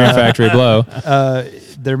 Dream Factory below.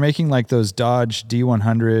 They're making like those Dodge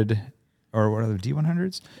D100 or what are the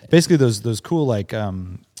D100s? Basically those cool like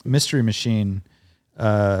Mystery Machine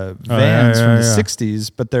vans from the 60s,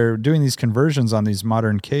 but they're doing these conversions on these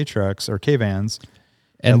modern K trucks or K vans.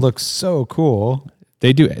 And it looks so cool.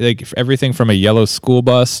 They do like everything from a yellow school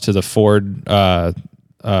bus to the Ford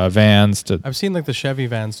vans to. I've seen like the Chevy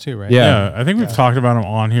vans too, right? Yeah, I think we've talked about them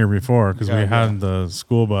on here before because we had the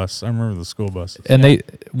school bus. I remember the school bus. And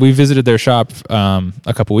we visited their shop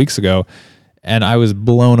a couple weeks ago, and I was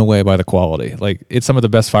blown away by the quality. Like it's some of the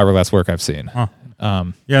best fiberglass work I've seen. Huh.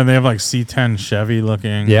 Yeah, they have like C10 Chevy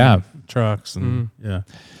looking trucks and yeah.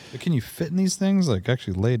 But can you fit in these things? Like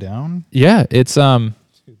actually lay down? Yeah, it's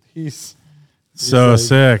He's so like,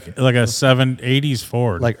 sick. Like a 80s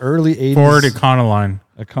Ford. like early 80s Ford Econoline.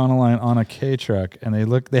 Econoline on a K truck, and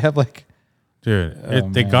they have like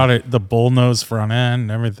Dude, they got it, the bullnose front end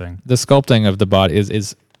and everything. the sculpting of the body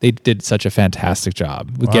is they did such a fantastic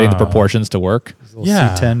job with getting the proportions to work. little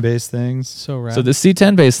C10 based things. So rad. So the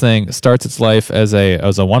C10 base thing starts its life as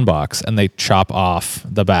a one box, and they chop off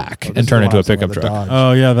the back and turn it into a pickup truck. Dodge.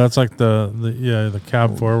 Oh yeah, that's like the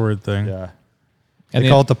cab forward thing. Yeah. And They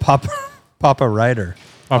call it the Papa Rider.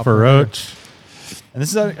 Papa Roach. And this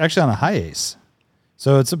is actually on a high ace.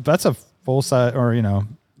 So that's a full size or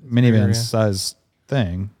minivan size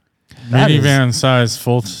thing. Minivan size,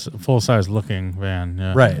 full size looking van.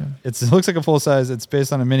 Yeah. Right. It looks like a full size. It's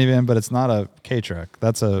based on a minivan, but it's not a K truck.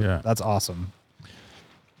 That's awesome.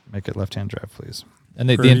 Make it left hand drive, please. And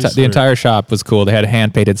the entire shop was cool. They had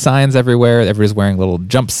hand painted signs everywhere. Everybody's wearing a little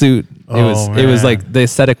jumpsuit. It was like the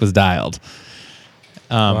aesthetic was dialed.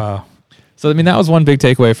 Wow. So I mean that was one big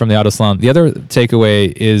takeaway from the auto salon. The other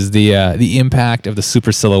takeaway is the impact of the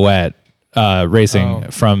Super Silhouette racing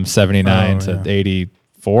from 79 to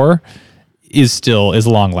 84 is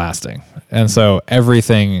long lasting. And so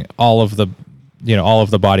everything, all of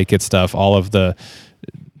the body kit stuff, all of the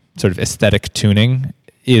sort of aesthetic tuning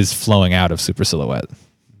is flowing out of Super Silhouette.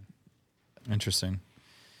 Interesting.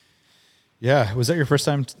 Yeah. Was that your first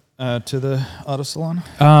time to the auto salon?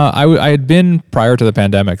 I had been prior to the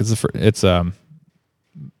pandemic. It's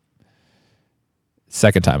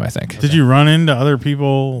second time, I think. Did you run into other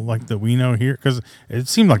people like that we know here? Because it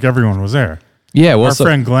seemed like everyone was there. Yeah, well, our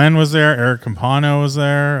friend Glenn was there. Eric Campano was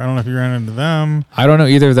there. I don't know if you ran into them. I don't know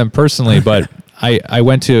either of them personally, but I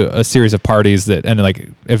went to a series of parties and like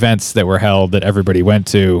events that were held that everybody went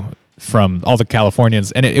to from all the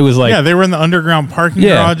Californians, and it was like they were in the underground parking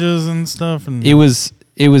garages and stuff. And it was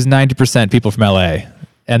 90% people from LA,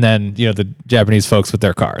 and then the Japanese folks with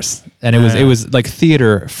their cars, and it was like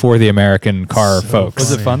theater for the American car folks.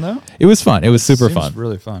 Was it fun though? It was fun. It was super Seems fun.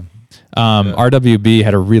 Really fun. RWB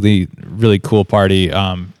had a really, really cool party.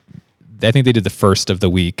 I think they did the first of the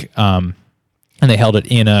week, and they held it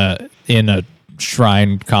in a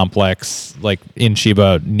shrine complex, like in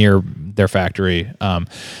Chiba near their factory.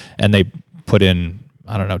 And they put in,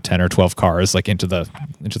 I don't know, 10 or 12 cars like into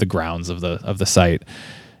the grounds of the site.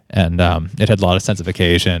 And it had a lot of sense of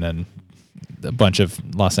occasion and a bunch of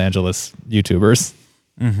Los Angeles YouTubers.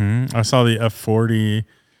 Mm-hmm. I saw the F40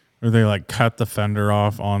 where they like cut the fender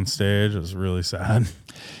off on stage. It was really sad.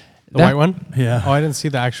 The white one? Yeah. Oh, I didn't see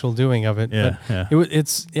the actual doing of it. Yeah, but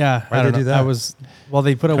yeah. Why'd they do that?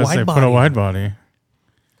 They put a wide They body. put a wide body.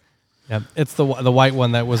 Yeah, it's the white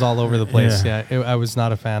one that was all over the place. I was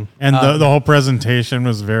not a fan. And the whole presentation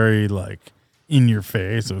was very like in your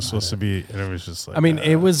face. It was supposed to be, and it was just like. I mean,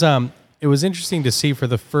 it was interesting to see for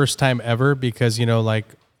the first time ever because like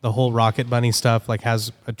the whole Rocket Bunny stuff like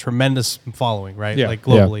has a tremendous following, right? Yeah. Like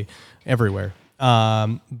globally, everywhere.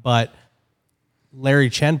 But Larry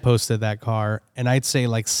Chen posted that car, and I'd say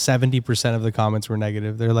like 70% of the comments were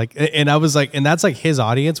negative. They're like, and I was like, and that's like his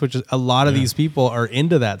audience, which is a lot of these people are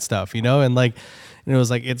into that stuff, and like, and it was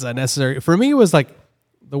like it's unnecessary. For me, it was like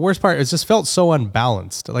the worst part. It just felt so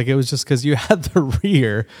unbalanced. Like it was just because you had the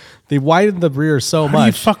rear, they widened the rear so how do you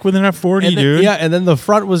much. fuck with an F40, And then- dude? Yeah, and then the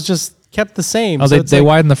front was just kept the same. Oh, So they it's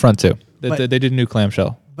widened the front too. But- They did a new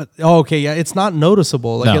clamshell. But okay, yeah, it's not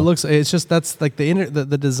noticeable. Like No. it's just that's like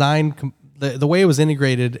the design, the way it was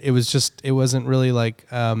integrated. It wasn't really like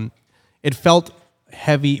it felt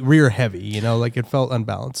rear heavy. Like it felt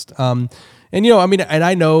unbalanced. And I mean, and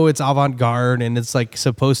I know it's avant-garde and it's like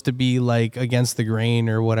supposed to be like against the grain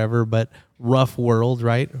or whatever, but rough world,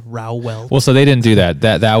 right? Rowell. Well, so they didn't do that.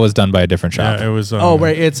 That was done by a different shop. Yeah, it was. Oh,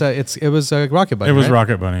 right. It was Rocket Bunny. It was right?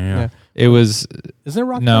 Rocket Bunny. Yeah. It was Isn't it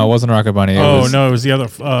Rock no, Bunny? it wasn't Rocket Bunny. It Oh was, no, it was the other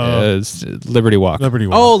it's Liberty Walk. Liberty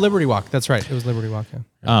Walk. Oh, Liberty Walk. That's right. It was Liberty Walk.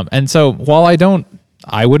 Yeah. And so while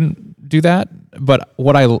I wouldn't do that, but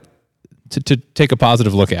to take a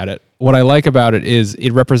positive look at it, what I like about it is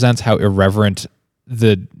it represents how irreverent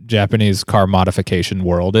the Japanese car modification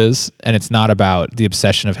world is. And it's not about the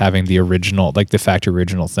obsession of having the original, like the factory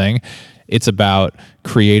original thing. It's about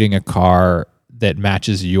creating a car that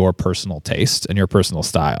matches your personal taste and your personal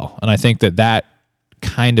style. And I think that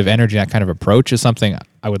kind of energy, that kind of approach is something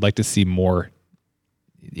I would like to see more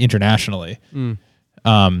internationally.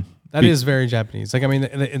 That is very Japanese. Like, I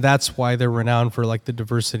mean, that's why they're renowned for like the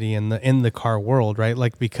diversity in the car world, right?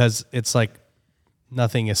 Like, because it's like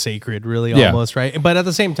nothing is sacred, really, Yeah. almost, right? But at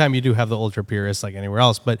the same time, you do have the ultra purists like anywhere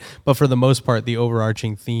else. But for the most part, the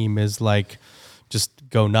overarching theme is like just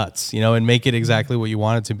go nuts, and make it exactly what you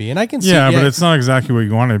want it to be. And I can see, but it's not exactly what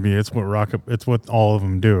you want it to be. It's what all of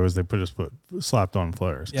them do is they slapped on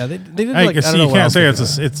flares. yeah, they did I like, guess I don't you know what can't else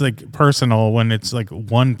say they did. it's like personal when it's like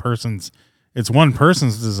one person's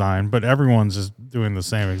design, but everyone's just doing the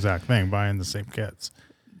same exact thing, buying the same kits.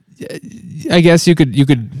 I guess you could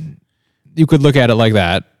look at it like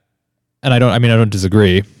that, and I don't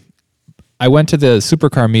disagree. I went to the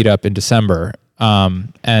supercar meetup in December,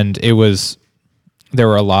 and there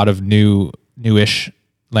were a lot of newish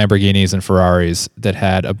Lamborghinis and Ferraris that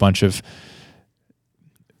had a bunch of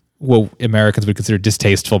what Americans would consider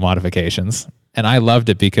distasteful modifications, and I loved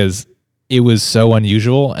it because it was so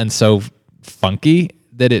unusual and so funky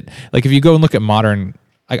that it, like, if you go and look at modern,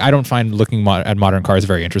 I don't find looking at modern cars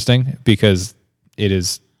very interesting because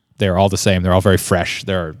they're all the same. They're all very fresh.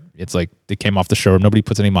 It's like they came off the showroom. Nobody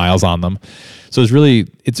puts any miles on them. So it's really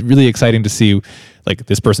exciting to see, like,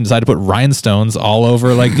 this person decided to put rhinestones all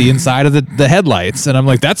over like the inside of the headlights. And I'm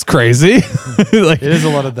like, that's crazy. Like, It is a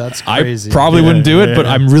lot of that's crazy. I probably wouldn't do it, yeah, but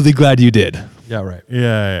yeah. I'm really glad you did. Yeah, right.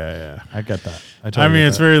 Yeah. I get that. I mean,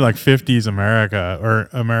 it's very like 50s America or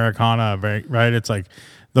Americana, right? It's like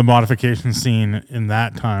the modification scene in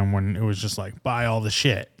that time when it was just like buy all the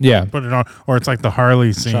shit. Yeah. Put it on. Or it's like the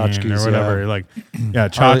Harley scene Tchotchkes, or whatever. yeah. Like, yeah,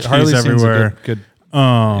 Harley tchotchkes scene's a everywhere. good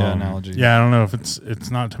analogy. Yeah, I don't know if it's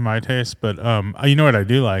not to my taste, but you know what I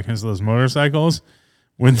do like is those motorcycles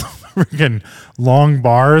with the freaking long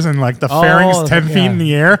bars and like the fairings 10 feet in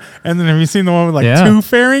the air. And then have you seen the one with like Yeah. two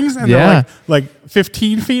fairings and Yeah. they're like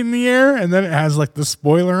 15 feet in the air, and then it has like the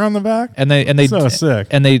spoiler on the back. And they So sick.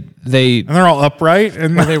 And they And they're all upright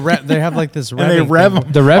and They have like this and they revving rev thing.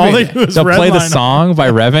 them. the All they revving, do is they'll play the redline 'em. song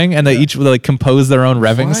by revving, and they each will like compose their own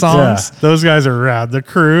revving Yeah, songs. those guys are rad. The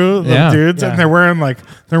crew, the Yeah. dudes, Yeah. and they're wearing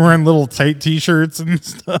little tight t-shirts and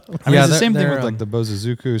stuff. I mean, Yeah, it's the same thing they're, with like the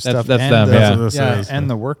Bozuzuku stuff. that's and them, the, yeah. That's what this Yeah. is. And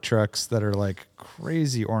the work trucks that are like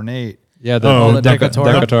crazy ornate. Yeah, Oh, the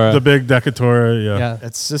Decatora. the big Decatora, yeah. Yeah.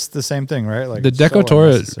 It's just the same thing, right? Like the it's so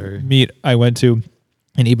Decatora unnecessary. meet I went to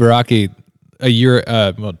in Ibaraki a year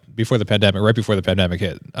before the pandemic, right before the pandemic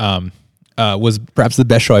hit, was perhaps the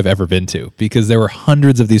best show I've ever been to because there were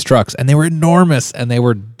hundreds of these trucks and they were enormous and they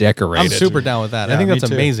were decorated. I'm super down with that. I Yeah, think me that's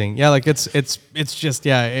too. amazing. Yeah, like it's just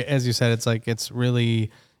as you said, it's like it's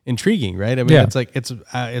really intriguing, right? I mean, Yeah. it's like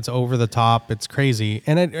it's over the top, it's crazy,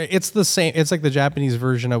 and it's the same. It's like the Japanese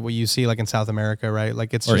version of what you see like in South America, right?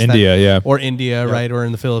 Like it's Or just India, yeah. or India, right? Or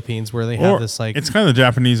in the Philippines where they have Or this like it's kind of the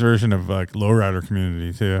Japanese version of like lowrider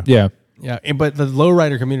community too. Yeah. yeah. But the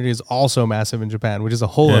lowrider community is also massive in Japan, which is a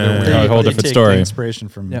whole other Yeah. weird. Yeah, a whole They different take story. the inspiration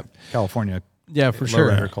from Yep. California. Yeah, for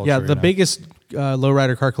lowrider sure. culture, Yeah, you the know? biggest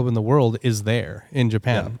lowrider car club in the world is there in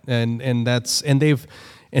Japan, and they've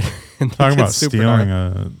and it Talking about gets super stealing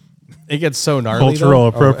gnarly. It gets so gnarly. cultural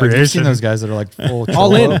though. Oh, have you seen appropriation. those guys that are like full All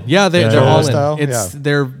cholo? in, yeah, they're Cholo all in. style? It's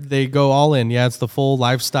Yeah. they go all in. Yeah, it's the full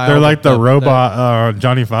lifestyle. They're like the robot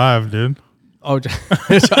Johnny Five, dude.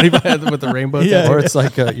 Johnny with the rainbow. Yeah. tattoo. Or it's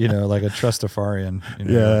like a like a Trustafarian. You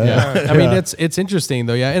know? Yeah. Yeah, I mean it's interesting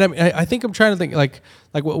though. Yeah, and I mean, I think I'm trying to think like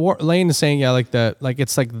what Lane is saying. Yeah, like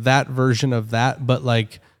it's like that version of that, but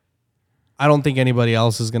like I don't think anybody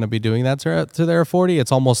else is going to be doing that to their 40.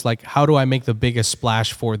 It's almost like how do I make the biggest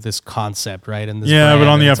splash for this concept, right? And this Yeah, but brand,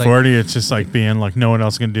 on the and it's like- F40, it's just like being like, no one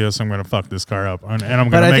else can do this. I'm going to fuck this car up, and I'm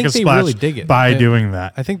But going I to make think a they splash really dig it. by They- doing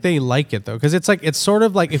that. I think they like it though, because it's like it's sort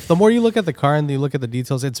of like if the more you look at the car and you look at the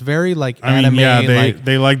details, it's very like I mean, anime. yeah,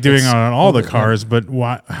 they like doing it it's on all the over- cars, but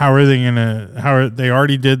why? How are they gonna? They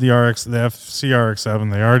already did the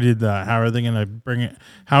FCRX7? They already did that. How are they gonna bring it?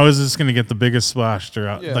 How is this gonna get the biggest splash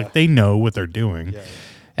throughout? Yeah. Like they know what they're doing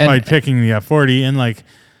And by picking the F40 and like.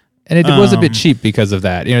 and it was a bit cheap because of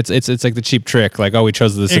that. You know, it's like the cheap trick, like, oh, we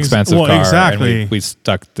chose this expensive car, exactly. and we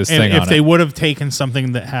stuck this And thing if on they it. would have taken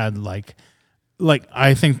something that had like like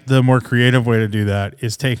I think the more creative way to do that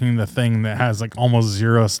is taking the thing that has like almost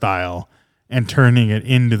zero style and turning it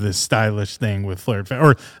into this stylish thing with flared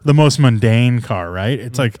or the most mundane car, right?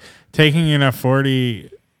 It's like taking an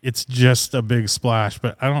F40, it's just a big splash,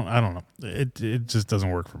 but I don't know. It just doesn't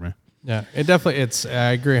work for me. Yeah, it definitely.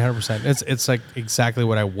 I agree 100%. It's like exactly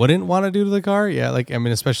what I wouldn't want to do to the car. Yeah, like I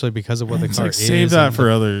mean, especially because of what the car is. Save that for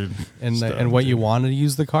other and what you want to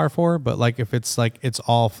use the car for. But like if it's like it's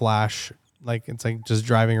all flash, like it's like just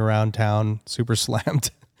driving around town super slammed.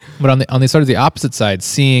 But on the sort of the opposite side,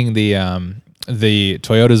 seeing the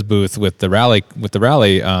Toyota's booth with the rally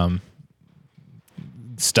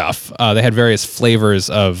stuff, they had various flavors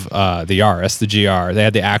of the Yaris, the GR. They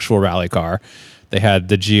had the actual rally car. They had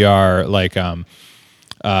the GR like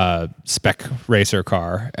spec racer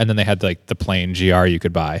car, and then they had like the plain GR you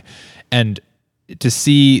could buy. And to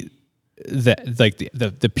see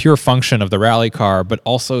the pure function of the rally car, but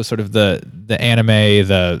also sort of the anime,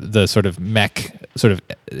 the sort of mech sort of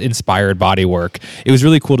inspired bodywork, it was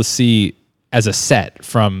really cool to see as a set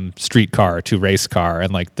from street car to race car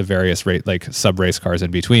and like the various like sub race cars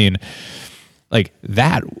in between. Like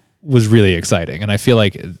that was really exciting, and I feel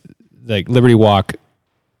like Liberty Walk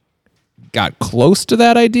got close to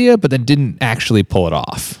that idea, but then didn't actually pull it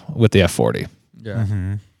off with the F40. Yeah.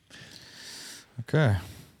 Mm-hmm. Okay.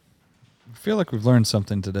 I feel like we've learned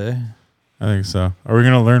something today. I think so. Are we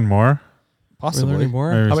going to learn more? Possibly. Learning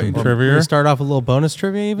more. Maybe How some about trivia? we start off with a little bonus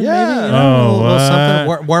trivia, even Yeah. maybe. You Oh, know, a little something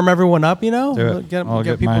what? warm everyone up. You know, Do it. I'll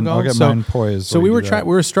get get people mine. going. I'll get mine poised. So while we you were do that.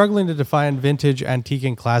 we were struggling to define vintage, antique,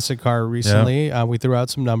 and classic car recently. We threw out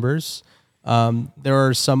some numbers. There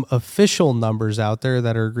are some official numbers out there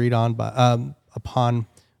that are agreed on upon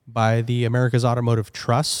by the America's Automotive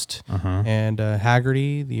Trust and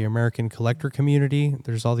Hagerty, the American Collector Community.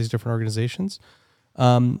 There's all these different organizations.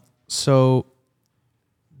 So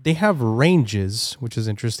they have ranges, which is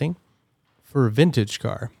interesting, for a vintage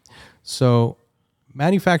car. So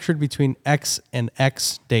manufactured between X and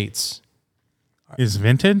X dates. Is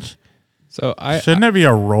vintage? So Shouldn't it be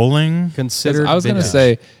a rolling? Considered I was going to vintage.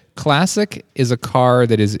 say classic is a car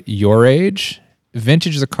that is your age.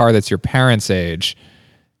 Vintage is a car that's your parents' age,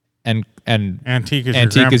 and Antique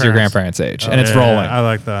is your grandparents' age, and it's Yeah, rolling. I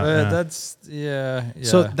like that. But yeah. that's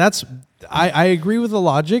So that's I agree with the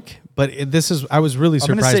logic, but I was really I'm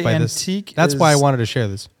gonna surprised say by this. antique That's why I is- wanted to share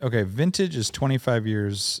this. okay. Vintage is 25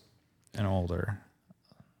 years and older,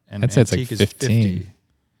 and I'd say it's like antique is 15.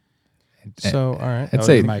 50. So all right, That would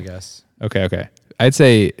say- be my guess. Okay. I'd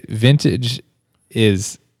say vintage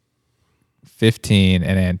is 15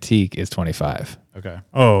 and antique is 25. Okay.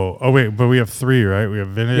 Oh, wait, but we have three, right? We have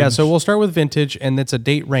vintage. yeah. So we'll start with vintage, and it's a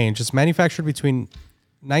date range. It's manufactured between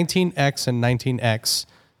 19X and 19X.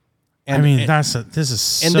 I mean, this is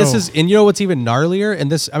so. And this is, and you know what's even gnarlier?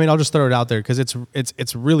 And this, I mean, I'll just throw it out there because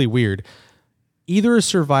it's really weird. Either a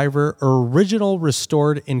survivor or original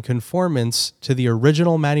restored in conformance to the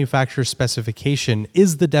original manufacturer specification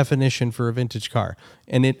is the definition for a vintage car.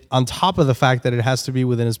 And it, on top of the fact that it has to be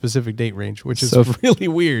within a specific date range, which is So really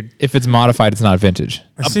weird. If it's modified, it's not vintage.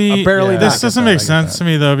 See, apparently this not. doesn't I make get sense that. to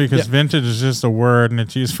me though, because vintage is just a word, and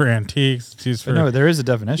it's used for antiques. It's used for But no, there is a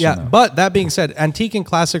definition. Yeah, though. but that being said, antique and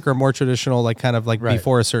classic are more traditional, like kind of like Right.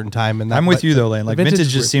 before a certain time. And that, I'm with but you the- though, Lane. the Like vintage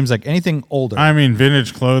is just seems like anything older. I mean,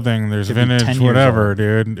 vintage clothing. There's Could be 10 vintage years whatever, old.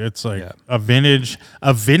 dude. It's like Yeah. a vintage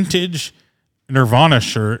Nirvana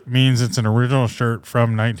shirt means it's an original shirt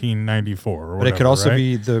from 1994. Or but whatever, it could also right?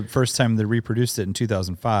 be the first time they reproduced it in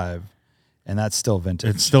 2005, and that's still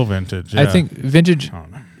vintage. It's still vintage. I yeah. think vintage. don't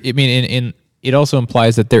know. I mean, in it also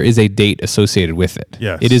implies that there is a date associated with it.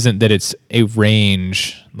 Yes. It isn't that it's a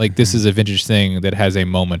range. Like this is a vintage thing that has a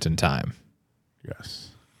moment in time.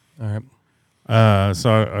 Yes. All right. So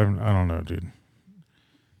I don't know, dude.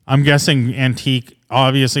 I'm guessing antique.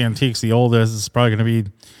 Obviously, antique's the oldest. It's probably going to be.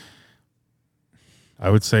 I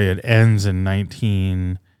would say it ends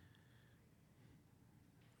in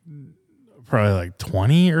probably like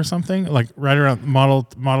 20 or something, like right around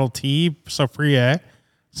Model T, so free A.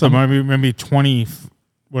 So maybe 20,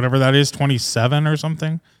 whatever that is, 27 or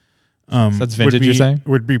something. So that's vintage, would be, you're saying?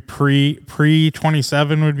 Would be pre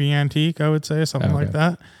 27 would be antique, I would say, something like Okay.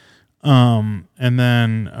 that. And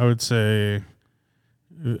then I would say,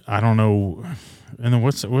 I don't know. And then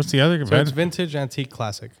what's the other? So it's vintage, antique,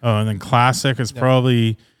 classic. Oh, and then classic is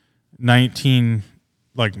probably 19,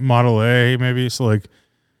 like Model A, maybe. So like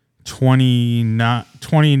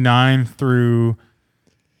 29 through.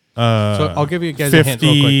 So I'll give you guys a hint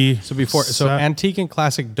real 50 quick. So before, so antique and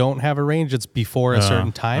classic don't have a range. It's before a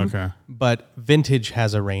certain time. okay. But vintage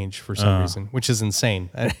has a range for some reason, which is insane.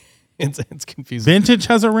 it's confusing. Vintage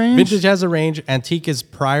has a range. Vintage has a range. Antique is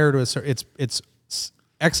prior to a certain. It's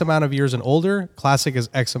X amount of years and older. Classic is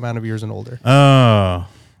X amount of years and older. Oh,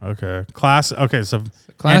 okay. Okay, so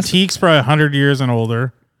antique's probably 100 years and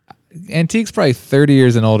older. Antique's probably 30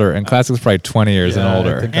 years and older, and classic's probably 20 years and I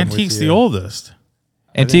older. think I'm with Antique's the you. oldest.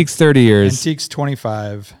 Antique's 30 years. Antique's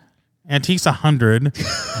 25. Antique's 100.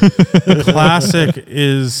 Classic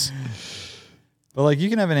is But like you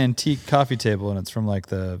can have an antique coffee table and it's from like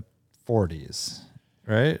the 40s,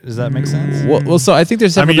 right? Does that make sense? Well, so I think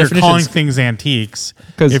there's I several mean, you're calling definitions. things antiques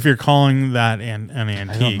 'Cause- if you're calling that an I don't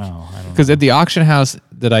antique. know. Because at the auction house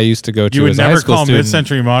that I used to go to You would as a high never school call student,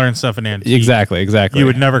 mid-century modern stuff an antique. exactly. You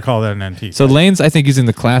would never call that an antique. So Lane's, I think, using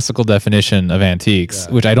the classical definition of antiques,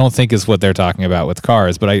 which I don't think is what they're talking about with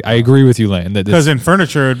cars. But I agree with you, Lane, that Because this, in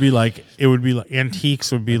furniture, it would be like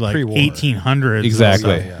antiques would be like Pre-war. 1800s.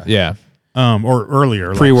 exactly, So, yeah, Or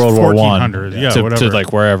earlier, pre World War One, 1400s. Yeah, to whatever.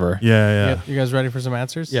 like wherever. yeah. You guys ready for some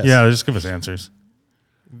answers? Yes. Yeah, just give us answers.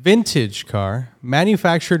 Vintage car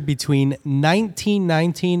manufactured between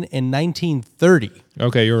 1919 and 1930.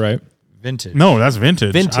 Okay, you're right. Vintage. No, that's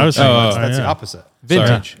vintage. Vintage. I was saying That's the yeah. opposite.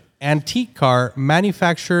 Vintage. Antique car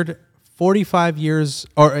manufactured 45 years,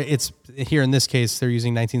 or it's here in this case, they're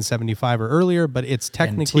using 1975 or earlier, but it's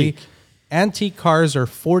technically antique cars are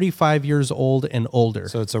 45 years old and older.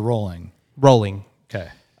 So it's a rolling. Rolling. Okay.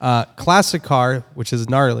 Classic car, which is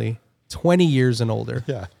gnarly, 20 years and older.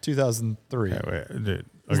 Yeah. 2003. Wait, dude.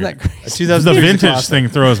 Isn't Okay. that crazy? 2003 The is vintage classic. thing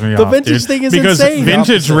throws me The off. vintage dude. thing is because insane.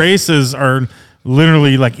 vintage Opposite. races are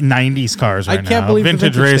literally like 90s cars right now. I can't believe the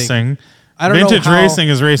vintage vintage racing. thing. I don't know vintage how- racing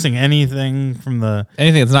is racing anything from the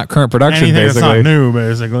Anything that's not current production, anything that's basically. not new,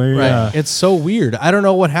 basically. Right. Yeah. It's so weird. I don't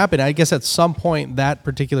know what happened. I guess at some point that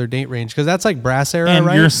particular date range, because that's like brass era, And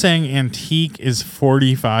right? you're saying antique is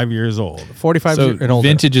 45 years old. 45 So and older.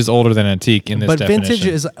 vintage is older than antique in this But definition. vintage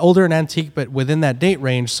is older than antique, but within that date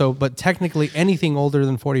range. So, but technically anything older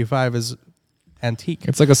than 45 is antique.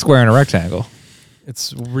 It's like a square and a rectangle.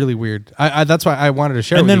 It's really weird. I that's why I wanted to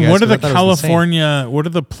share. And with then you guys, what are the 'cause I thought it was insane. California? What are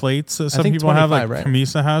the plates that some think people have? 25, Like right?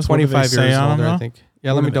 Camisa has. 25 what do they years say on older, them, I though? think.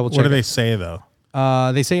 Yeah, let me double check. What do it. they say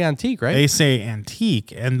though? They say antique, right? They say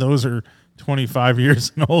antique, and those are 25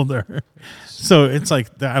 years and older. So it's like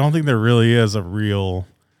I don't think there really is a real.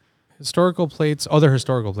 Historical plates. Oh, they're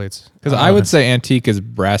historical plates. Because I would say antique is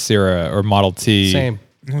brass era or Model T. Same.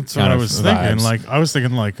 That's what kind I of was thinking. vibes. Like I was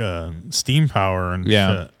thinking like steam power and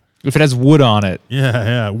Yeah. shit. If it has wood on it,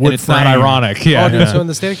 Yeah. and Wood it's not frame. ironic. Yeah. Oh, dude, so in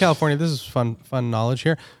the state of California, this is fun knowledge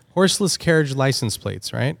here. Horseless carriage license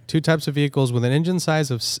plates, right? Two types of vehicles with an engine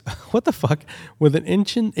size of what the fuck? With an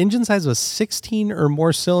engine size of 16 or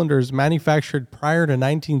more cylinders manufactured prior to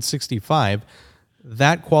 1965,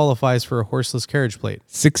 that qualifies for a horseless carriage plate.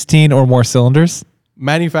 16 or more cylinders.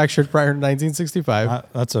 Manufactured prior to 1965.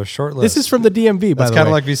 That's a short list. This is from the DMV, by That's the kind of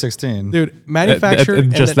way. like V16. Dude, manufactured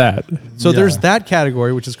and just then- that. So Yeah. there's that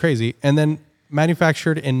category, which is crazy, and then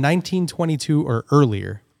manufactured in 1922 or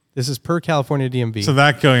earlier. This is per California DMV. So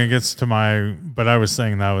that going gets to my. But I was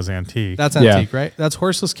saying that was antique. That's Yeah. antique, right? That's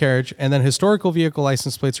horseless carriage, and then historical vehicle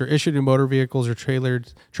license plates are issued in motor vehicles or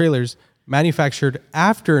trailers manufactured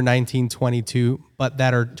after 1922, but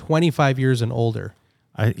that are 25 years and older.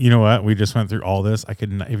 You know what? We just went through all this. I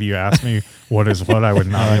could. If you asked me what is what, I would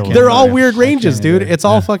not. be able to They're all say. weird ranges, dude. It's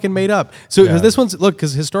all fucking made up. So Yeah. this one's look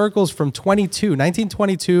because historical's from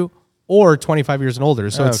 1922 or 25 years and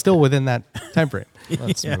older, so it's still within that time frame.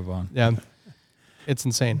 Let's move on. Yeah, it's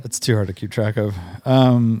insane. It's too hard to keep track of.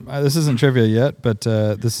 This isn't trivia yet, but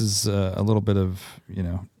this is a little bit of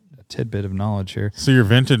a tidbit of knowledge here. So your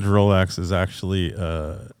vintage Rolex is actually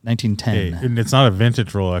 1910. and it's not a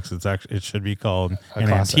vintage Rolex. It's actually it should be called an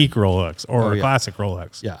classic. antique Rolex or Oh, a yeah. classic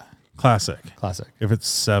Rolex. Yeah, Classic. classic. If it's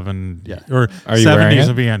 7, Yeah. or Are you wearing 70s it?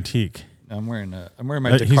 would be antique. I'm wearing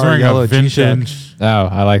my Dakar He's wearing yellow a G-Shock. vintage. Oh,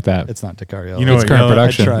 I like that. It's not Dakar yellow. You know It's what current yellow-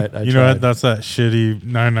 production. I tried. You know what? That's that shitty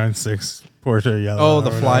 996 Porsche yellow. Oh, or the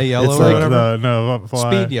whatever. fly yellow It's or like whatever. No,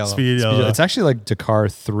 fly, Speed yellow. Speed yellow. It's actually like Dakar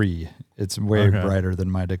 3. It's way Okay. brighter than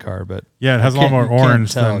my Dakar, but Yeah, it has a lot can't- more you can't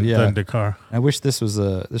orange tell, than, yeah. than Dakar. I wish this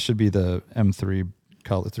should be the M3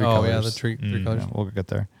 color. Three Oh colors. yeah, the three colors. Yeah, we'll get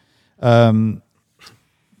there.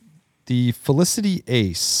 The Felicity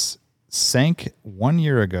Ace sank 1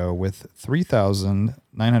 year ago with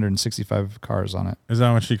 3,965 cars on it. Is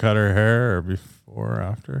that when she cut her hair or before or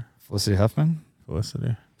after? Felicity Huffman.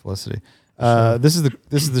 Felicity. This is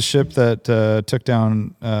the ship that took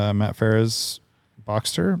down Matt Farah's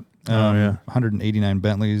Boxster. Oh, yeah. 189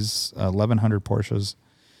 Bentleys, 1,100 Porsches,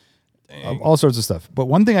 all sorts of stuff. But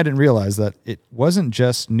one thing I didn't realize that it wasn't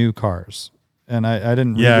just new cars, and I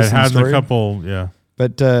didn't. read Yeah, this it in the has a story. couple. Yeah.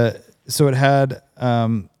 But so it had.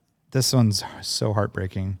 This one's so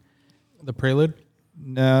heartbreaking. The Prelude.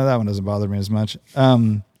 No, that one doesn't bother me as much.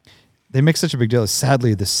 They make such a big deal.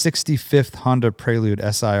 Sadly, the 65th Honda Prelude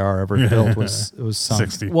SIR ever built was sunk.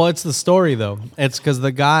 60. Well, it's the story though. It's because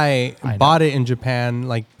the guy bought it in Japan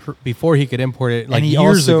like before he could import it, like and he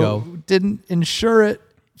years also ago. didn't insure it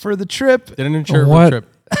for the trip. Didn't insure What? the trip.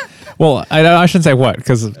 Well, I shouldn't say what,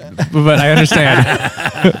 but I understand.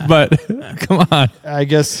 But come on. I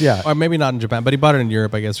guess, yeah. Or maybe not in Japan, but he bought it in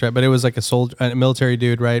Europe, I guess, right? But it was like a military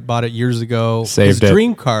dude, right? Bought it years ago. Saved His it.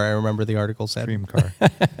 dream car, I remember the article said. Dream car.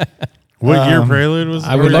 What year Prelude was?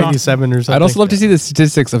 I would it? like 97 or something. I'd also love to see the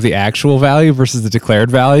statistics of the actual value versus the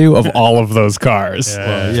declared value of all of those cars.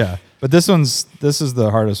 Yeah. But this is the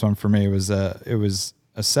hardest one for me. It was a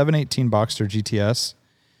 718 Boxster GTS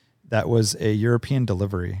that was a European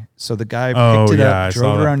delivery. So the guy picked it I up, saw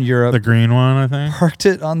drove that. around Europe, The green one, I think. parked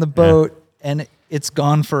it on the boat, and it's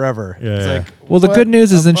gone forever. Yeah, It's yeah. like, Well, the what good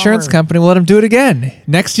news is a the insurance bummer. company will let him do it again.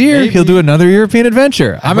 Next year, Maybe. he'll do another European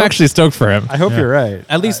adventure. I'm actually stoked for him. I hope you're right.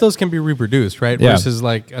 At least those can be reproduced, right? Yeah. Versus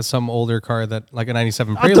like some older car that, like a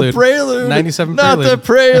 97 Not Prelude. the Prelude. 97 Not Prelude. the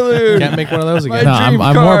Prelude. Can't make one of those My again. No, dream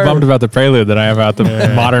I'm more car. bummed about the Prelude than I am about the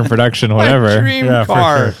modern production, whatever. My dream Yeah, for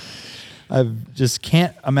car. sure. I just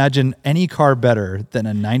can't imagine any car better than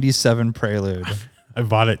a 97 Prelude. I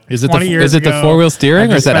bought it. Is it 20 the years ago. four wheel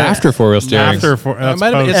steering I or is just that spent- after four wheel steering? After four. That's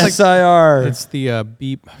might have- post. it's like- SIR. It's the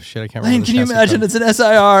beep. Shit, I can't remember. Man, the can you chassis imagine? code. It's an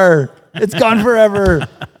SIR. It's gone forever.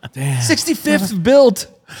 65th built.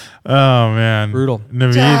 Oh man, Brutal.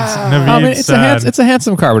 Naveed's I mean, sad. it's a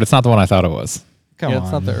handsome car, but it's not the one I thought it was. Come Yeah, on.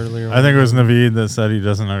 it's not the earlier one. I think it was Naveed that said he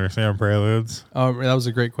doesn't understand Preludes. Oh, that was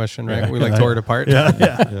a great question, right? We like tore it apart. Yeah,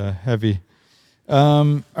 yeah. Yeah, heavy.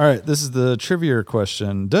 All right, this is the trivia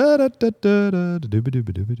question. We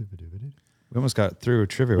almost got through a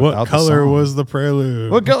trivia. What without the color song. was the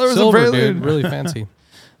Prelude? What color was Silver, the Prelude? dude. Really fancy.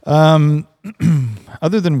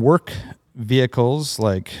 Other than work vehicles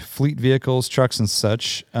like fleet vehicles, trucks, and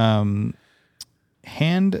such, hand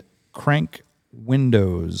crank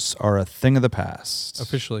windows are a thing of the past.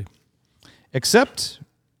 Officially. Except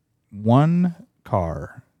one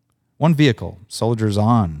vehicle, Soldiers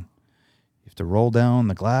On. You have to roll down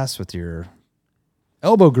the glass with your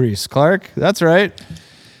elbow grease, Clark. That's right.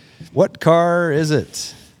 What car is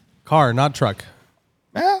it? Car, not truck.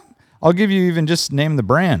 I'll give you even just name the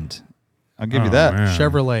brand. I'll give you that. man.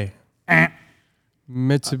 Chevrolet.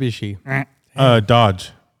 Mitsubishi.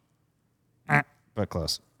 Dodge. But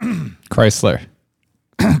close. Chrysler.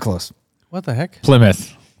 Close. What the heck?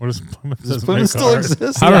 Plymouth. What is Plymouth? Does doesn't Plymouth make still cars.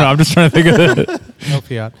 exist? I don't know. I'm just trying to think of it. No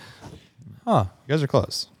Fiat. Huh. You guys are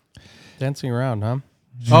close. Dancing around, huh?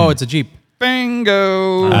 Oh, it's a Jeep.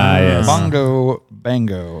 Bingo. Yes. Bongo.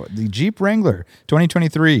 Bango. The Jeep Wrangler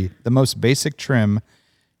 2023. The most basic trim.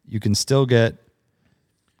 You can still get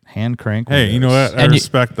hand crank. Hey, you know windows. what? I And you-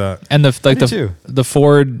 respect that. And Me too. the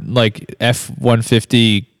Ford like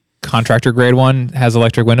F-150 contractor grade one has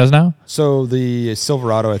electric windows now. So the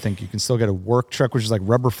Silverado, I think you can still get a work truck, which is like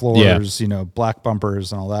rubber floors, black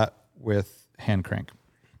bumpers and all that with hand crank.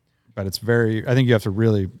 But it's I think you have to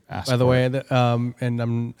really ask. By the for way, it.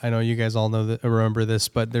 I know you guys all remember this,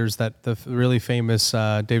 but there's the really famous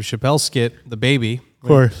Dave Chappelle skit, The Baby. Of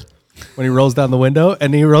course. When he rolls down the window,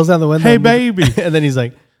 and Hey, baby. and then he's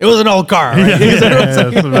like, "It was an old car." Right? Yeah,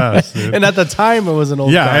 that's the best, dude. And at the time, it was an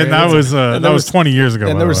old Yeah, car. and that was and that was 20 years ago.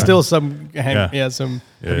 And by there the was way. still some, Yeah. some.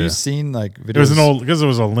 Have you seen like videos? It was an old because it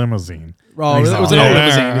was a limousine. Oh, it was an Yeah, old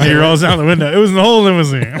yeah. limousine. He rolls down the window. It was an old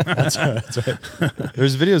limousine.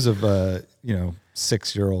 There's videos of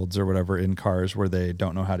 6-year-olds or whatever in cars where they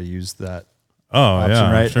don't know how to use that Oh option,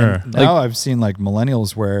 yeah, right? sure. And now I've seen like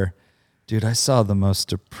millennials where, dude, I saw the most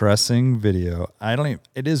depressing video.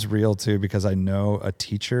 It is real too, because I know a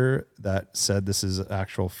teacher that said this is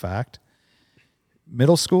actual fact.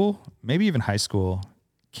 Middle school, maybe even high school,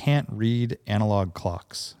 can't read analog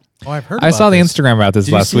clocks. Oh, I've heard. I saw the this. Instagram about this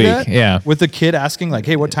Did you last see week. that? Yeah. With the kid asking like,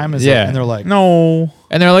 hey, what time is Yeah. it? And they're like, No.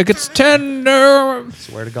 And they're like, it's tender.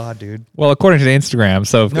 swear to God, dude. Well, according to the Instagram,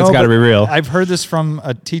 so it's got to but be real. I've heard this from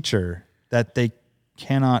a teacher that they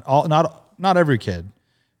cannot, not every kid,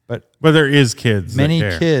 but But there is kids. that many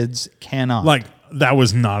care. kids cannot. Like that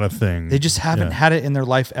was not a thing. they just haven't had it in their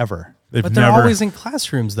life ever. They've But they're never, always in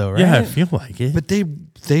classrooms, though, right? Yeah, I feel like it. But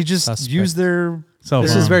they just Suspect. use their Cell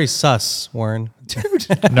This phone. is very sus, Warren.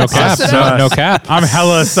 No cap. Sus it No, out. no cap. I'm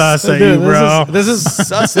hella sus at you, bro. This is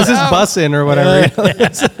Suss this it is out. bussin' or whatever.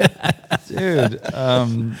 dude.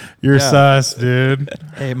 You're yeah. sus, dude.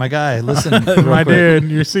 Hey, my guy, listen, real My quick.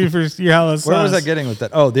 dude, you're super hella sus. Where was I getting with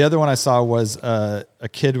that? Oh, the other one I saw was a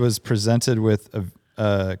kid was presented with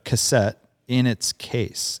a cassette in its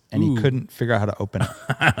case, and he Ooh. couldn't figure out how to open it.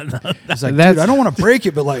 He's like, That's- dude, I don't want to break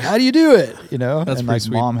it, but like, how do you do it? You know, That's and pretty like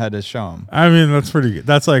sweet. mom had to show him. I mean, that's pretty good.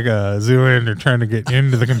 That's like a Zoolander trying to get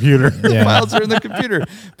into the computer. Yeah. Files are in the computer,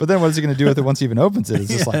 but then what is he going to do with it once he even opens it? It's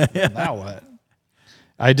just like, now what?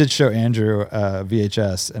 I did show Andrew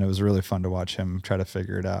VHS, and it was really fun to watch him try to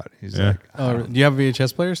figure it out. He's Yeah. like, Oh, do you have a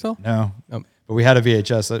VHS player still? no, Oh. but we had a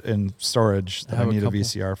VHS in storage that I have I a need a couple.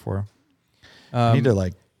 VCR for. I need to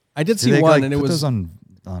like. I did Do see they one, like and it put was those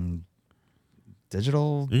on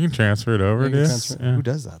digital? You can transfer it over, You can dude. transfer it. Yeah. Who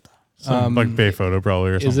does that though? Some, like Bay Photo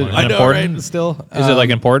probably or Is something it like that. important? Still, Is it like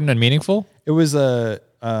important and meaningful? It was a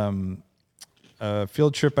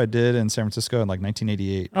field trip I did in San Francisco in like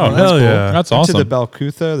 1988. Oh, that's hell cool. yeah. That's Went awesome. to the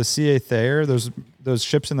Belcutha, the CA Thayer, those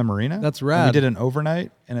ships in the marina. That's And we rad. did an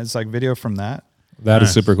overnight, and it's like video from that. That is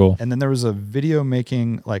Nice. super cool. And then there was a video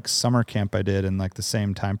making like summer camp I did in like the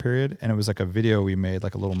same time period, and it was like a video we made,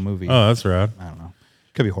 like a little movie. Oh, that's rad. I don't know.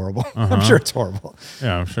 Could be horrible. I'm sure it's horrible.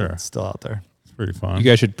 Yeah, I'm sure. It's still out there. It's pretty fun. You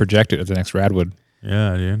guys should project it at the next Radwood.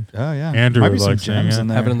 Yeah, dude. Oh yeah. Andrew Might be would some like seeing gems it. in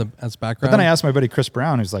there. have it in the as But background. then I asked my buddy Chris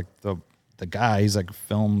Brown, who's like the guy. He's like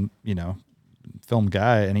film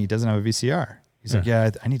guy, and he doesn't have a VCR. He's like, yeah,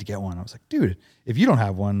 I need to get one. I was like, dude, if you don't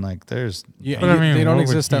have one, like, there's. Yeah, But I mean, they don't what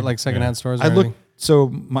would exist at you- like secondhand yeah. stores. Or I looked. anything? So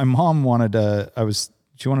my mom wanted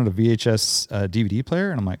she wanted a VHS DVD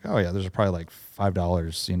player, and I'm like, oh yeah, those are probably like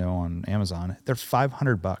 $5, on Amazon. They're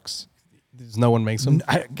 $500. There's no one makes them.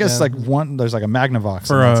 I guess Yeah. like there's like a Magnavox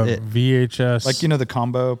For and a that's it. VHS. Like the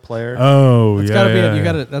combo player. Oh, It's yeah. gotta be. yeah, You yeah.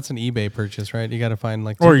 gotta. That's an eBay purchase, right? You gotta find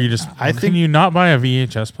like. Or you just. I Can think- you not buy a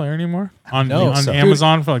VHS player anymore on No, on so-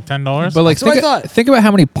 Amazon for like $10? But like, That's what I thought. think about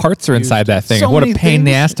how many parts are inside that thing. So and what a many pain in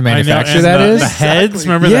the things. ass to I know, manufacture and that the, is. the heads.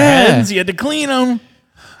 Remember Yeah. the heads? You had to clean them.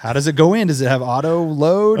 How does it go in? Does it have auto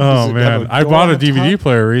load? Oh Does it have man, a I door bought a on the DVD top?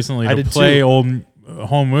 player recently I to did play too. old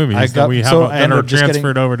home movies I that we have I that ended are up just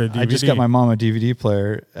transferred getting- over to DVD. I just got my mom a DVD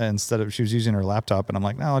player instead of she was using her laptop, and I'm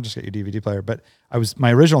like, no, I'll just get you a DVD player. But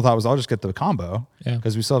my original thought was I'll just get the combo Yeah.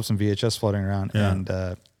 because we still have some VHS floating around. Yeah. And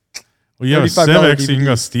Well, you have a $35 Civic, so you can DVD.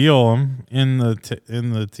 go steal them in the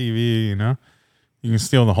TV. You can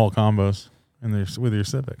steal the whole combos with your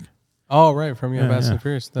Civic. Oh right, from your Yeah, Fast yeah. and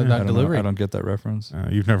Furious. Yeah. I That don't know. delivery. I don't get that reference.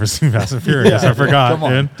 You've never seen Fast and Furious. I forgot, Come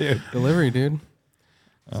on, dude. dude. Delivery, dude.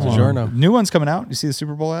 DiGiorno. New one's coming out. You see the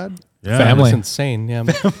Super Bowl ad? Yeah. Family. That's insane. Yeah.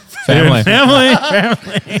 Family.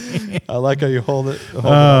 Family. I like how you hold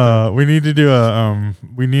it. We need to do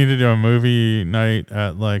a movie night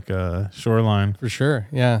at like Shoreline. For sure.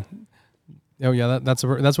 Yeah. Oh yeah. That's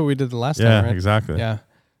what we did the last Yeah, time, right? exactly. Yeah.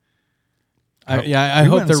 I We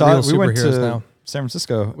hope went and they're saw real it. We went superheroes to now. San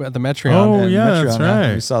Francisco. At the Metreon. Oh, and yeah, Metreon, that's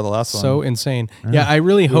right. We saw the last one. So insane. Yeah, I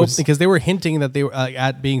really hope was- because they were hinting that they were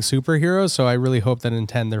at being superheroes. So I really hope that in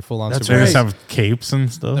 10 they're full on That's They superheroes. just have capes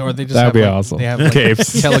and stuff. Or they just That'd have, be like, awesome. They have like,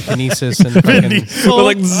 Capes. telekinesis and fucking, With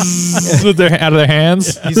like zzz, with their out of their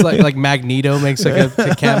hands. he's like Magneto makes like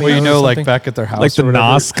a cameo. well, or like something. back at their house, Like the or whatever.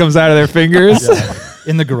 nos comes out of their fingers. Yeah.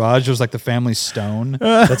 In the garage, there's like the family stone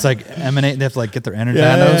that's like emanate. They have to like get their energy.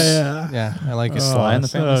 Yeah, I like it. Sly in the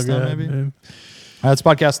so Family Stone, good, maybe. dude. All right, it's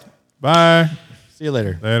podcast. Bye. See you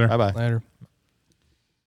later. Later. Bye bye. Later.